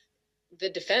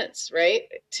the defense, right?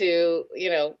 To,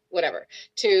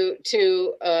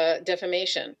 to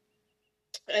defamation.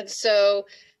 And so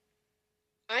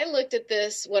I looked at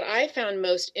this. What I found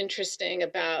most interesting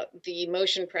about the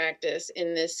motion practice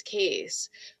in this case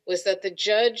was that the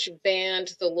judge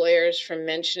banned the lawyers from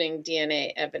mentioning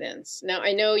DNA evidence. Now,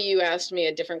 I know you asked me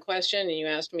a different question, and you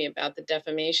asked me about the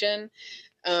defamation.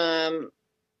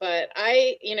 But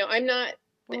I'm not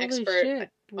an expert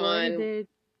on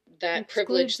that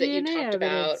privilege that you talked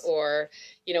about, or,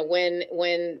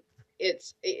 when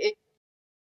it's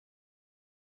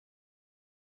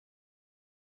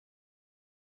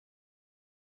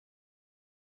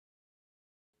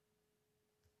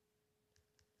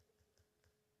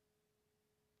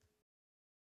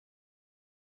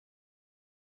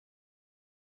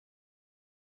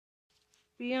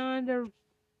beyond a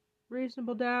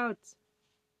reasonable doubt.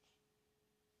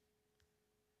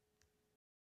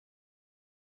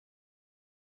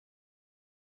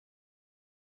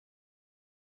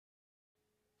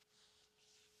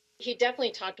 he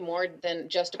definitely talked more than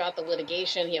just about the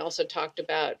litigation. He also talked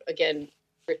about, again,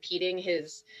 repeating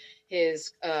his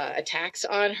attacks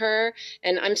on her.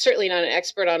 And I'm certainly not an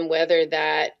expert on whether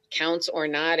that counts or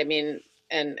not. I mean,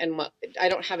 and I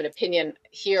don't have an opinion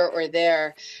here or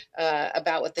there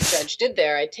about what the judge did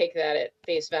there. I take that at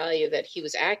face value that he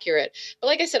was accurate. But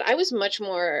like I said, I was much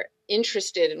more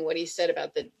interested in what he said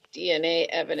about the DNA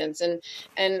evidence. And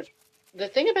the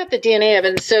thing about the DNA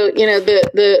evidence, so,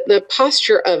 the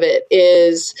posture of it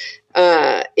is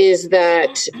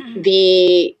that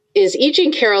E.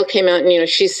 Jean Carroll came out and,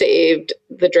 she saved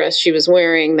the dress she was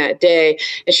wearing that day,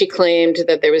 and she claimed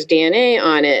that there was DNA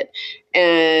on it,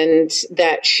 and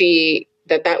that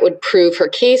that would prove her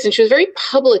case. And she was very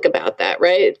public about that,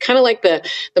 right? Kind of like the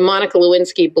Monica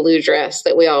Lewinsky blue dress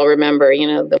that we all remember,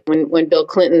 when Bill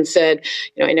Clinton said,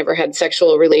 I never had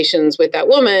sexual relations with that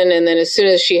woman. And then as soon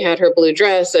as she had her blue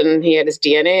dress and he had his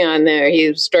DNA on there,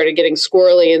 he started getting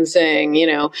squirrely and saying,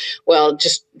 well, it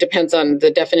just depends on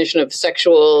the definition of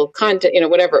sexual content,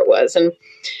 whatever it was. And,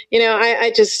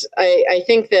 I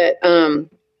think that,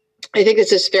 I think it's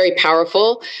just very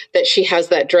powerful that she has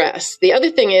that dress. The other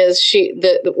thing is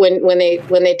when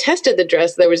they tested the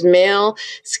dress, there was male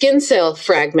skin cell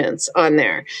fragments on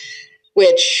there,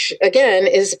 which again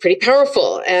is pretty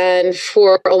powerful. And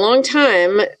for a long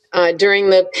time during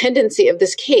the pendency of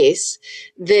this case,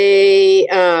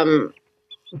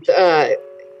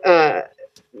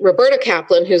 Roberta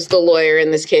Kaplan, who's the lawyer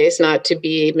in this case, not to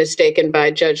be mistaken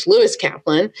by Judge Lewis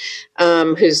Kaplan,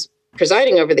 who's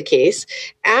presiding over the case,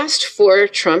 asked for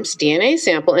Trump's DNA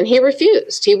sample, and he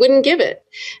refused. He wouldn't give it,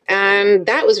 and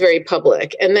that was very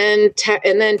public. And then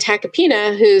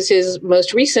Tacopina, who's his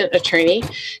most recent attorney,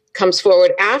 comes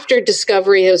forward after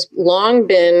discovery has long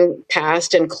been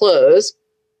passed and closed.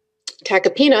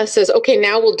 Tacopina says, "Okay,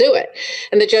 now we'll do it,"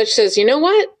 and the judge says, "You know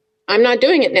what? I'm not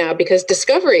doing it now because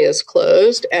discovery is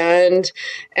closed, and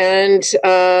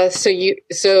so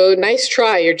nice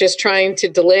try. You're just trying to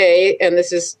delay, and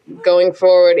this is going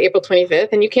forward April 25th,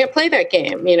 and you can't play that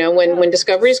game. When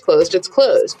discovery is closed, it's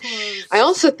closed." I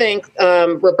also think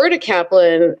Roberta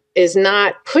Kaplan is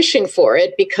not pushing for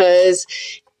it because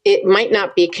it might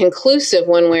not be conclusive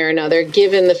one way or another,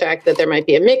 given the fact that there might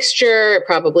be a mixture. It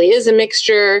probably is a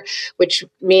mixture, which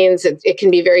means it can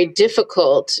be very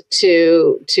difficult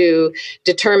to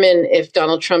determine if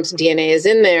Donald Trump's DNA is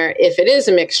in there, if it is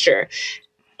a mixture.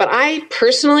 But I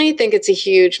personally think it's a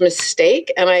huge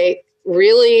mistake. And I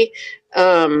really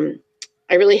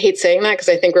hate saying that because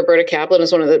I think Roberta Kaplan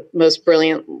is one of the most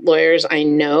brilliant lawyers I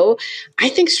know. I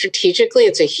think strategically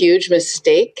it's a huge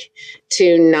mistake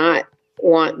to not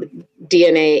want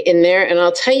DNA in there. And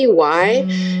I'll tell you why.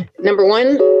 Number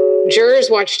one,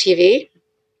 jurors watch TV.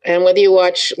 And whether you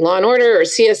watch Law and Order or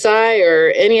CSI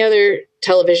or any other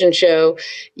television show,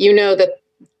 you know that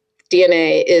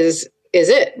DNA is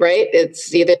it, right?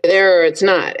 It's either there or it's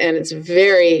not. And it's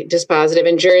very dispositive.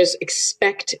 And jurors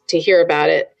expect to hear about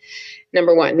it,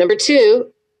 number one. Number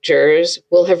two, jurors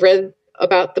will have read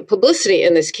about the publicity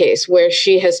in this case where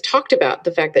she has talked about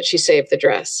the fact that she saved the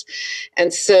dress.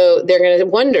 And so they're going to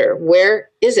wonder,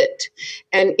 where is it?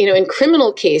 And, in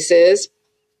criminal cases,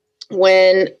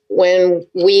 when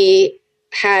we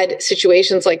had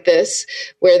situations like this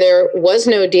where there was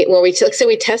no let's say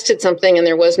we tested something and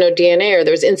there was no DNA, or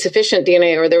there was insufficient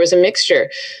DNA, or there was a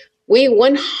mixture, we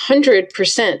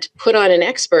 100% put on an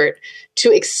expert to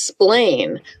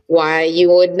explain why you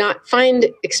would not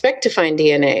expect to find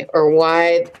DNA, or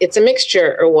why it's a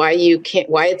mixture, or why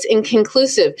it's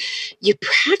inconclusive. You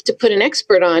have to put an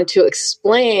expert on to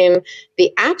explain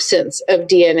the absence of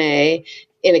DNA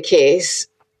in a case,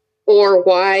 or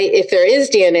why, if there is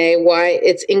DNA, why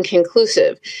it's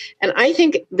inconclusive. And I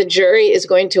think the jury is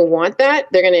going to want that.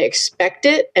 They're going to expect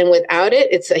it. And without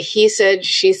it, it's a he said,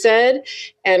 she said.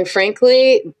 And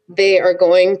frankly, they are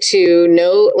going to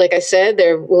know, like I said,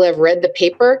 they will have read the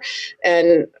paper,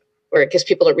 or I guess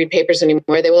people don't read papers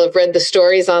anymore. They will have read the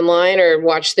stories online or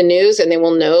watched the news, and they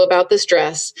will know about this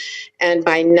dress. And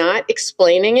by not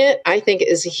explaining it, I think it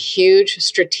is a huge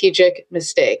strategic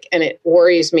mistake. And it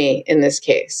worries me in this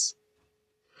case.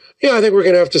 Yeah, I think we're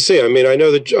going to have to see. I mean, I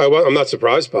know that I'm not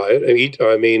surprised by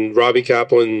it. Robbie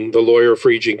Kaplan, the lawyer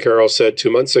for Jean Carroll, said 2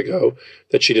 months ago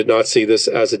that she did not see this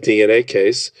as a DNA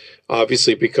case,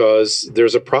 obviously because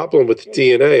there's a problem with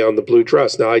DNA on the blue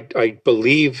dress. Now, I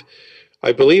believe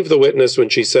the witness when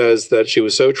she says that she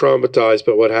was so traumatized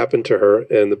by what happened to her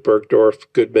in the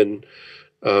Bergdorf Goodman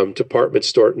department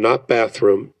store, not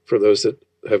bathroom, for those that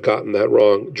have gotten that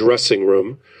wrong, dressing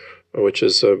room, which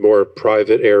is a more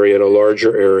private area and a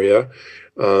larger area,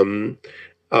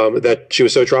 that she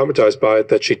was so traumatized by it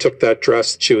that she took that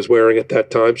dress she was wearing at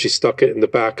that time, she stuck it in the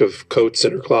back of coats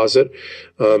in her closet,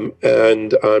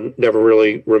 and never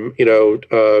really,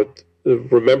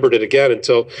 remembered it again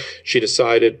until she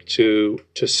decided to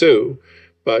sue.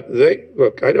 But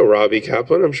I know Robbie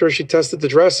Kaplan. I'm sure she tested the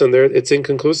dress, and it's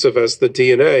inconclusive as the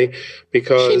DNA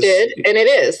because she did, and it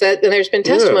is. And there's been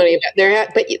testimony about there.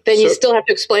 But then you still have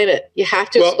to explain it. You have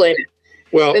to explain it.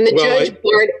 And the judge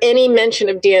barred any mention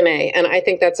of DNA, and I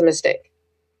think that's a mistake.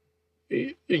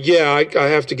 Yeah, I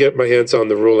have to get my hands on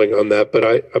the ruling on that,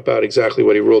 about exactly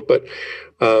what he ruled. But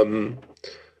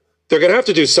they're going to have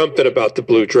to do something about the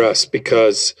blue dress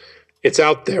because it's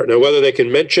out there. Now, whether they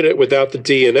can mention it without the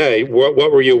DNA, what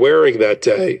were you wearing that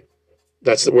day?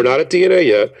 We're not at DNA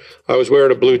yet. I was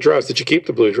wearing a blue dress. Did you keep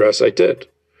the blue dress? I did.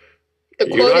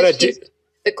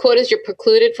 The quote is you're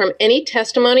precluded from any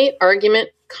testimony, argument,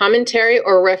 commentary,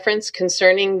 or reference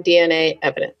concerning DNA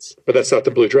evidence. But that's not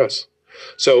the blue dress.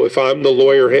 So if I'm the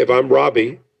lawyer, if I'm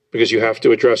Robbie, because you have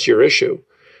to address your issue,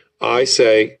 I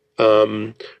say,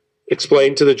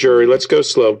 explain to the jury, let's go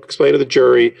slow, explain to the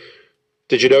jury,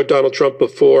 did you know Donald Trump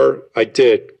before? I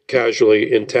did,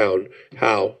 casually in town.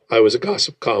 How? I was a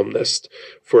gossip columnist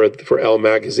for Elle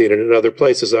magazine and in other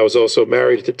places. I was also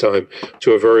married at the time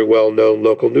to a very well-known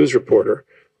local news reporter,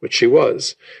 which she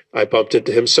was. I bumped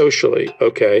into him socially.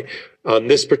 Okay. On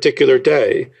this particular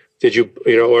day, did you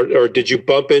or did you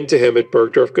bump into him at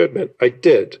Bergdorf Goodman? I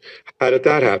did. How did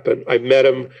that happen? I met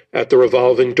him at the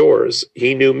revolving doors.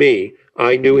 He knew me.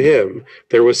 I knew him.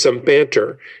 There was some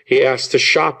banter. He asked to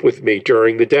shop with me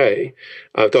during the day.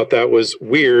 I thought that was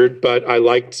weird, but I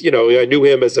liked, I knew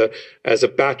him as a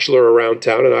bachelor around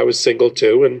town, and I was single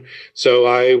too. And so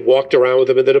I walked around with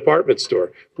him in the department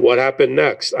store. What happened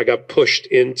next? I got pushed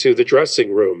into the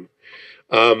dressing room.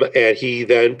 And he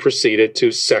then proceeded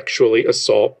to sexually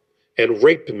assault and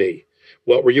rape me.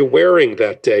 What were you wearing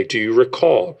that day? Do you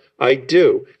recall? I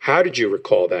do. How did you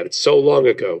recall that? It's so long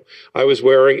ago. I was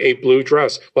wearing a blue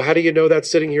dress. Well, how do you know that's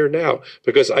sitting here now?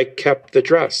 Because I kept the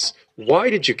dress.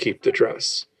 Why did you keep the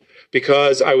dress?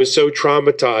 Because I was so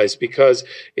traumatized, because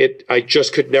I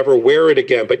just could never wear it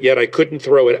again, but yet I couldn't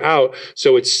throw it out.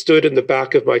 So it stood in the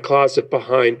back of my closet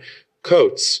behind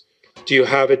coats. Do you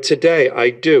have it today? I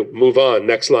do. Move on.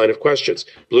 Next line of questions.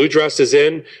 Blue dress is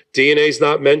in. DNA's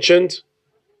not mentioned.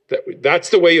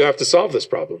 That's the way you have to solve this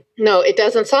problem. No, it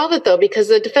doesn't solve it, though, because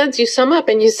the defense, you sum up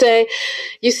and you say,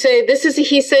 this is a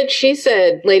he said, she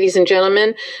said, ladies and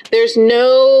gentlemen. There's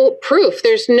no proof.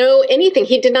 There's no anything.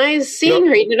 He denies seeing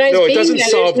her. He denies being there. No, it doesn't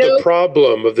solve the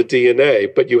problem of the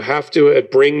DNA, but you have to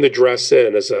bring the dress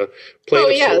in as a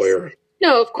plaintiff's lawyer.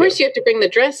 No, of course you have to bring the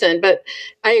dress in, but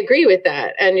I agree with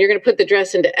that. And you're going to put the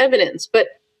dress into evidence. But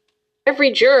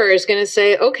every juror is going to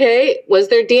say, okay, was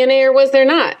there DNA or was there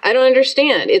not? I don't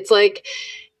understand. It's like,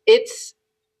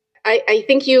 I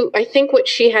think what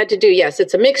she had to do, yes,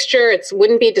 it's a mixture. It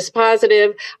wouldn't be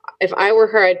dispositive. If I were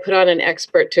her, I'd put on an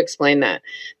expert to explain that,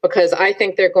 because I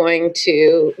think they're going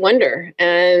to wonder.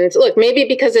 And look, maybe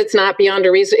because it's not beyond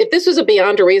a reason. If this was a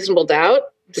beyond a reasonable doubt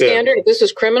standard, if this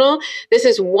was criminal, this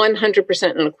is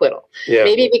 100% an acquittal. Yeah.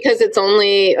 Maybe because it's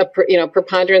only a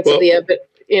preponderance of the evidence.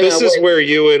 This is where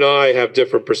you and I have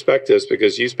different perspectives,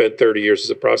 because you spent 30 years as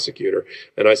a prosecutor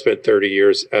and I spent 30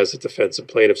 years as a defense and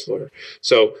plaintiff's lawyer.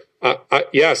 So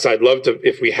yes, I'd love to,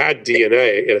 if we had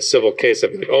DNA in a civil case,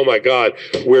 I'd be like, oh my God,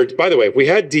 by the way, if we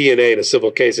had DNA in a civil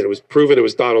case and it was proven it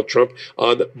was Donald Trump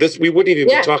on this, we wouldn't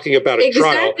even be talking about a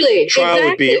trial. Trial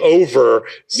would be over,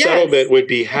 settlement would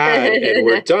be had, and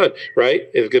we're done, right?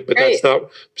 But that's not,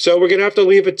 so we're going to have to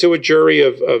leave it to a jury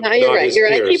of no, you're right.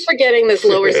 You're right. I keep forgetting this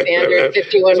lower standard,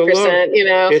 51%,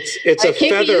 It's a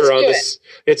feather on this.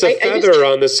 It's a feather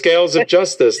on the scales of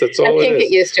justice. That's all it is. I can't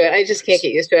get used to it. I just can't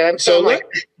get used to it. I'm so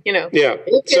no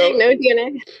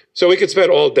DNA. So we could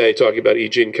spend all day talking about E.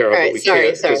 Jean Carroll, but we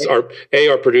can't, because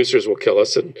our producers will kill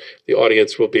us, and the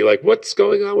audience will be like, "What's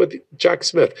going on with Jack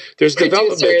Smith?" There's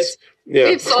developments. Yeah,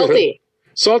 we have Salty.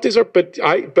 Salty's are, but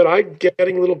I'm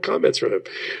getting little comments from him.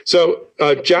 So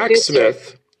Jack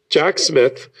Smith,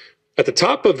 at the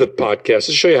top of the podcast,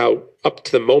 to show you how up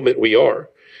to the moment we are.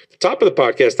 At the top of the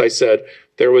podcast, I said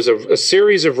there was a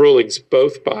series of rulings,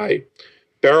 both by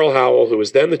Beryl Howell, who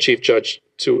was then the chief judge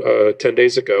 10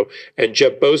 days ago, and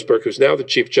Jeb Boasberg, who's now the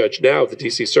chief judge now of the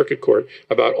D.C. Circuit Court,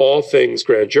 about all things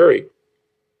grand jury,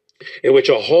 in which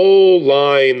a whole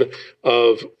line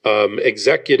of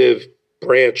executive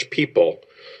branch people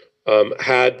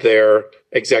had their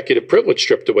executive privilege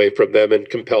stripped away from them and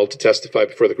compelled to testify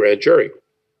before the grand jury.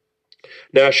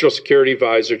 National Security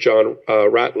Advisor John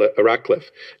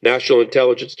Ratcliffe, National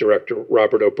Intelligence Director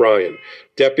Robert O'Brien,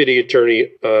 Deputy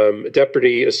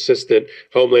Assistant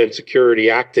Homeland Security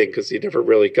Acting, because he never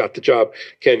really got the job,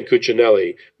 Ken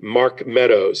Cuccinelli, Mark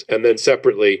Meadows, and then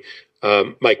separately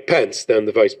Mike Pence, then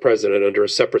the Vice President, under a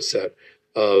separate set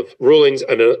of rulings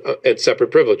and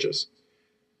separate privileges.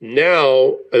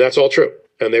 Now, and that's all true,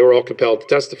 and they were all compelled to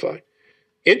testify.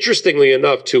 Interestingly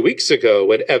enough, 2 weeks ago,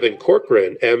 when Evan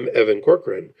Corcoran,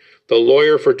 the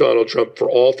lawyer for Donald Trump for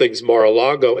all things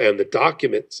Mar-a-Lago and the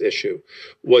documents issue,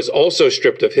 was also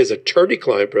stripped of his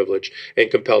attorney-client privilege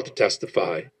and compelled to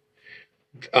testify.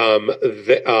 And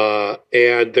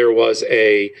there was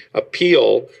a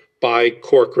appeal by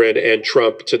Corcoran and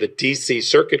Trump to the D.C.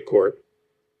 Circuit Court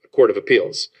of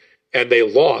Appeals, and they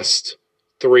lost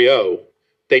 3-0.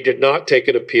 They did not take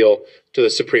an appeal to the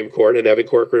Supreme Court, and Evan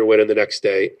Corcoran went in the next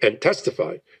day and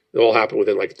testified. It all happened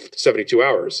within like 72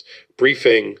 hours.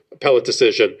 Briefing, appellate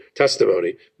decision,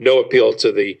 testimony, no appeal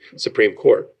to the Supreme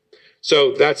Court.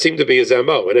 So that seemed to be his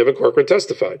MO, and Evan Corcoran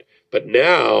testified. But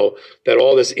now that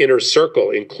all this inner circle,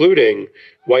 including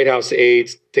White House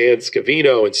aides Dan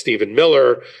Scavino and Stephen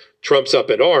Miller, Trump's up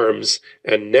in arms,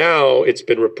 and now it's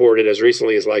been reported as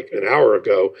recently as like an hour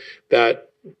ago that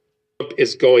Trump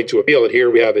is going to appeal, and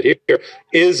here we have it here,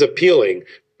 is appealing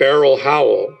Beryl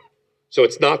Howell. So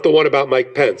it's not the one about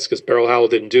Mike Pence, because Beryl Howell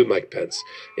didn't do Mike Pence.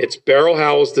 It's Beryl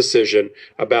Howell's decision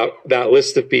about that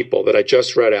list of people that I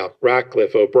just read out: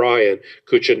 Ratcliffe, O'Brien,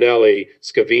 Cuccinelli,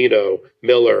 Scavino,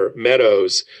 Miller,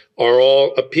 Meadows, are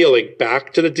all appealing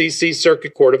back to the D.C.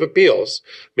 Circuit Court of Appeals,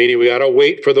 meaning we got to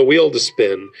wait for the wheel to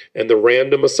spin and the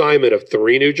random assignment of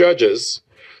 3 new judges.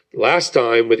 Last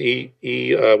time with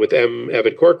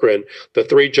Evan Corcoran, the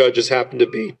 3 judges happened to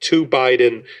be 2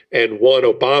 Biden and 1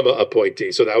 Obama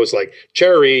appointee. So that was like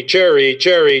cherry,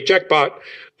 jackpot.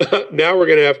 Now we're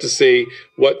going to have to see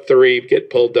what 3 get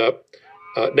pulled up.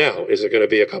 Now, is it going to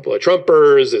be a couple of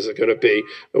Trumpers? Is it going to be,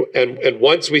 and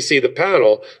once we see the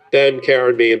panel, then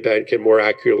Karen, me, and Ben can more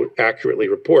accurately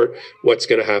report what's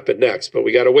going to happen next. But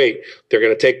we got to wait. They're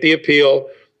going to take the appeal.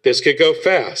 This could go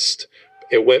fast.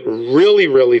 It went really,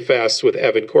 really fast with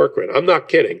Evan Corcoran. I'm not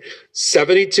kidding.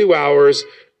 72 hours,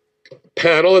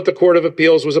 panel at the Court of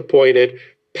Appeals was appointed.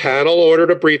 Panel ordered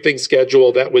a briefing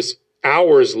schedule that was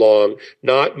hours long,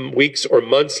 not weeks or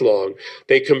months long.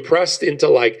 They compressed into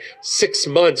like 6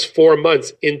 months, 4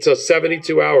 months into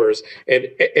 72 hours and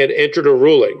entered a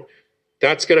ruling.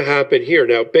 That's going to happen here.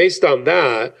 Now, based on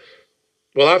that,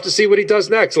 we'll have to see what he does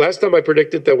next. Last time I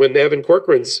predicted that when Evan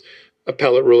Corcoran's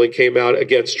appellate ruling came out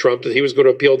against Trump, that he was going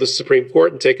to appeal to the Supreme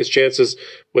Court and take his chances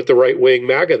with the right-wing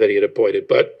MAGA that he had appointed,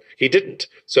 but he didn't.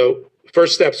 So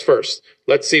first steps first.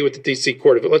 Let's see what the D.C.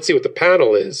 let's see what the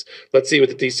panel is. Let's see what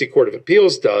the D.C. Court of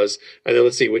Appeals does, and then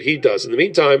let's see what he does. In the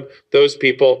meantime, those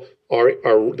people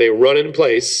they run in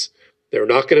place. They're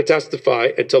not going to testify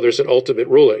until there's an ultimate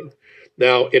ruling.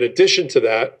 Now, in addition to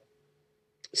that,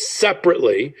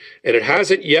 separately, and it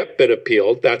hasn't yet been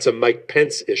appealed, that's a Mike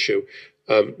Pence issue,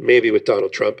 maybe with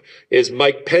Donald Trump, is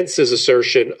Mike Pence's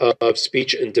assertion of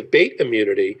speech and debate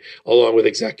immunity along with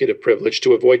executive privilege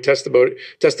to avoid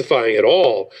testifying at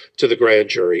all to the grand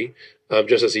jury,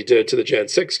 just as he did to the Jan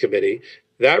 6 committee.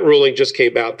 That ruling just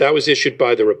came out. That was issued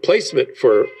by the replacement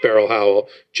for Beryl Howell,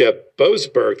 Jeb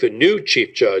Boasberg, the new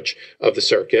chief judge of the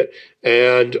circuit.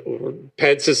 And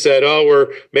Pence has said,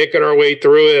 we're making our way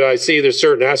through it. I see there's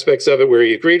certain aspects of it where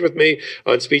he agreed with me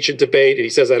on speech and debate. And he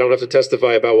says, I don't have to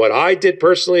testify about what I did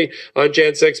personally on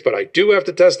Jan 6, but I do have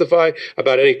to testify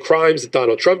about any crimes that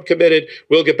Donald Trump committed.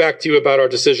 We'll get back to you about our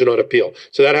decision on appeal.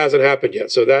 So that hasn't happened yet.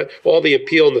 So that all the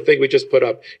appeal and the thing we just put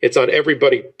up, it's on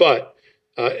everybody but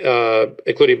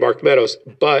including Mark Meadows,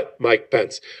 but Mike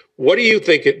Pence. What do you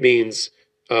think it means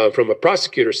from a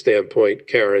prosecutor standpoint,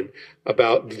 Karen,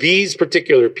 about these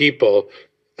particular people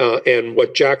and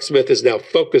what Jack Smith is now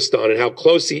focused on and how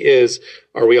close he is?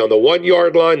 Are we on the 1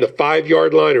 yard line, the 5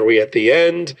 yard line? Are we at the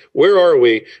end? Where are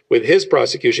we with his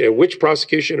prosecution, and which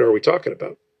prosecution are we talking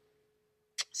about?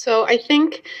 So I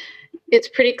think it's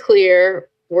pretty clear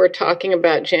we're talking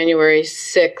about January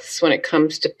 6th when it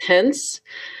comes to Pence.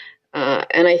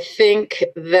 And I think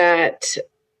that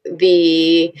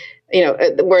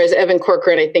whereas Evan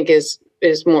Corcoran, I think is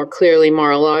more clearly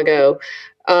Mar-a-Lago.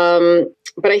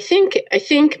 But I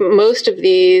think most of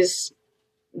these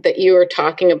that you were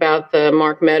talking about, the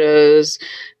Mark Meadows,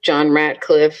 John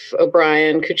Ratcliffe,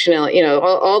 O'Brien, Cuccinelli,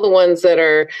 all the ones that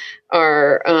are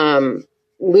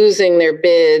losing their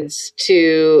bids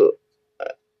to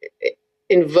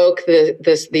invoke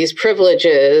these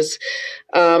privileges.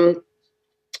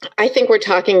 I think we're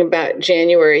talking about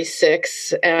January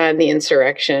 6th and the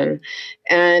insurrection.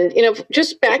 And,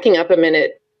 just backing up a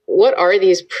minute, what are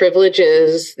these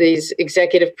privileges, these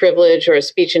executive privilege or a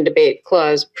speech and debate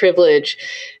clause privilege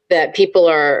that people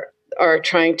are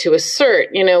trying to assert?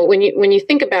 When you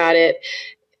think about it,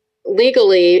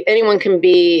 legally, anyone can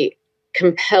be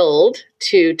compelled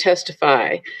to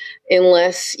testify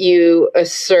unless you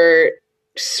assert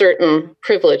certain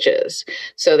privileges.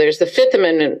 So there's the Fifth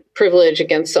Amendment privilege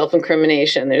against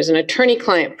self-incrimination. There's an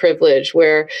attorney-client privilege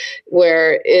where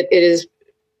it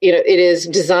is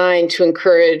designed to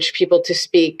encourage people to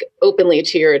speak openly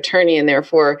to your attorney, and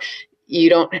therefore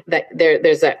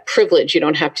there's that privilege. You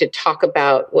don't have to talk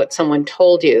about what someone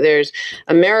told you. There's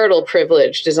a marital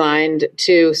privilege designed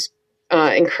to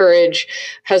encourage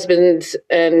husbands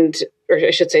and or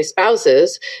I should say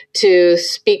spouses, to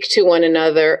speak to one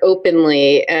another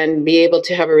openly and be able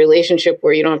to have a relationship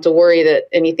where you don't have to worry that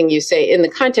anything you say in the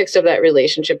context of that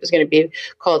relationship is going to be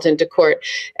called into court.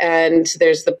 And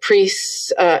there's the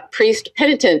priest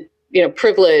penitent,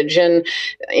 privilege, and,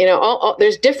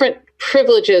 there's different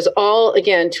privileges, all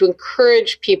again to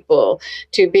encourage people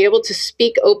to be able to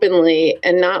speak openly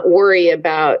and not worry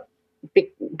about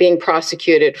being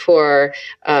prosecuted for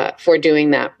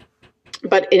doing that.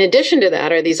 But in addition to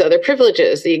that are these other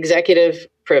privileges, the executive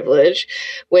privilege,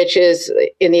 which is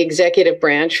in the executive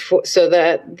branch, so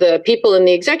that the people in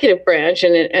the executive branch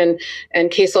and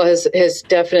case law has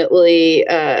definitely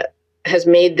has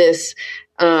made this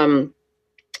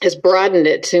has broadened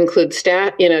it to include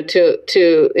staff,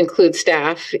 to include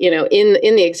staff,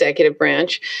 in the executive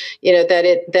branch,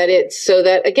 so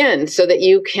that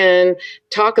you can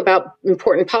talk about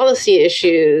important policy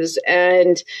issues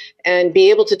and be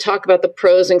able to talk about the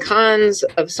pros and cons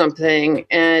of something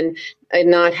and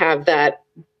not have that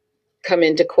come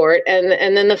into court. And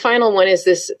then the final one is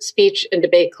this speech and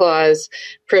debate clause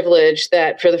privilege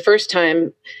that for the first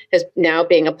time is now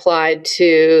being applied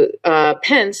to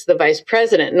Pence, the vice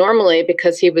president. Normally,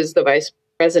 because he was the vice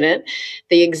president,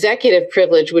 the executive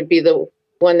privilege would be the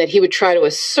one that he would try to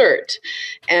assert.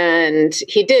 And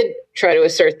he did try to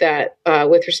assert that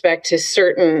with respect to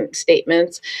certain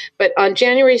statements. But on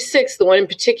January 6th, the one in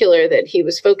particular that he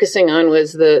was focusing on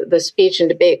was the speech and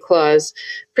debate clause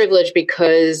privilege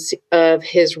because of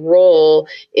his role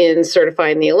in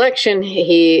certifying the election.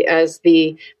 He, as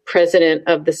the president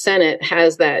of the Senate,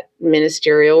 has that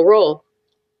ministerial role.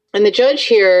 And the judge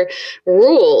here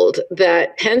ruled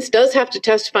that Pence does have to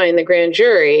testify in the grand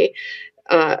jury,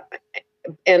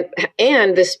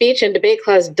 and the speech and debate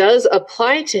clause does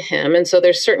apply to him. And so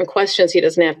there's certain questions he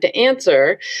doesn't have to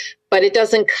answer, but it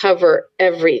doesn't cover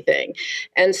everything.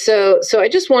 And so I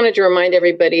just wanted to remind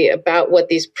everybody about what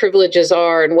these privileges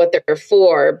are and what they're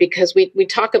for, because we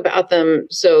talk about them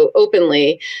so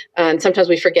openly, and sometimes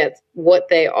we forget what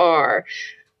they are.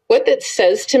 What that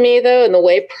says to me, though, and the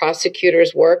way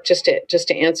prosecutors work, just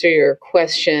to answer your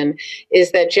question,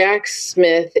 is that Jack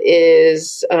Smith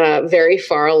is very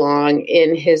far along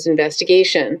in his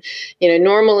investigation.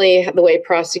 Normally the way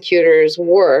prosecutors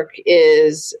work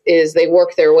is they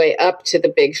work their way up to the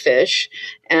big fish.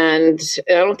 And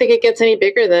I don't think it gets any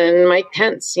bigger than Mike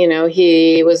Pence.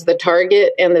 He was the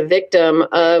target and the victim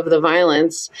of the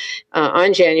violence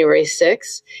on January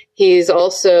 6th. He's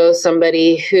also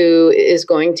somebody who is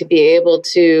going to be able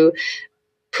to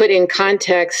put in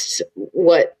context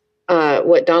what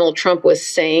Donald Trump was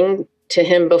saying to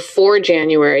him before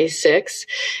January 6th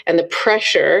and the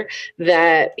pressure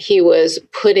that he was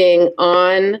putting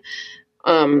on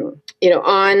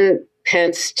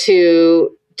Pence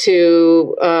to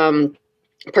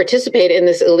participate in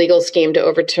this illegal scheme to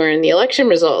overturn the election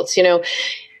results.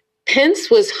 Pence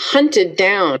was hunted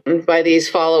down by these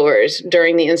followers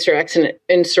during the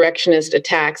insurrectionist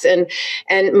attacks, and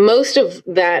most of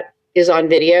that is on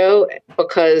video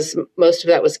because most of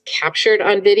that was captured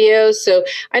on video. So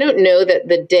I don't know that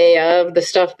the day of the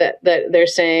stuff that they're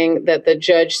saying that the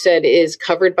judge said is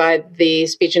covered by the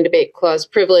speech and debate clause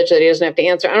privilege that he doesn't have to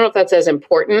answer. I don't know if that's as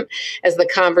important as the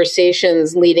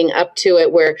conversations leading up to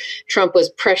it, where Trump was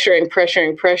pressuring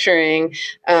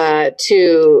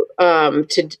to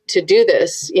do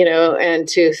this, and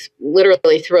to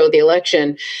literally throw the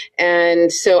election.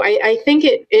 And so I think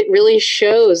it really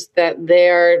shows that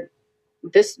they're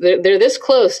this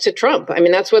close to Trump. I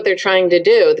mean, that's what they're trying to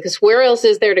do, because where else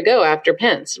is there to go after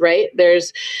Pence, right?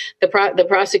 There's the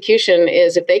prosecution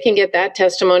is, if they can get that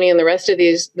testimony and the rest of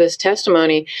this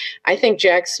testimony, I think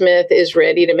Jack Smith is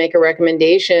ready to make a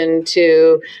recommendation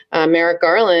to Merrick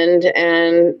Garland,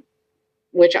 and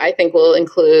which I think will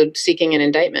include seeking an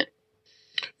indictment.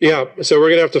 Yeah, so we're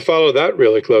going to have to follow that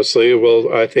really closely.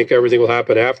 Well, I think everything will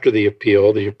happen after the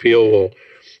appeal. The appeal will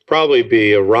probably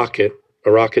be a rocket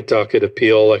docket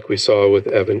appeal like we saw with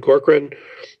Evan Corcoran.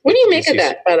 What do you make of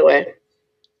that, by the way?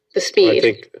 The speed?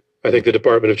 I think the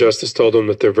Department of Justice told them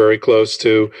that they're very close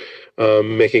to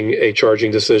making a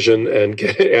charging decision and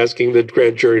asking the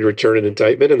grand jury to return an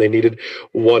indictment. And they needed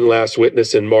one last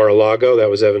witness in Mar-a-Lago.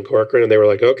 That was Evan Corcoran. And they were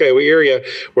like, okay, we hear you.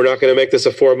 We're not going to make this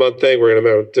a 4-month thing. We're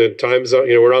going to time's,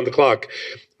 we're on the clock.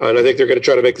 And I think they're going to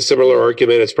try to make the similar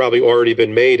argument. It's probably already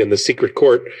been made in the secret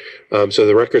court. So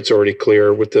the record's already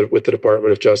clear with the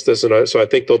Department of Justice. And so I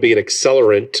think there'll be an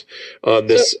accelerant on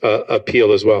this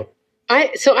appeal as well. I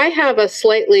have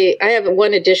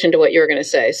one addition to what you were going to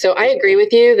say. So I agree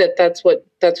with you that that's what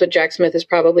Jack Smith is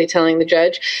probably telling the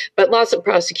judge. But lots of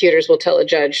prosecutors will tell a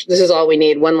judge, this is all we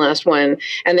need, one last one.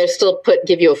 And they'll still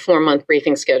give you a 4-month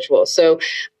briefing schedule. So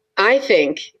I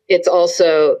think it's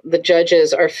also the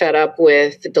judges are fed up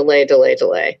with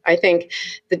delay. I think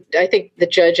the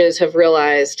judges have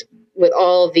realized with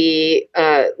all the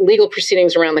legal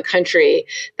proceedings around the country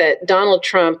that Donald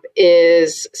Trump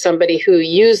is somebody who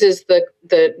uses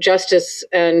the justice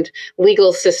and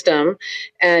legal system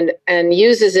and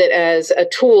uses it as a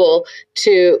tool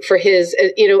for his,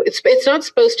 it's not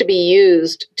supposed to be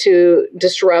used to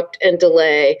disrupt and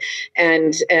delay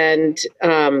and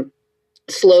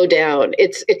slow down.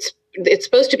 It's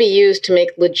supposed to be used to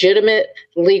make legitimate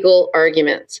legal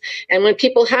arguments. And when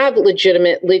people have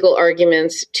legitimate legal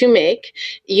arguments to make,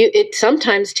 it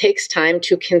sometimes takes time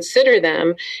to consider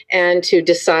them and to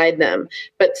decide them.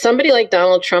 But somebody like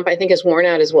Donald Trump, I think, has worn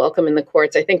out his welcome in the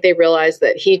courts. I think they realize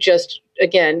that he just,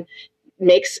 again,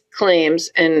 makes claims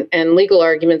and legal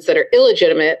arguments that are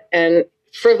illegitimate and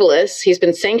frivolous. He's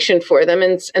been sanctioned for them,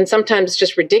 and sometimes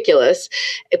just ridiculous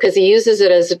because he uses it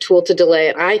as a tool to delay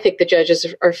it. I think the judges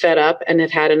are fed up and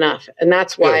have had enough, and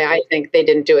that's why I think they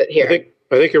didn't do it here.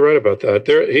 I think you're right about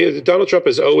that. Donald Trump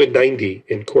is 0-90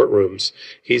 in courtrooms.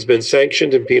 He's been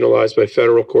sanctioned and penalized by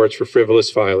federal courts for frivolous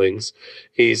filings.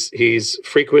 He's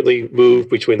frequently moved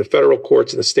between the federal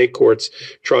courts and the state courts,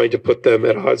 trying to put them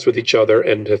at odds with each other,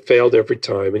 and have failed every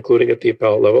time, including at the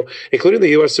appellate level, including the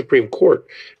U.S. Supreme Court.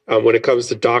 When it comes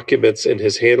to documents and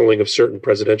his handling of certain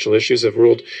presidential issues, have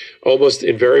ruled almost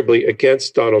invariably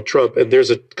against Donald Trump. And there's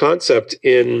a concept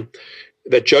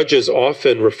that judges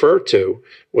often refer to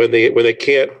when they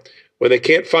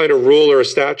can't find a rule or a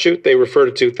statute. They refer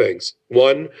to two things: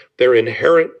 one, their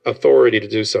inherent authority to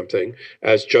do something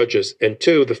as judges, and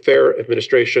two, the fair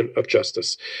administration of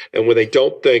justice. And when they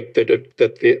don't think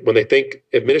when they think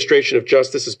administration of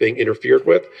justice is being interfered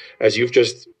with, as you've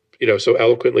just so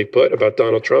eloquently put about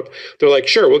Donald Trump, they're like,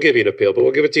 sure, we'll give you an appeal, but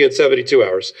we'll give it to you in 72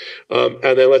 hours. And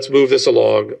then let's move this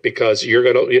along because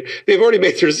they've already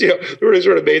made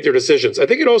their decisions. I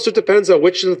think it also depends on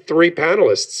which of the three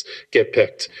panelists get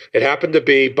picked. It happened to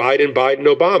be Biden,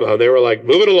 Obama, and they were like,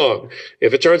 move it along.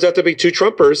 If it turns out to be two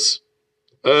Trumpers,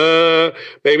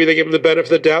 maybe they give them the benefit of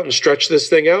the doubt and stretch this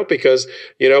thing out because,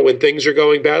 when things are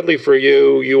going badly for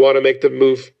you, you want to make them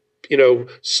move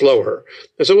slower.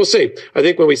 And so we'll see. I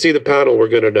think when we see the panel, we're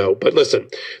going to know. But listen,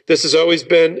 this has always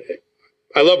been,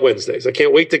 I love Wednesdays. I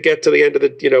can't wait to get to the end of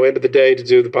the day to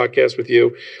do the podcast with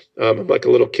you. I'm like a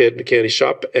little kid in a candy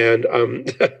shop. And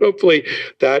hopefully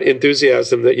that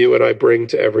enthusiasm that you and I bring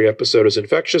to every episode is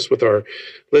infectious with our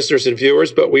listeners and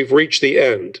viewers. But we've reached the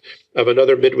end of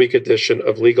another midweek edition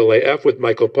of Legal AF with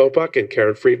Michael Popak and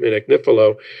Karen Friedman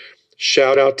Agnifolo.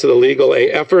 Shout out to the Legal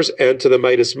AFers and to the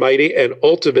Midas Mighty. And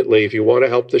ultimately, if you want to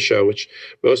help the show, which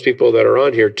most people that are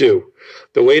on here do,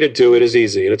 the way to do it is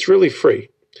easy, and it's really free.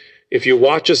 If you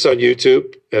watch us on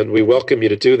YouTube, and we welcome you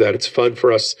to do that, it's fun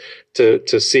for us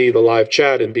to see the live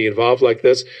chat and be involved like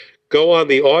this. Go on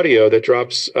the audio that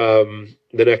drops the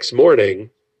next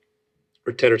morning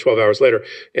or 10 or 12 hours later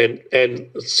and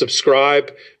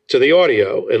subscribe to the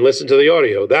audio and listen to the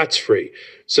audio. That's free.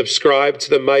 Subscribe to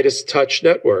the Midas Touch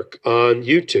Network on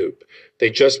YouTube. They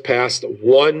just passed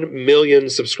 1 million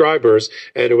subscribers,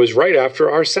 and it was right after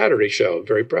our Saturday show. I'm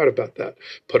very proud about that.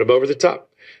 Put them over the top.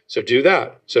 So do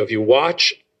that. So if you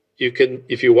watch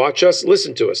us,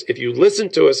 listen to us. If you listen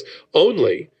to us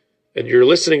only, and you're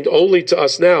listening only to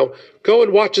us now, go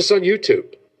and watch us on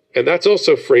YouTube. And that's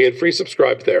also free, and free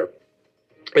subscribe there.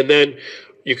 And then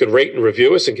you can rate and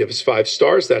review us and give us 5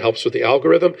 stars. That helps with the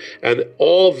algorithm. And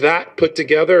all that put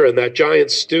together and that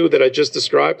giant stew that I just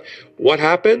described, what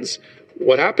happens?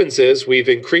 What happens is we've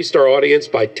increased our audience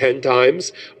by 10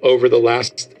 times over the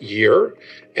last year.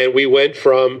 And we went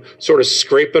from sort of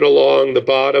scraping along the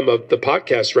bottom of the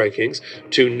podcast rankings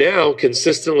to now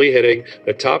consistently hitting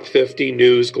the top 50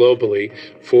 news globally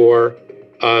for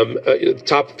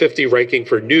top 50 ranking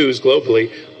for news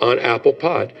globally on Apple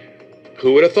Pod.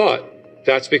 Who would have thought?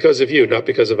 That's because of you, not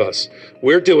because of us.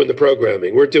 We're doing the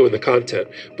programming, we're doing the content,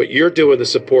 but you're doing the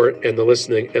support and the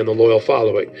listening and the loyal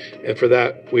following. And for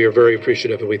that, we are very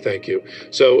appreciative and we thank you.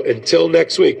 So until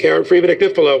next week, Karen Friedman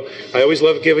Agnifolo, I always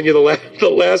love giving you the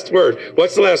last word.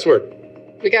 What's the last word?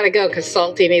 We got to go because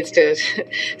Salty needs to.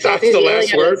 That's the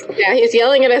last word? Yeah, he's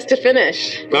yelling at us to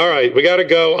finish. All right, we got to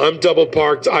go. I'm double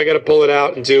parked. I got to pull it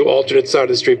out and do alternate side of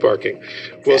the street parking.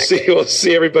 Exactly. We'll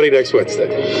see everybody next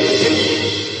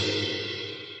Wednesday.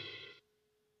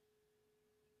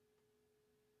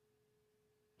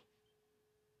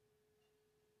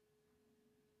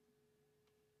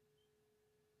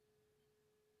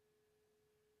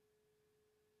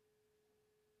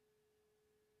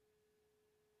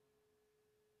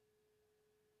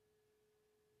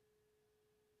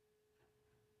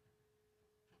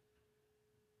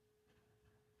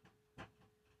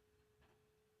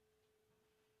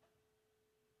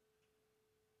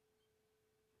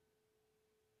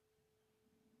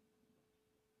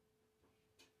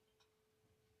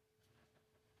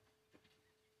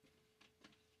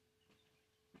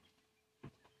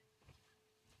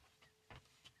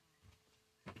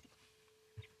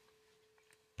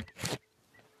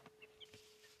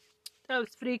 That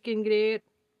was freaking great.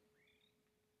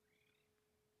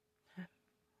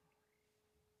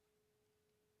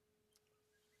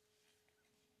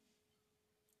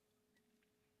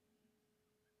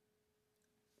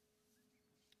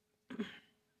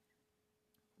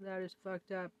 That is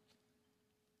fucked up.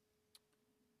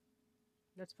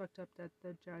 That's fucked up that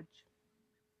the judge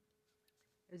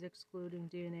is excluding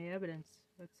DNA evidence.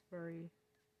 That's very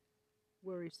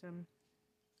worrisome.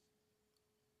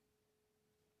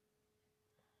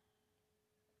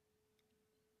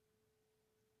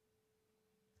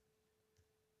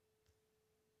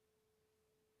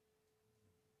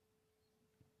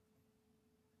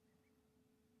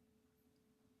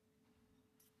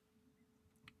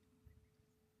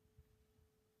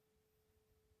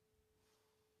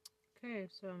 Okay,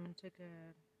 so I'm going to take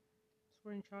a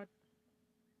screenshot.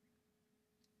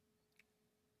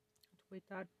 Tweet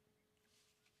that.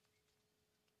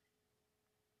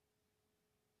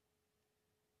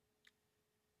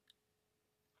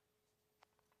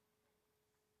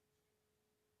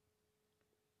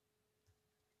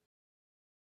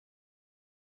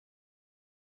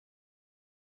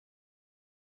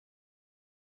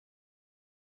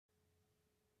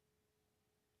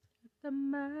 The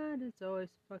Midas always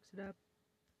fucks it up.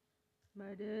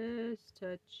 Midas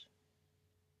touch.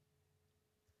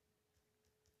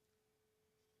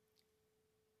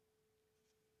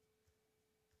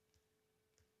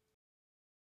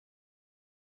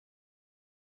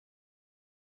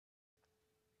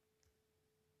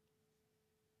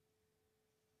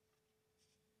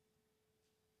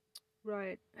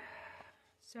 Right.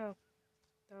 So,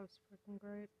 that was freaking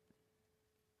great.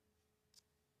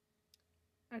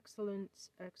 Excellent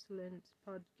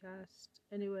podcast.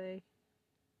 Anyway,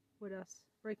 what else?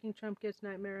 Breaking Trump gets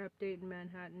nightmare update in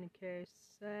Manhattan case.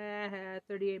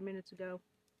 38 minutes ago.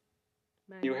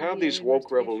 You have these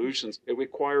woke revolutions. It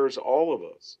requires all of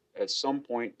us at some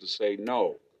point to say,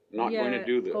 no, not going to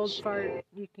do this. Goldfart,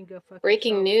 you can go fuck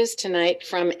Breaking yourself. news tonight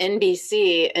from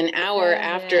NBC, an hour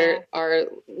after our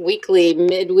weekly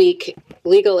midweek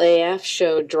Legal AF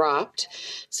show dropped.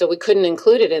 So we couldn't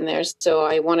include it in there. So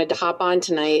I wanted to hop on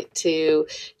tonight to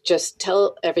just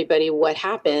tell everybody what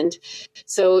happened.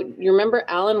 So you remember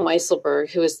Alan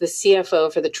Weisselberg, who is the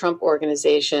CFO for the Trump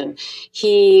Organization.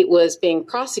 He was being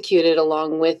prosecuted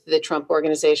along with the Trump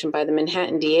Organization by the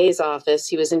Manhattan DA's office.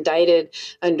 He was indicted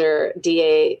under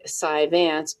DA Cy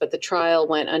Vance, but the trial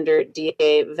went under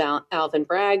DA Alvin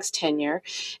Bragg's tenure.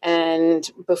 And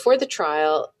before the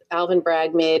trial, Alvin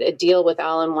Bragg made a deal with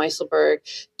Alan Weisselberg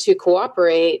to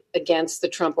cooperate against the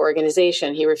Trump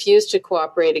Organization. He refused to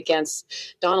cooperate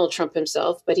against Donald Trump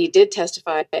himself, but he did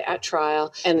testify at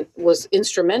trial and was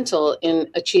instrumental in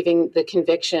achieving the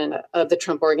conviction of the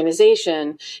Trump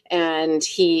Organization. And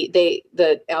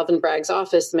the Alvin Bragg's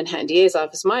office, the Manhattan DA's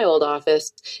office, my old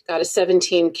office, got a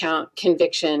 17-count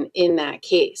conviction in that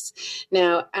case.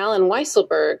 Now, Alan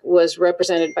Weisselberg was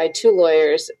represented by two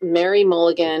lawyers, Mary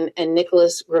Mulligan and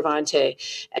Nicholas Gravante,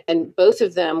 and both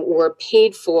of them were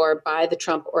paid for by the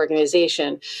Trump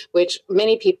Organization, which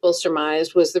many people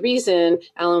surmised was the reason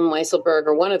Alan Weisselberg,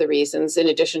 or one of the reasons, in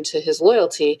addition to his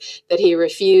loyalty, that he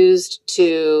refused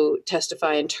to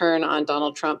testify and turn on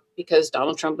Donald Trump, because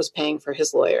Donald Trump was paying for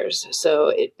his lawyers. So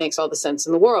it makes all the sense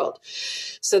in the world.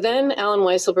 So then Alan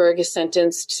Weisselberg is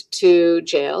sentenced to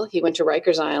jail. He went to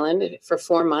Rikers Island for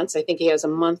 4 months. I think he has a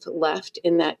month left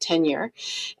in that tenure.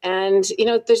 And,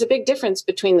 there's a big difference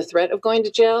between the threat of going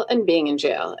to jail and being in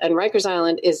jail. And Rikers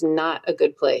Island is not a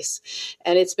good place.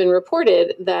 And it's been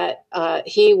reported that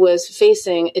he was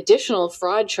facing additional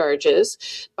fraud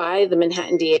charges by the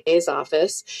Manhattan DA's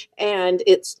office. And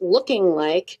it's looking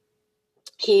like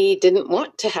he didn't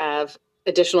want to have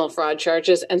additional fraud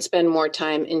charges and spend more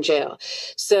time in jail.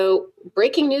 So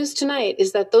breaking news tonight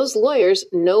is that those lawyers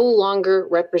no longer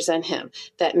represent him,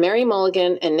 that Mary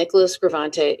Mulligan and Nicholas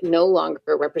Gravante no longer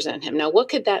represent him. Now, what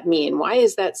could that mean? Why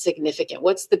is that significant?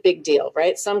 What's the big deal,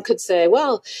 right? Some could say,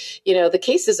 well, the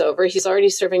case is over. He's already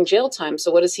serving jail time.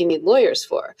 So what does he need lawyers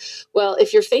for? Well,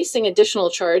 if you're facing additional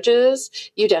charges,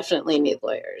 you definitely need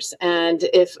lawyers. And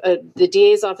if the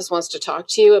DA's office wants to talk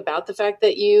to you about the fact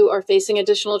that you are facing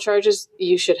additional charges,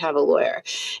 you should have a lawyer.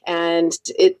 And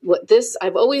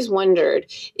I've always wondered,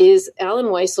 is Alan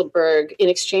Weisselberg, in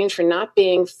exchange for not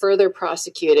being further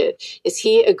prosecuted, is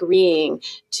he agreeing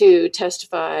to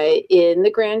testify in the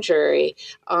grand jury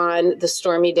on the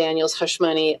Stormy Daniels hush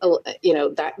money,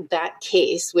 that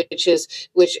case,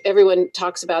 which everyone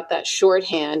talks about that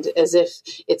shorthand as if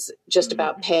it's just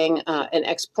about paying an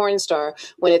ex-porn star,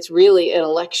 when it's really an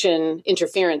election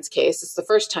interference case. It's the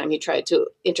first time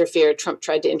Trump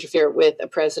tried to interfere with with a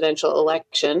presidential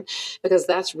election, because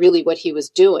that's really what he was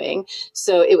doing.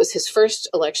 So it was his first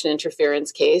election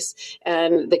interference case,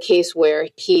 and the case where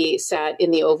he sat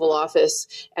in the Oval Office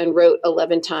and wrote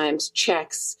 11 times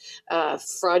checks,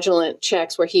 fraudulent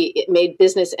checks, where he made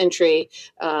business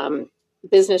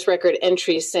record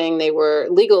entries saying they were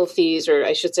legal fees, or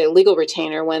I should say legal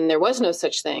retainer, when there was no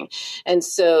such thing. And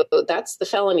so that's the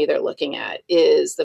felony they're looking at, is the